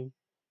bombing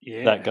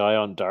that guy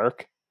on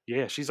Dark?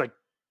 Yeah, she's like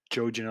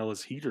Joey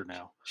Janela's heater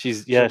now.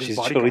 She's Joey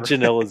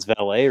Janela's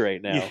valet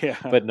right now. Yeah.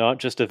 But not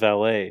just a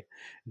valet.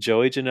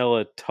 Joey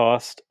Janela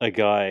tossed a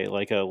guy,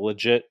 like a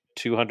legit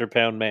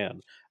 200-pound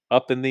man,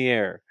 up in the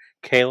air.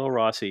 Kayla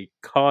Rossi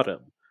caught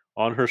him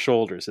on her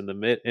shoulders in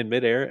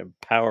midair and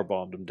power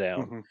bombed him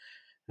down. I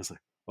was like,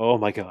 oh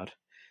my god.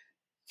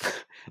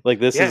 Like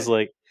this is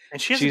like,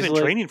 and she hasn't been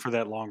training for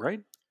that long,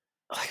 right?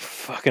 Like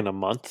fucking a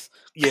month.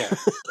 Yeah.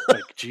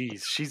 Like,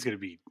 geez, she's gonna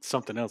be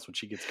something else when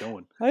she gets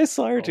going. I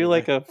saw her do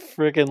like a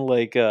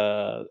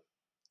friggin'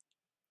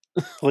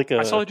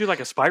 I saw her do like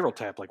a spiral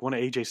tap, like one of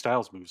AJ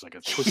Styles moves, like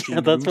a twisty. Yeah,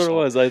 that's what it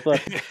was. I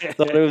thought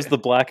it was the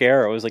Black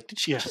Arrow. I was like, did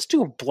she just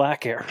do a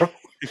Black Arrow?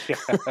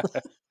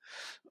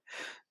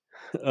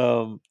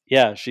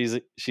 Yeah, she's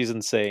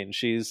insane.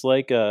 She's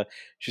like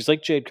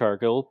Jade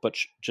Cargill, but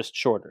just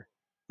shorter.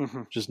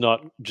 Just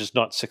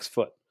not 6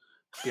 foot.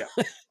 Yeah.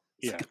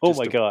 Yeah. Oh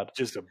my god.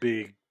 Just a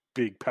big,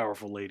 big,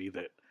 powerful lady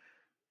that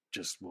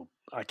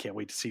I can't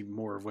wait to see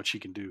more of what she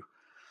can do.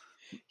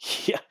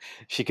 Yeah,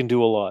 she can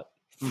do a lot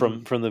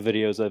from the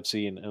videos I've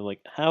seen. And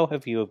like, how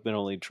have you been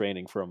only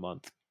training for a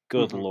month?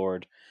 Good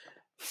lord.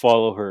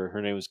 Follow her.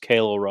 Her name is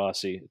Kayla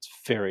Rossi. It's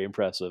very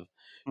impressive.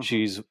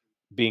 She's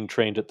being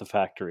trained at the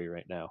factory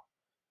right now.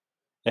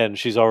 And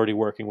she's already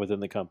working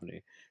within the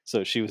company.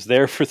 So she was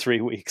there for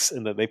 3 weeks,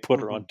 and then they put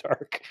her on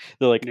Dark.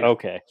 They're like,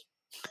 okay,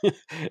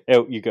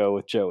 out you go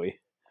with Joey.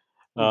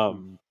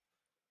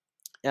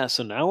 Yeah,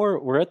 so now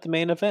we're at the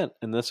main event,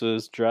 and this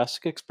was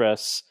Jurassic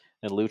Express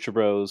and Lucha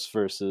Bros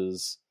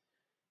versus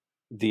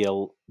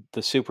the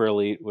Super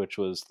Elite, which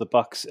was the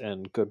Bucks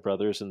and Good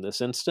Brothers in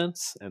this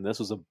instance. And this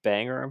was a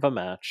banger of a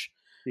match.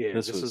 Yeah,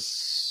 this was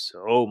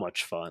so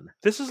much fun.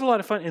 This is a lot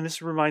of fun, and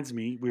this reminds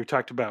me, we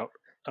talked about,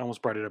 I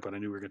almost brought it up, but I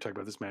knew we were going to talk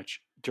about this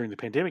match during the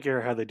pandemic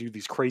era, how they do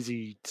these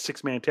crazy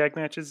 6-man tag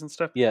matches and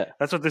stuff. Yeah.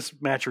 That's what this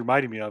match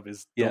reminded me of,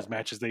 is those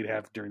matches they'd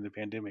have during the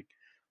pandemic.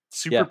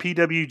 Super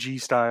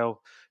PWG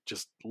style,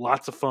 just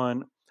lots of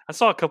fun. I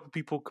saw a couple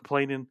people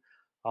complaining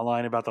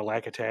online about the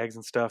lack of tags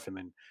and stuff, and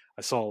then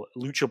I saw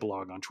Lucha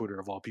Blog on Twitter,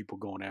 of all people,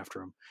 going after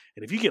them.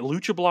 And if you get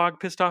Lucha Blog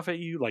pissed off at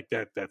you, like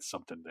that's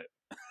something that...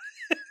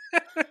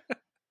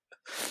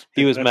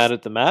 He was That's mad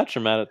at the match or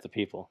mad at the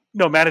people?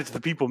 no, mad at the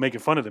people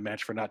making fun of the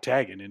match for not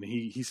tagging, and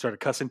he started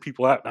cussing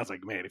people out. And I was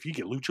like, man, if you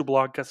get Lucha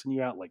Blog cussing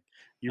you out, like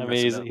you're I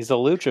mean, messing up. he's a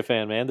Lucha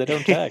fan, man. They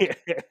don't tag.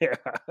 Yeah.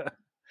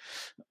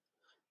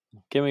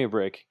 Give me a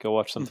break. Go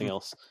watch something Mhm.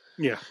 else.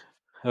 Yeah.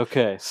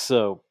 Okay,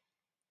 so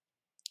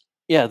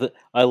yeah,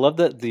 I love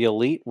that the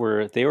Elite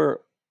were.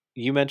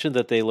 You mentioned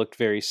that they looked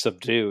very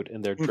subdued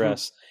in their Mhm.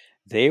 dress.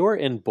 They were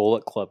in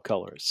Bullet Club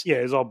colors, Yeah,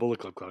 it's all Bullet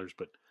Club colors,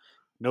 but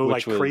no which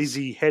like was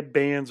crazy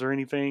headbands or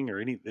anything or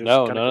any. It was no,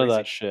 kind of none of crazy.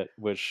 that shit.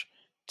 Which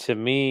to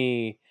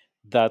me,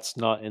 that's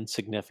not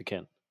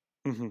insignificant.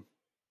 Hmm.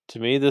 To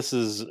me, this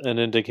is an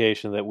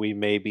indication that we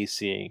may be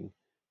seeing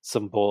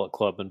some Bullet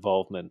Club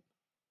involvement.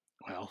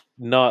 Well,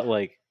 Not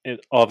like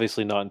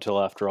obviously not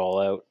until after All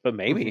Out, but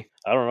hmm maybe.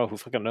 I don't know. Who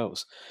fucking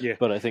knows? yeah.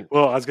 But I think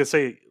Well, I was gonna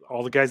say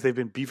all the guys they've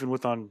been beefing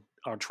with on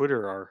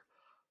Twitter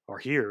are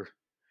here.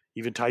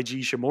 Even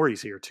Taiji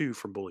Ishimori's here too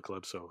from Bullet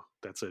Club, so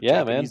that's a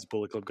yeah, man, Japanese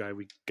Bullet Club guy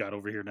we got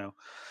over here now.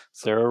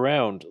 they're So,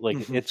 around.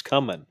 Like hmm it's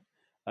coming.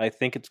 I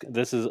think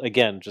this is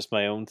again just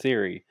my own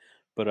theory,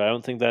 but I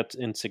don't think that's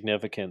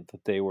insignificant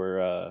that they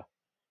were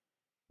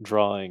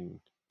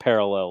drawing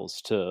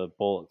parallels to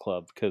Bullet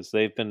Club because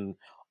they've been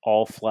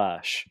all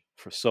Flash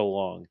for so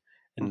long,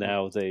 and hmm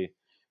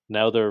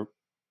now they're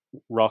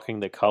rocking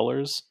the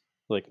colors.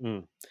 Like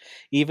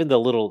even the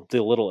little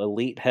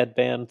elite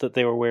headband that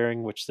they were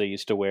wearing, which they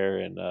used to wear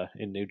in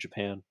New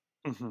Japan.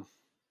 hmm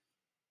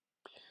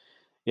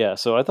Yeah,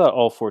 so I thought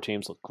all four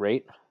teams looked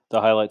great.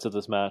 The highlights of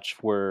this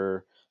match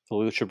were the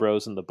Lucha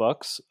Bros and the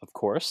Bucks, of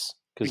course,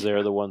 because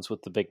they're yeah, the ones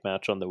with the big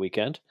match on the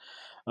weekend.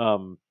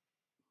 Um,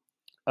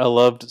 I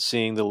loved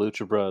seeing the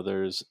Lucha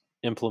Brothers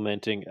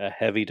implementing a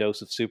heavy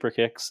dose of super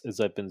kicks, as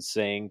I've been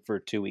saying for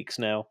 2 weeks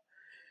now.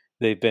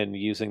 They've been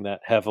using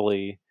that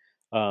heavily,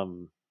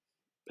 um,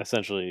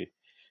 essentially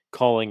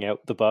calling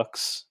out the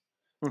Bucks.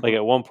 Like hmm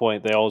at one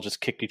point, they all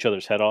just kicked each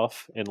other's head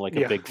off in like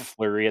a yeah. big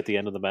flurry at the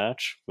end of the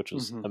match, which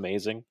was hmm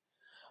amazing.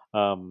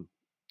 Um,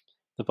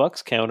 the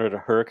Bucks countered a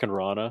Hurricane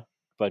Rana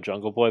by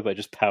Jungle Boy by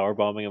just power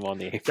bombing him on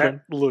the That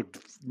apron. looked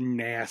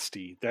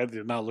nasty. That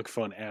did not look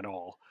fun at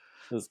all.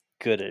 It was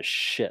good as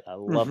shit. I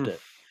loved Hmm. it.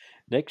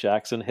 Nick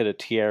Jackson hit a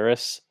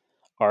Tierras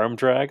arm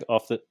drag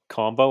off the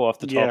combo off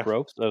the Yeah, top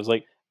ropes. I was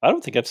like, I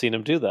don't think I've seen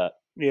him do that.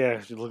 yeah.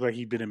 It looked like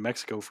he'd been in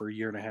Mexico for a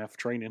year and a half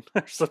training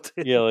or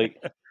something. Yeah,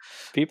 like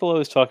people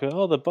always talk about,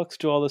 oh, the Bucks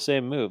do all the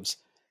same moves.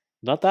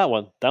 Not that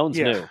one. That one's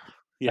Yeah, new.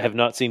 I yeah. have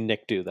not seen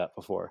Nick do that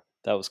before.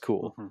 That was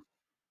cool. hmm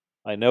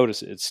I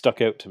noticed it. It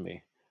stuck out to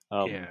me.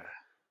 Yeah.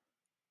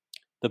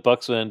 The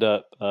Bucks would end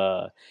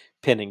up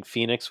pinning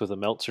Phoenix with a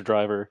Meltzer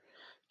driver.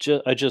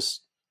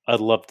 I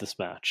loved this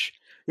match,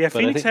 Yeah,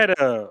 but I Phoenix think had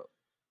a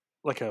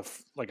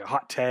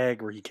hot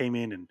tag where he came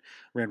in and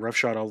ran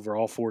roughshod over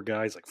all four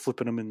guys, like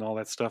flipping them and all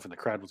that stuff, and the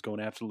crowd was going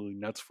absolutely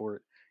nuts for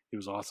it. It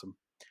was awesome,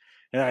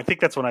 and I think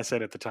that's when I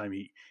said at the time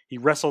he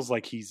wrestles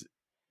like he's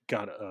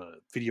got a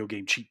video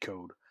game cheat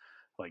code,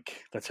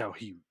 like that's how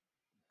he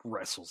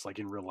wrestles, like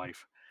in real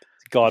life.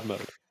 God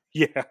mode.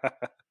 Yeah,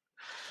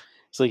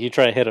 It's like you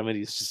try to hit him, and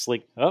he's just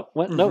like, "Oh,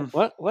 what? No, hmm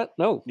what?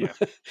 No!" yeah,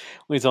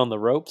 When he's on the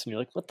ropes, and you're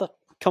like, "What the?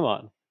 Come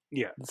on,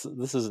 yeah,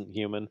 this isn't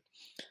human."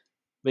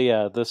 But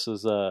yeah, this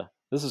is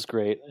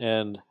great.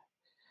 And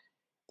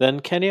then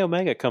Kenny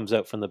Omega comes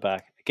out from the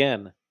back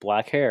again,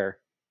 black hair,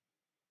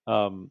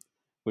 um,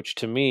 which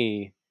to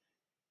me,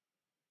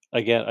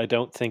 again, I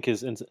don't think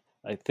is.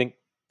 I think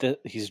that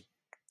he's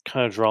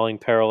kind of drawing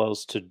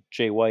parallels to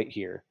Jay White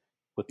here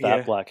with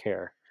that yeah. black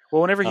hair.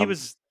 Well, whenever he Um,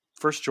 was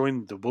first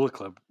joined the Bullet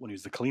Club when he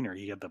was the cleaner,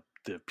 he had the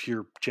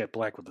pure jet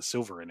black with the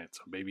silver in it.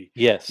 So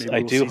yes, maybe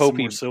I we'll do see hope some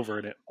more he silver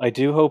in it. I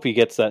do hope he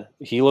gets that.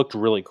 He looked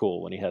really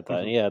cool when he had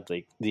that. And Hmm. he had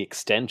the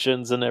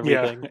extensions and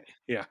Yeah, everything.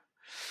 yeah.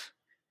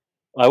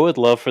 I would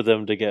love for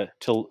them to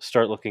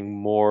start looking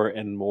more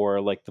and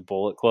more like the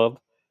Bullet Club,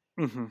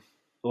 hmm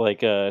like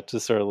to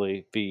sort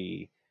of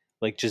be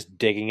like just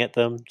digging at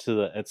them to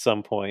the at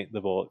some point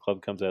the Bullet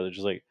Club comes out. They're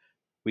just like,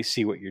 we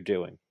see what you're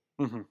doing.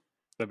 hmm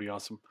That'd be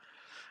awesome.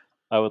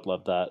 I would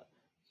love that.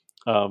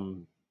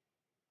 Um,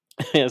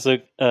 yeah, so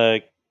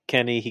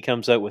Kenny he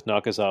comes out with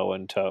Nakazawa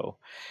in tow,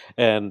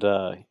 and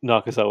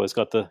Nakazawa's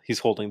got he's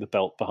holding the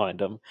belt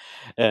behind him,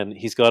 and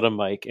he's got a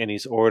mic and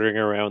he's ordering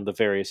around the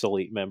various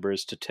elite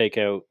members to take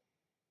out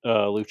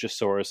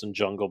Luchasaurus and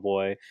Jungle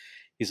Boy.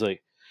 He's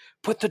like,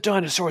 "Put the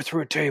dinosaur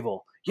through a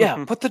table." Yeah,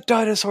 Hmm. put the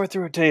dinosaur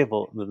through a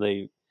table. And then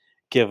they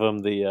give him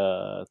the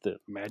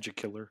Magic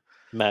killer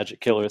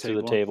magic through the killer through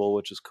the table. table,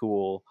 which is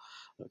cool.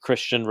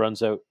 Christian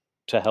runs out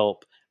to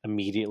help,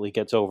 immediately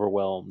gets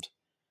overwhelmed.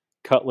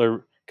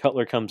 Cutler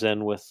comes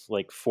in with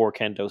like 4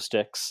 kendo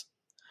sticks.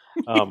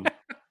 Um,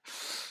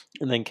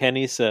 and then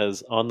Kenny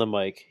says on the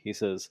mic, he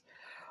says,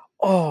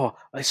 "Oh,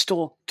 I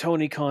stole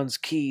Tony Khan's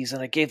keys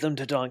and I gave them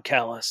to Don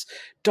Callis.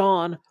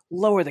 Don,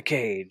 lower the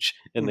cage."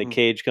 And the Hmm.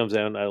 cage comes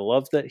down. I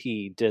love that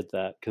he did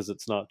that because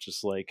it's not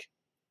just like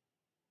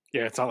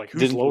Yeah, it's not like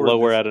who's didn't lower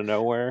lower this. out of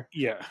nowhere.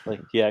 Yeah.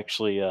 Like he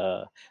actually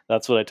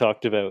that's what I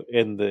talked about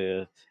in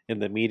the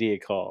media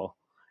call.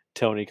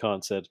 Tony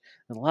Khan said,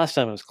 "And the last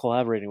time I was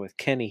collaborating with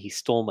Kenny, he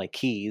stole my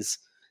keys."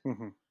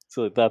 Mm-hmm.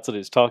 So that's what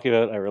he's talking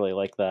about. I really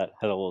like that.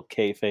 Had a little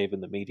kayfabe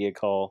in the media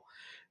call.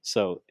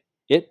 So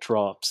it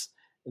drops,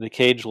 the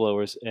cage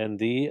lowers, and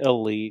the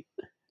Elite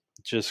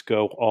just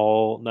go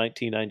all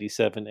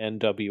 1997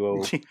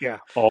 NWO Yeah.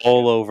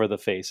 all over the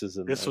faces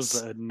in This this.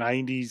 was a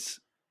 90s,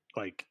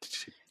 like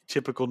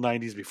typical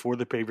 90s before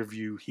the pay per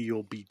view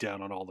heel beat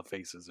down on all the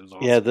faces. It was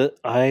awesome. Yeah,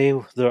 I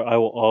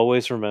will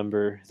always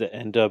remember the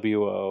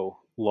NWO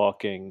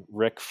locking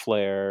Ric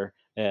Flair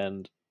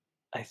and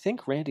I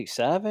think Randy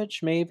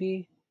Savage,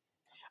 maybe.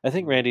 I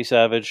think Randy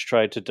Savage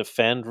tried to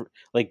defend,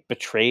 like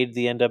betrayed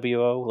the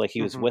NWO, like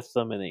he was Mhm. with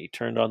them and then he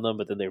turned on them,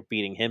 but then they were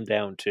beating him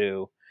down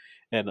too.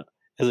 And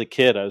as a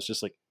kid, I was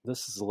just like,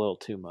 this is a little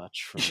too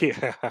much for me.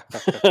 Yeah.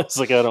 It's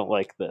like I don't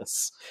like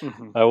this.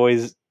 Mhm. I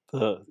always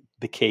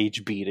the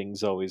cage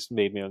beatings always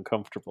made me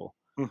uncomfortable.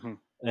 Mhm.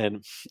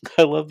 And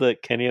I love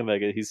that Kenny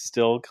Omega, he's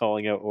still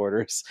calling out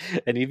orders.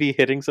 And he'd be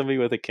hitting somebody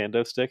with a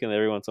kendo stick, and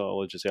every once in a while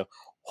would just go,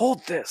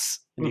 hold this.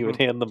 And he would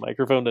Mhm. hand the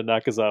microphone to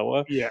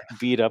Nakazawa, Yeah.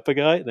 beat up a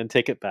guy, and then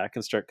take it back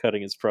and start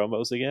cutting his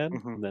promos again.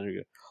 Mhm. And then he'd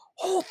go,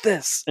 hold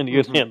this. And he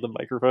would Mhm. hand the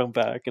microphone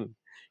back and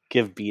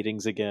give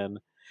beatings again.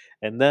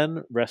 And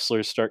then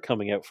wrestlers start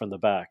coming out from the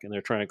back, and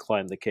they're trying to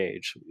climb the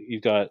cage.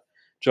 You've got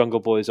Jungle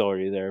Boy's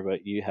already there,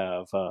 but you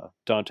have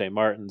Dante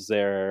Martin's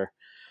there.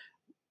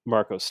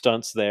 Marco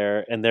Stunt's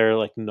there, and they're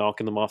like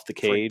knocking them off the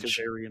Frank cage,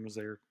 Kazarian was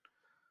there.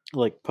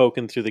 like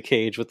poking through the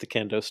cage with the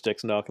kendo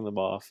sticks, knocking them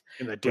off.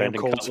 And that damn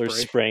Brandon cold Cutler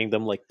spray. spraying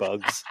them like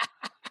bugs.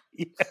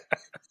 Yeah.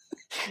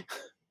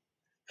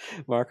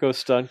 Marco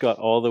Stunt got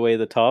all the way to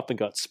the top and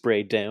got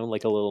sprayed down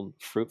like a little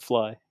fruit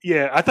fly.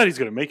 Yeah, I thought he was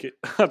going to make it.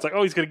 I was like,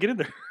 oh, he's going to get in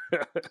there.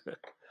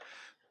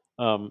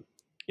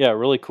 Yeah,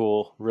 really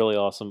cool, really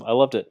awesome. I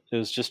loved it. It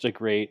was just a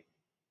great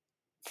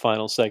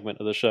final segment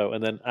of the show.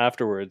 And then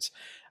afterwards,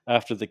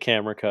 after the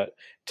camera cut,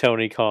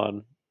 Tony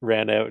Khan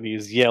ran out and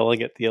he's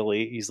yelling at the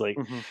Elite. He's like,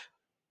 Mhm.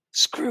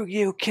 screw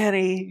you,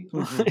 Kenny.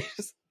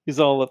 Mhm. He's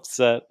all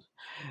upset.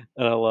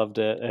 And I loved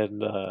it.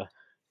 And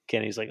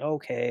Kenny's like,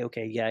 okay,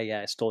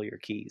 yeah, I stole your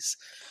keys.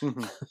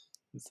 Mhm.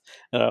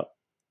 And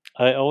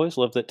I always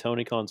love that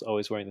Tony Khan's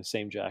always wearing the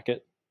same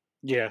jacket,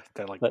 Yeah,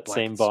 that like that black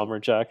same and silver. bomber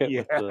jacket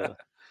Yeah.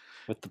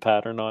 with the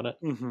pattern on it.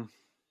 Mhm.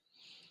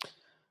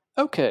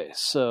 Okay,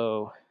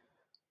 so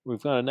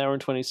we've got an hour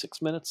and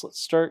 26 minutes. Let's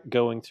start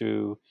going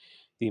through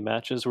the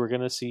matches we're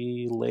going to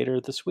see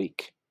later this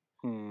week.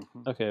 Mhm.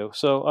 Okay,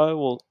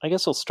 so I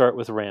guess I'll start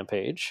with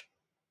Rampage.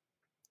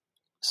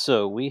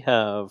 So we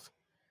have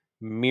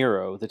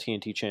Miro, the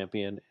TNT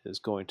champion, is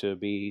going to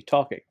be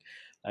talking.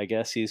 I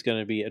guess he's going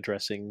to be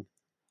addressing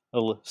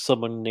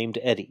someone named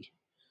Eddie,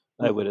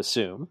 I would Mhm.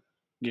 assume.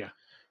 Yeah.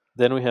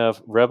 Then we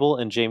have Rebel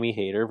and Jamie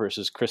Hayter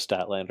versus Chris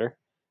Statlander.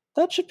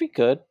 That should be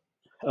good.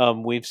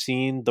 We've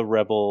seen the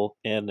Rebel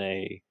in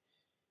a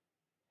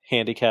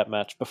handicap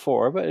match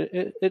before, but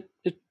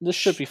this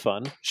should be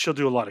fun. She'll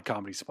do a lot of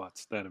comedy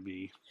spots. That'll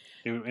be,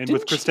 and Didn't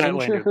with Chris she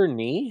injure Statlander. her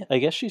knee? I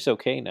guess she's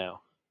okay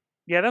now.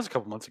 Yeah, that was a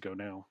couple months ago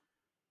now.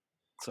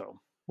 So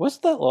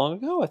Wasn't that long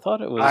ago? I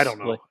thought it was. I don't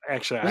know. Like,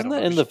 Actually, I wasn't don't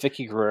that know. in the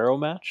Vicky Guerrero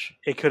match?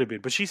 It could have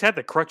been, but she's had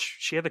the crutch.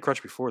 She had the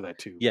crutch before that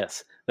too.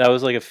 Yes, that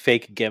was like a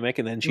fake gimmick,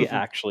 and then she Mhm.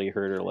 actually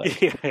hurt her leg.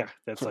 Yeah,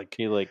 that's like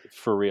He like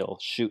for real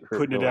shoot her.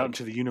 putting her it out leg.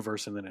 into the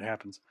universe, and then it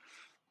happens.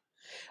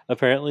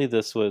 Apparently,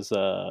 this was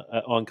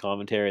on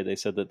commentary. They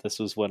said that this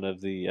was one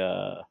of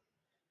the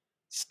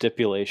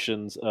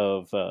stipulations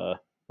of,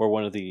 or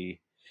one of the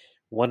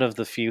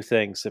few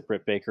things that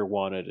Britt Baker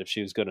wanted if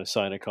she was going to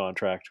sign a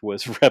contract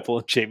was Rebel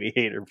and Jamie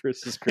Hayter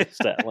versus Chris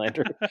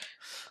Statlander.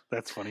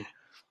 That's funny.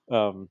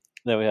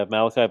 Then we have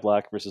Malachi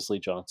Black versus Lee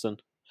Johnson.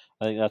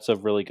 I think that's a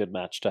really good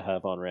match to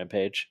have on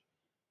Rampage.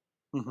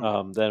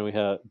 Mhm. Then we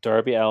have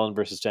Darby Allin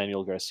versus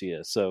Daniel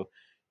Garcia. So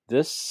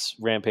this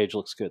Rampage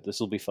looks good. This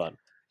will be fun.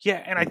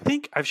 Yeah, and I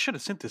think I should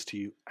have sent this to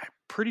you. I'm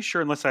pretty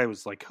sure, unless I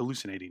was like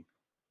hallucinating,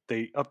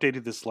 they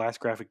updated this last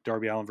graphic,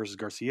 Darby Allin versus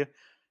Garcia,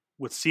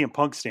 with CM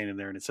Punk standing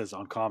there, and it says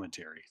on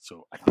commentary.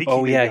 So I think.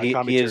 Oh may yeah, be on he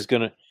commentary.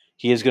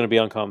 is gonna be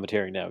on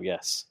commentary now.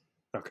 Yes.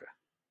 Okay.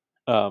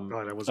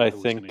 Glad I wasn't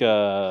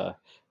hallucinating.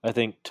 I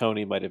think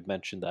Tony might have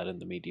mentioned that in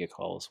the media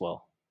call as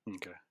well.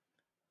 Okay.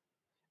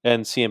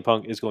 And CM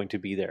Punk is going to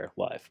be there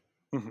live.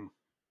 Mm-hmm.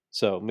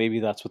 So maybe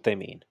that's what they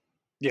mean.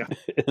 Yeah.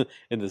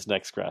 In this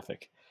next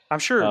graphic. I'm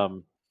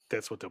sure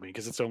that's what they'll mean,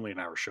 because it's only an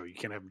hour show. You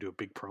can't have them do a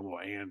big promo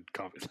and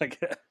comment like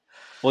that.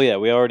 Well, yeah,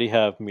 we already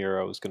have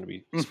Miro is going to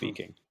be Mhm.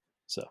 speaking.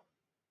 So,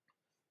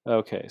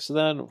 okay, so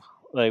then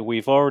like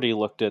we've already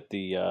looked at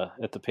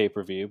the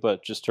pay-per-view,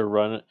 but just to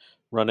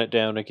run it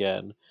down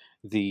again,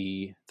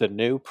 the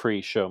new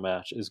pre-show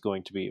match is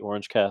going to be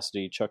Orange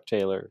Cassidy, Chuck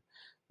Taylor,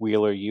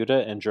 Wheeler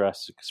Yuta, and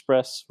Jurassic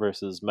Express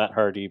versus Matt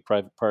Hardy,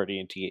 Private Party,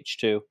 and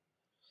TH2.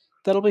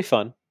 That'll be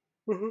fun.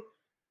 Mm-hmm.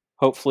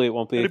 Hopefully, it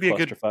won't be It'll a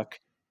clusterfuck.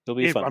 It'll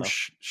be fun. I'm though.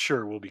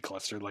 sure we'll be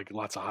clustered, like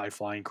lots of high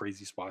flying,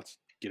 crazy spots,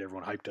 get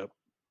everyone hyped up.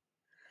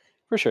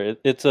 For sure,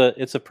 it's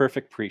a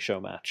perfect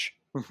pre-show match.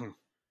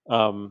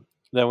 Mm-hmm.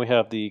 Then we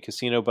have the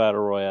Casino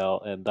Battle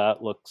Royale, and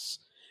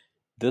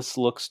this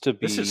looks to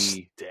be This is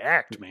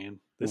stacked, man.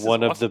 This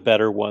one is of the awesome.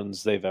 better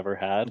ones they've ever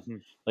had.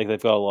 Mhm. Like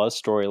they've got a lot of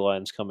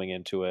storylines coming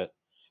into it.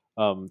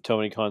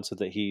 Tony Khan said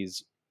that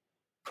he's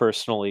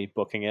personally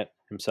booking it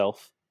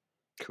himself,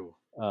 Cool.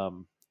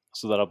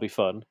 so that'll be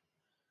fun.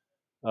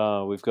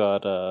 We've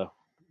got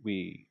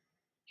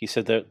he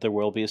said that there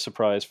will be a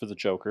surprise for the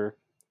Joker.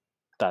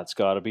 That's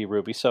got to be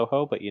Ruby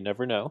Soho, but you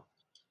never know.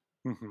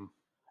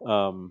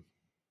 Mm-hmm.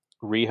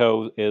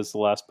 Riho is the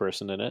last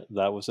person in it.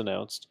 That was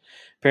announced.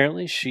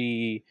 Apparently,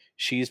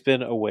 she's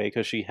been away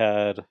because she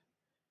had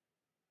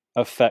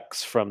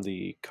effects from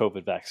the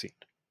COVID vaccine.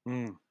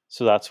 Mm.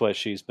 So that's why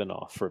she's been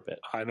off for a bit.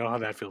 I know how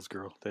that feels,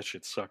 girl. That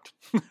shit sucked.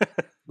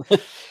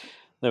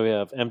 Then we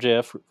have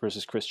MJF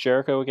versus Chris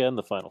Jericho again,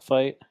 the final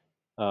fight.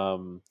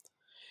 And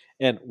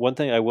one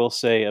thing I will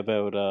say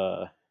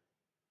about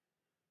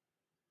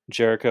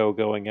Jericho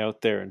going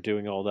out there and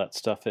doing all that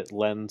stuff, it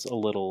lends a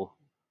little.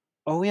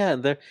 Oh yeah,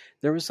 and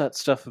there was that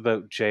stuff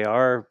about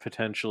JR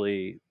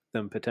potentially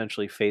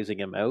phasing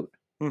him out,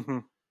 Mm-hmm.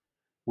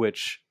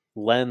 which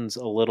lends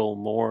a little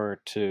more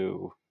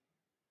to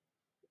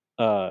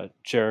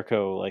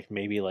Jericho, like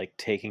maybe like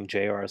taking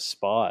JR's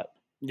spot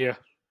Yeah.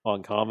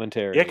 on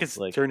commentary. Yeah, because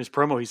like during his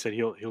promo, he said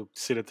he'll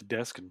sit at the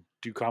desk and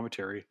do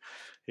commentary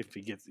if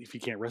he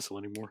can't wrestle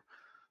anymore.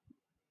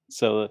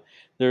 so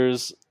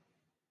there's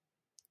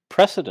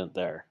precedent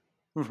there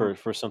Mm-hmm.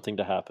 for something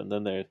to happen.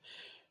 Then there's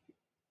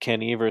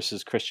Kenny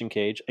versus Christian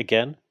Cage.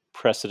 Again,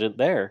 precedent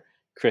there.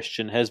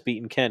 Christian has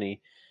beaten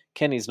Kenny.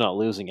 Kenny's not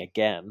losing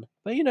again,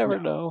 but you never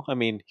know. I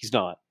mean, he's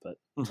not, but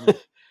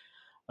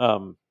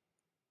Mm-hmm.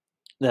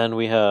 then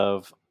we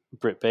have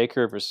Britt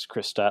Baker versus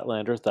Chris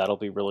Statlander. That'll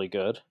be really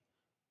good.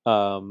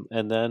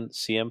 And then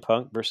CM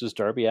Punk versus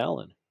Darby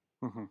Allin.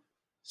 Mm-hmm.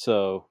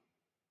 So,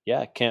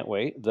 yeah, can't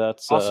wait.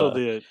 That's Also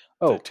the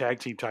oh tag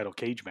team title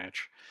cage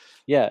match.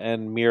 yeah,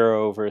 and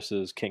Miro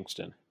versus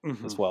Kingston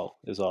Mm-hmm. as well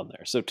is on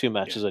there. So 2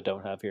 matches Yeah. I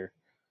don't have here.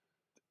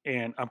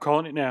 And I'm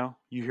calling it now.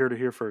 You heard it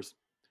here first.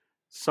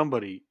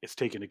 Somebody is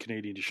taking a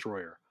Canadian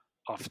Destroyer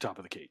off the top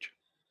of the cage.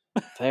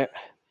 There,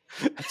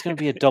 that's going to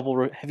be a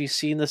double. Have you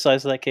seen the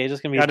size of that cage? It's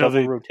going to be I a know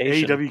double the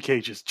rotation. AEW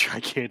cage is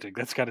gigantic.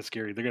 That's kind of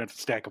scary. They're gonna have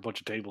to stack a bunch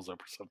of tables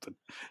up or something.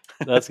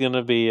 That's going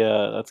to be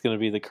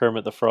the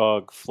Kermit the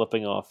Frog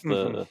flipping off the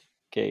Mhm.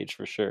 cage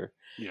for sure.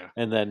 Yeah.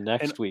 And then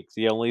next week,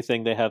 the only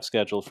thing they have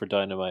scheduled for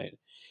Dynamite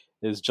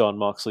is John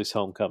Moxley's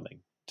homecoming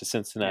to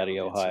Cincinnati,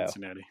 in Ohio.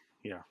 Cincinnati.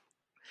 Yeah.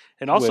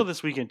 And also With-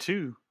 this weekend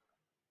too,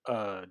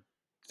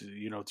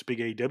 it's a big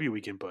AEW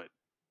weekend, but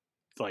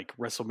like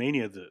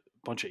WrestleMania, the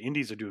bunch of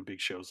indies are doing big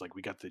shows. Like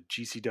we got the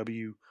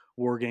GCW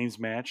War Games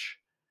match,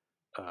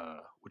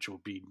 which will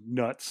be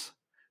nuts.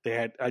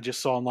 I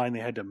just saw online they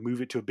had to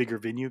move it to a bigger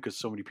venue because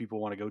so many people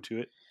want to go to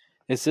it.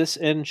 Is this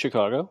in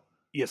Chicago?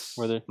 Yes.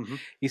 Where they Mhm.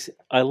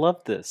 I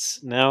love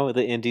this. Now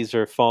the indies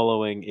are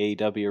following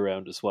AEW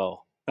around as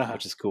well,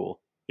 which is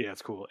cool. Yeah,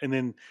 it's cool. And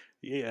then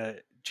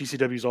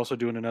GCW is also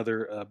doing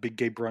another big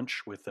gay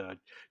brunch with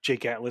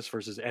Jake Atlas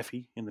versus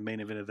Effie in the main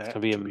event of that. It's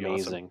gonna be which will be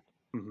awesome. amazing.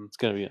 Mhm. It's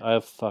gonna be. I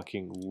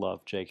fucking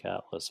love Jake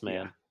Atlas,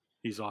 man. Yeah,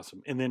 he's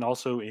awesome. And then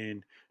also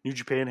in New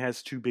Japan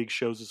has 2 big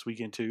shows this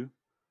weekend too.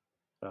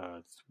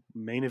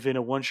 Main event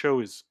of one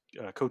show is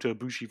Kota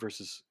Ibushi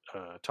versus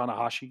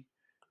Tanahashi,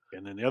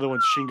 and then the other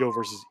one's Shingo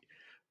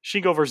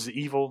versus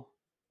Evil.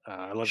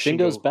 I love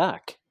Shingo's Shingo.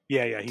 back.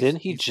 Yeah.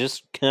 Didn't he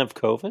just have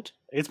COVID?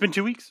 It's been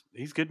 2 weeks.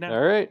 He's good now.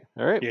 All right.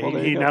 Yeah, Well,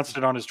 he announced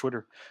it on his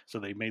Twitter. So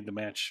they made the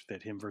match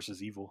that him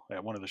versus Evil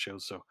at one of the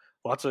shows. So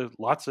lots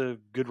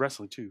of good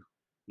wrestling too,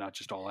 not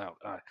just All Out.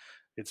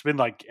 It's been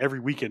like every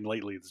weekend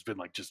lately. It's been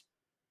like just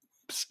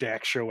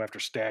stack show after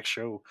stack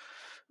show.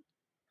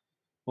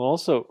 Well,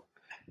 also,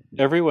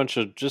 everyone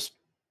should just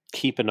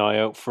keep an eye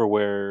out for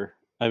where.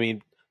 I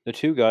mean, the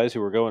 2 guys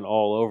who are going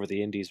all over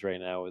the indies right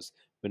now is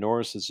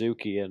Minoru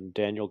Suzuki and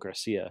Daniel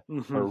Garcia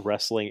Mm-hmm. are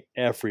wrestling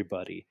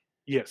everybody.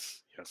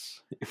 Yes.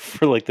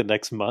 For like the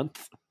next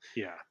month.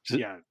 Yeah.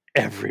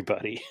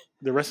 Everybody.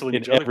 They're wrestling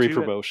in each other every too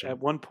promotion at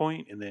one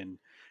point, and then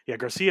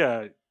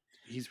Garcia,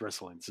 he's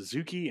wrestling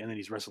Suzuki, and then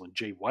he's wrestling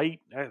Jay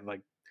White,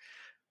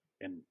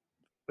 and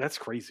that's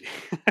crazy.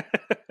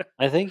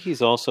 I think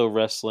he's also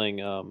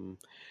wrestling.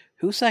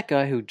 Who's that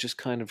guy who just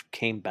kind of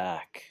came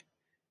back?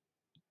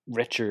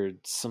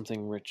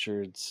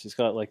 Richards. He's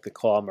got like the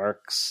claw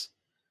marks.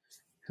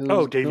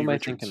 Davey who am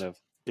Richards. I thinking of?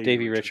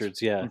 Davey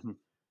Richards. Yeah. Mm-hmm.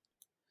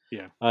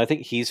 Yeah. I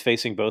think he's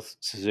facing both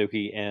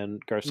Suzuki and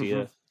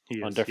Garcia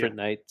on different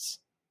nights.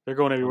 They're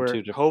going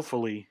everywhere.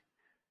 Hopefully,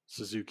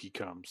 Suzuki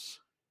comes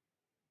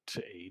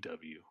to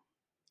AEW.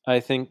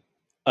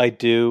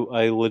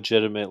 I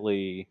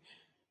legitimately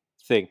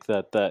think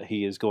that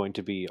he is going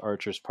to be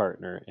Archer's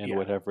partner in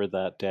whatever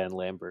that Dan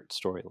Lambert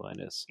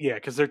storyline is. Yeah,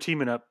 because they're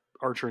teaming up.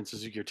 Archer and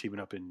Suzuki are teaming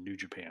up in New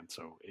Japan,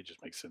 so it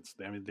just makes sense.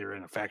 I mean, they're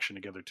in a faction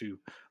together too.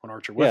 When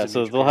Archer was,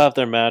 so they'll have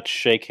their match,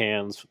 shake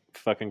hands,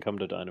 fucking come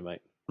to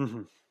Dynamite.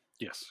 Mm-hmm.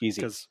 Yes,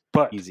 easy.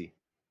 But easy.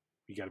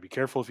 You got to be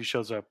careful if he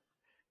shows up,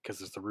 because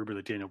there's the rumor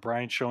that Daniel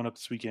Bryan's showing up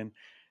this weekend.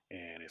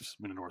 And if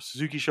Minoru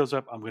Suzuki shows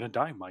up, I'm going to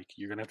die, Mike.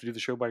 You're going to have to do the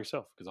show by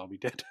yourself because I'll be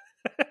dead.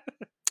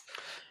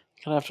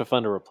 Gonna have to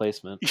find a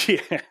replacement.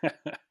 Yeah.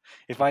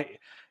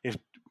 If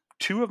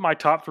two of my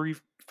top three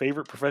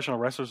favorite professional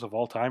wrestlers of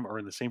all time are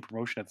in the same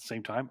promotion at the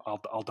same time,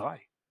 I'll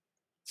die.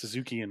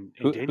 Suzuki and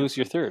Danielson. Who's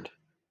your third?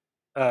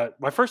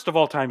 My first of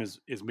all time is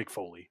Mick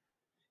Foley,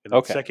 and then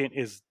Okay. second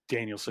is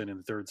Danielson, and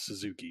the third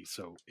Suzuki.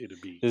 So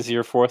it'd be Is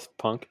your fourth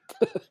Punk?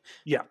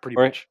 yeah, pretty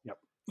Right. much. Yep.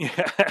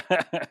 Yeah,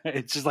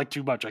 it's just like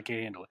too much. I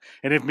can't handle it.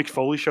 And if Mick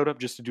Foley showed up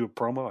just to do a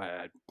promo,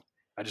 I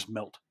just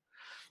melt.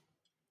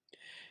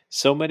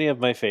 So many of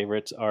my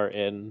favorites are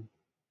in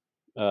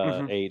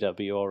Mhm.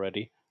 AEW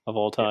already of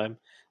all time,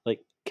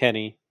 like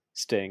Kenny,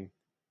 Sting,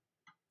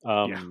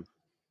 Ibushi.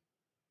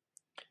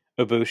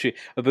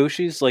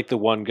 Ibushi's like the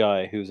one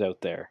guy who's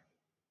out there.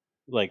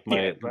 Like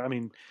Yeah, but I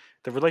mean,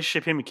 the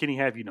relationship him and Kenny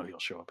have, he'll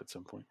show up at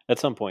some point. At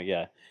some point,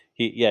 yeah.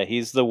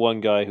 He's the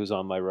one guy who's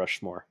on my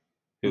Rushmore,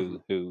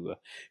 who's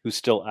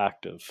still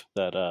active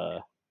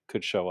that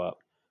could show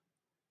up.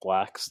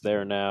 Black's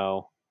there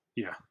now.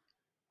 Yeah.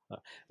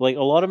 Like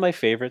a lot of my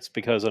favorites,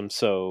 because I'm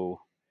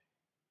so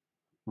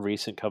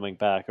recent coming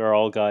back, are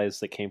all guys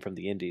that came from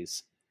the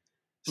indies.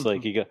 It's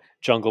like you got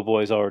Jungle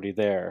Boy's already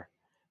there.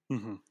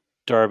 Mm-hmm.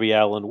 Darby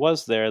Allin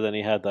was there, then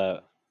he had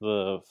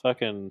the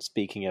fucking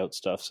speaking out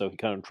stuff, so he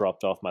kind of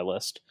dropped off my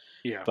list.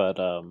 Yeah. But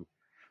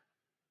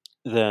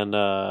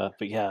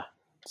yeah,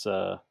 it's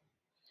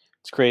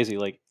crazy.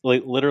 Like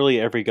literally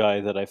every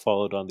guy that I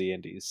followed on the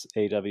indies,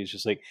 AW is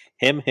just like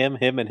him, and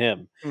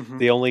him. Mm-hmm.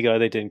 The only guy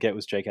they didn't get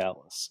was Jake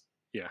Atlas.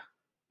 Yeah,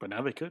 but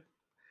now they could.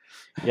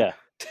 Yeah,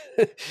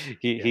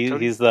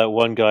 he's that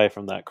one guy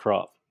from that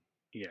crop.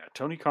 Yeah,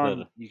 Tony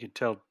Khan, you can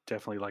tell,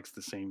 definitely likes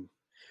the same.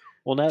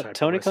 Well, now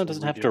Tony Khan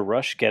doesn't have to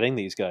rush getting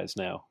these guys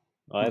now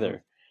either. Mm-hmm.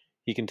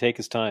 He can take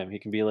his time. He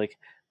can be like,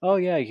 oh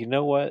yeah, you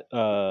know what?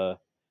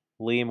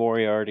 Lee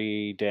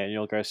Moriarty,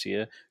 Daniel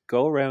Garcia,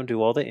 go around,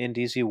 do all the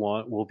indies you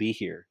want. We'll be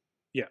here.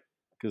 Yeah,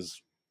 because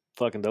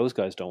fucking those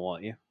guys don't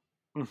want you.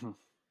 Mm-hmm.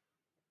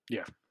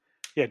 Yeah.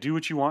 Do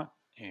what you want,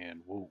 and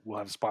we'll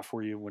have a spot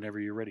for you whenever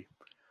you're ready.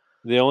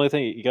 The only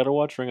thing you got to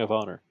watch Ring of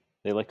Honor.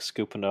 They like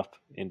scooping up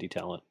indie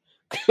talent.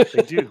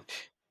 They do.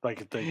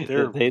 Like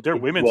their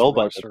women's well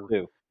roster. By them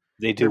too.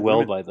 They do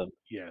well by them.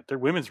 Yeah, their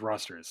women's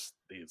roster is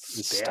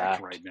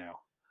stacked right now.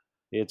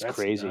 That's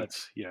crazy.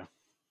 Nuts. Yeah.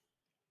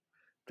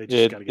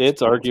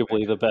 It's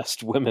arguably the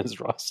best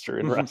women's roster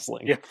in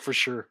wrestling. Yeah, for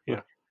sure.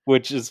 Yeah.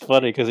 Which is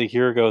funny because a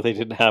year ago they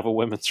didn't have a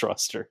women's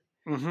roster.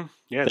 Mm-hmm.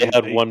 Yeah, they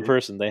had one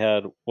person. They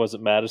had, was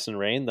it Madison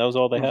Rayne? That was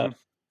all they had.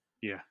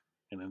 Yeah,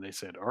 and then they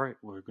said, "All right,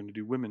 we're going to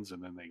do women's,"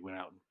 and then they went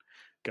out and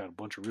got a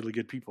bunch of really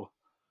good people,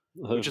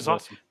 which is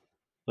awesome.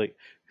 Like,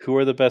 who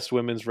are the best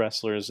women's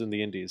wrestlers in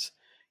the indies?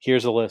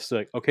 Here's a list.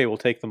 Like, okay, we'll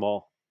take them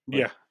all. Like,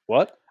 yeah.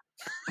 What?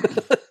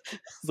 It's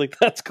like,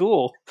 that's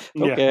cool.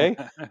 Okay.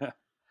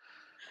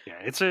 Yeah,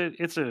 it's a.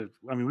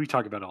 I mean, we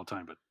talk about it all the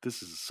time, but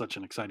this is such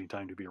an exciting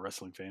time to be a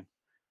wrestling fan.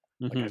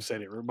 Like I've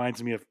said, it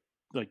reminds me of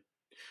like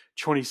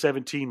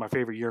 2017, my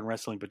favorite year in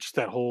wrestling, but just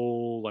that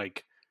whole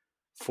like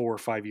 4 or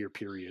 5 year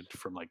period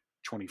from like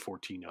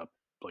 2014 up,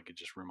 like it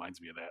just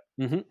reminds me of that.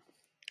 Mm-hmm.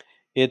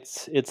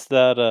 It's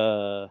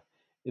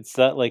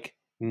that like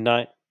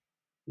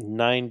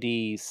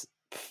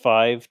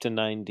 95 to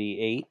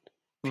 98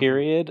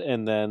 period,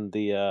 and then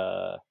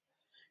the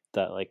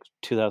that like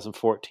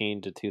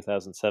 2014 to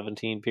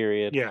 2017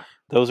 period. Yeah,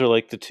 those are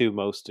like the two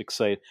most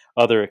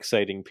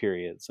exciting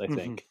periods, I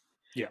think.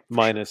 Yeah,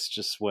 minus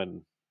just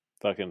when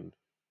fucking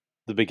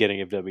the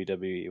beginning of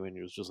WWE, when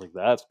it was just like,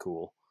 that's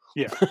cool.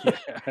 Yeah.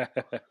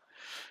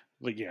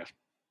 Like yeah,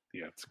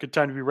 it's a good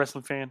time to be a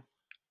wrestling fan.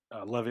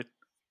 I love it.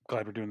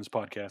 Glad we're doing this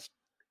podcast.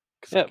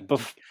 Yeah,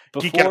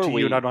 geek out to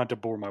you, and I don't have to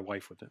bore my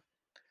wife with it.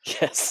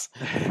 Yes.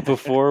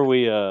 Before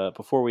we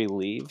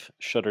leave,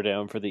 shut her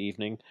down for the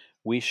evening,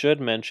 we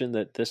should mention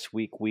that this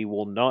week we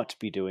will not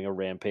be doing a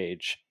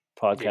Rampage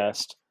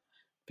podcast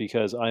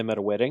because I'm at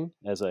a wedding,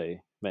 as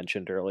I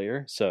mentioned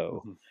earlier,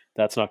 so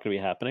that's not going to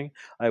be happening.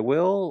 I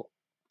will.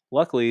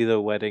 Luckily,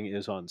 the wedding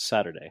is on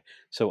Saturday,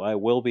 so I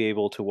will be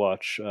able to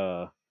watch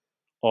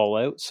All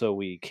Out, so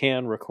we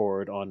can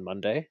record on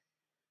Monday.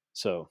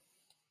 So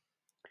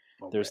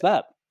there's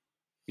that.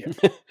 Yeah.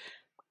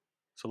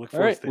 So look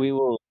forward. All right, we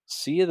will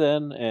see you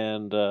then,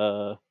 and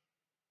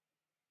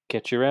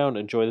catch you around.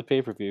 Enjoy the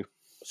pay-per-view.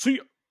 See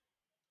ya.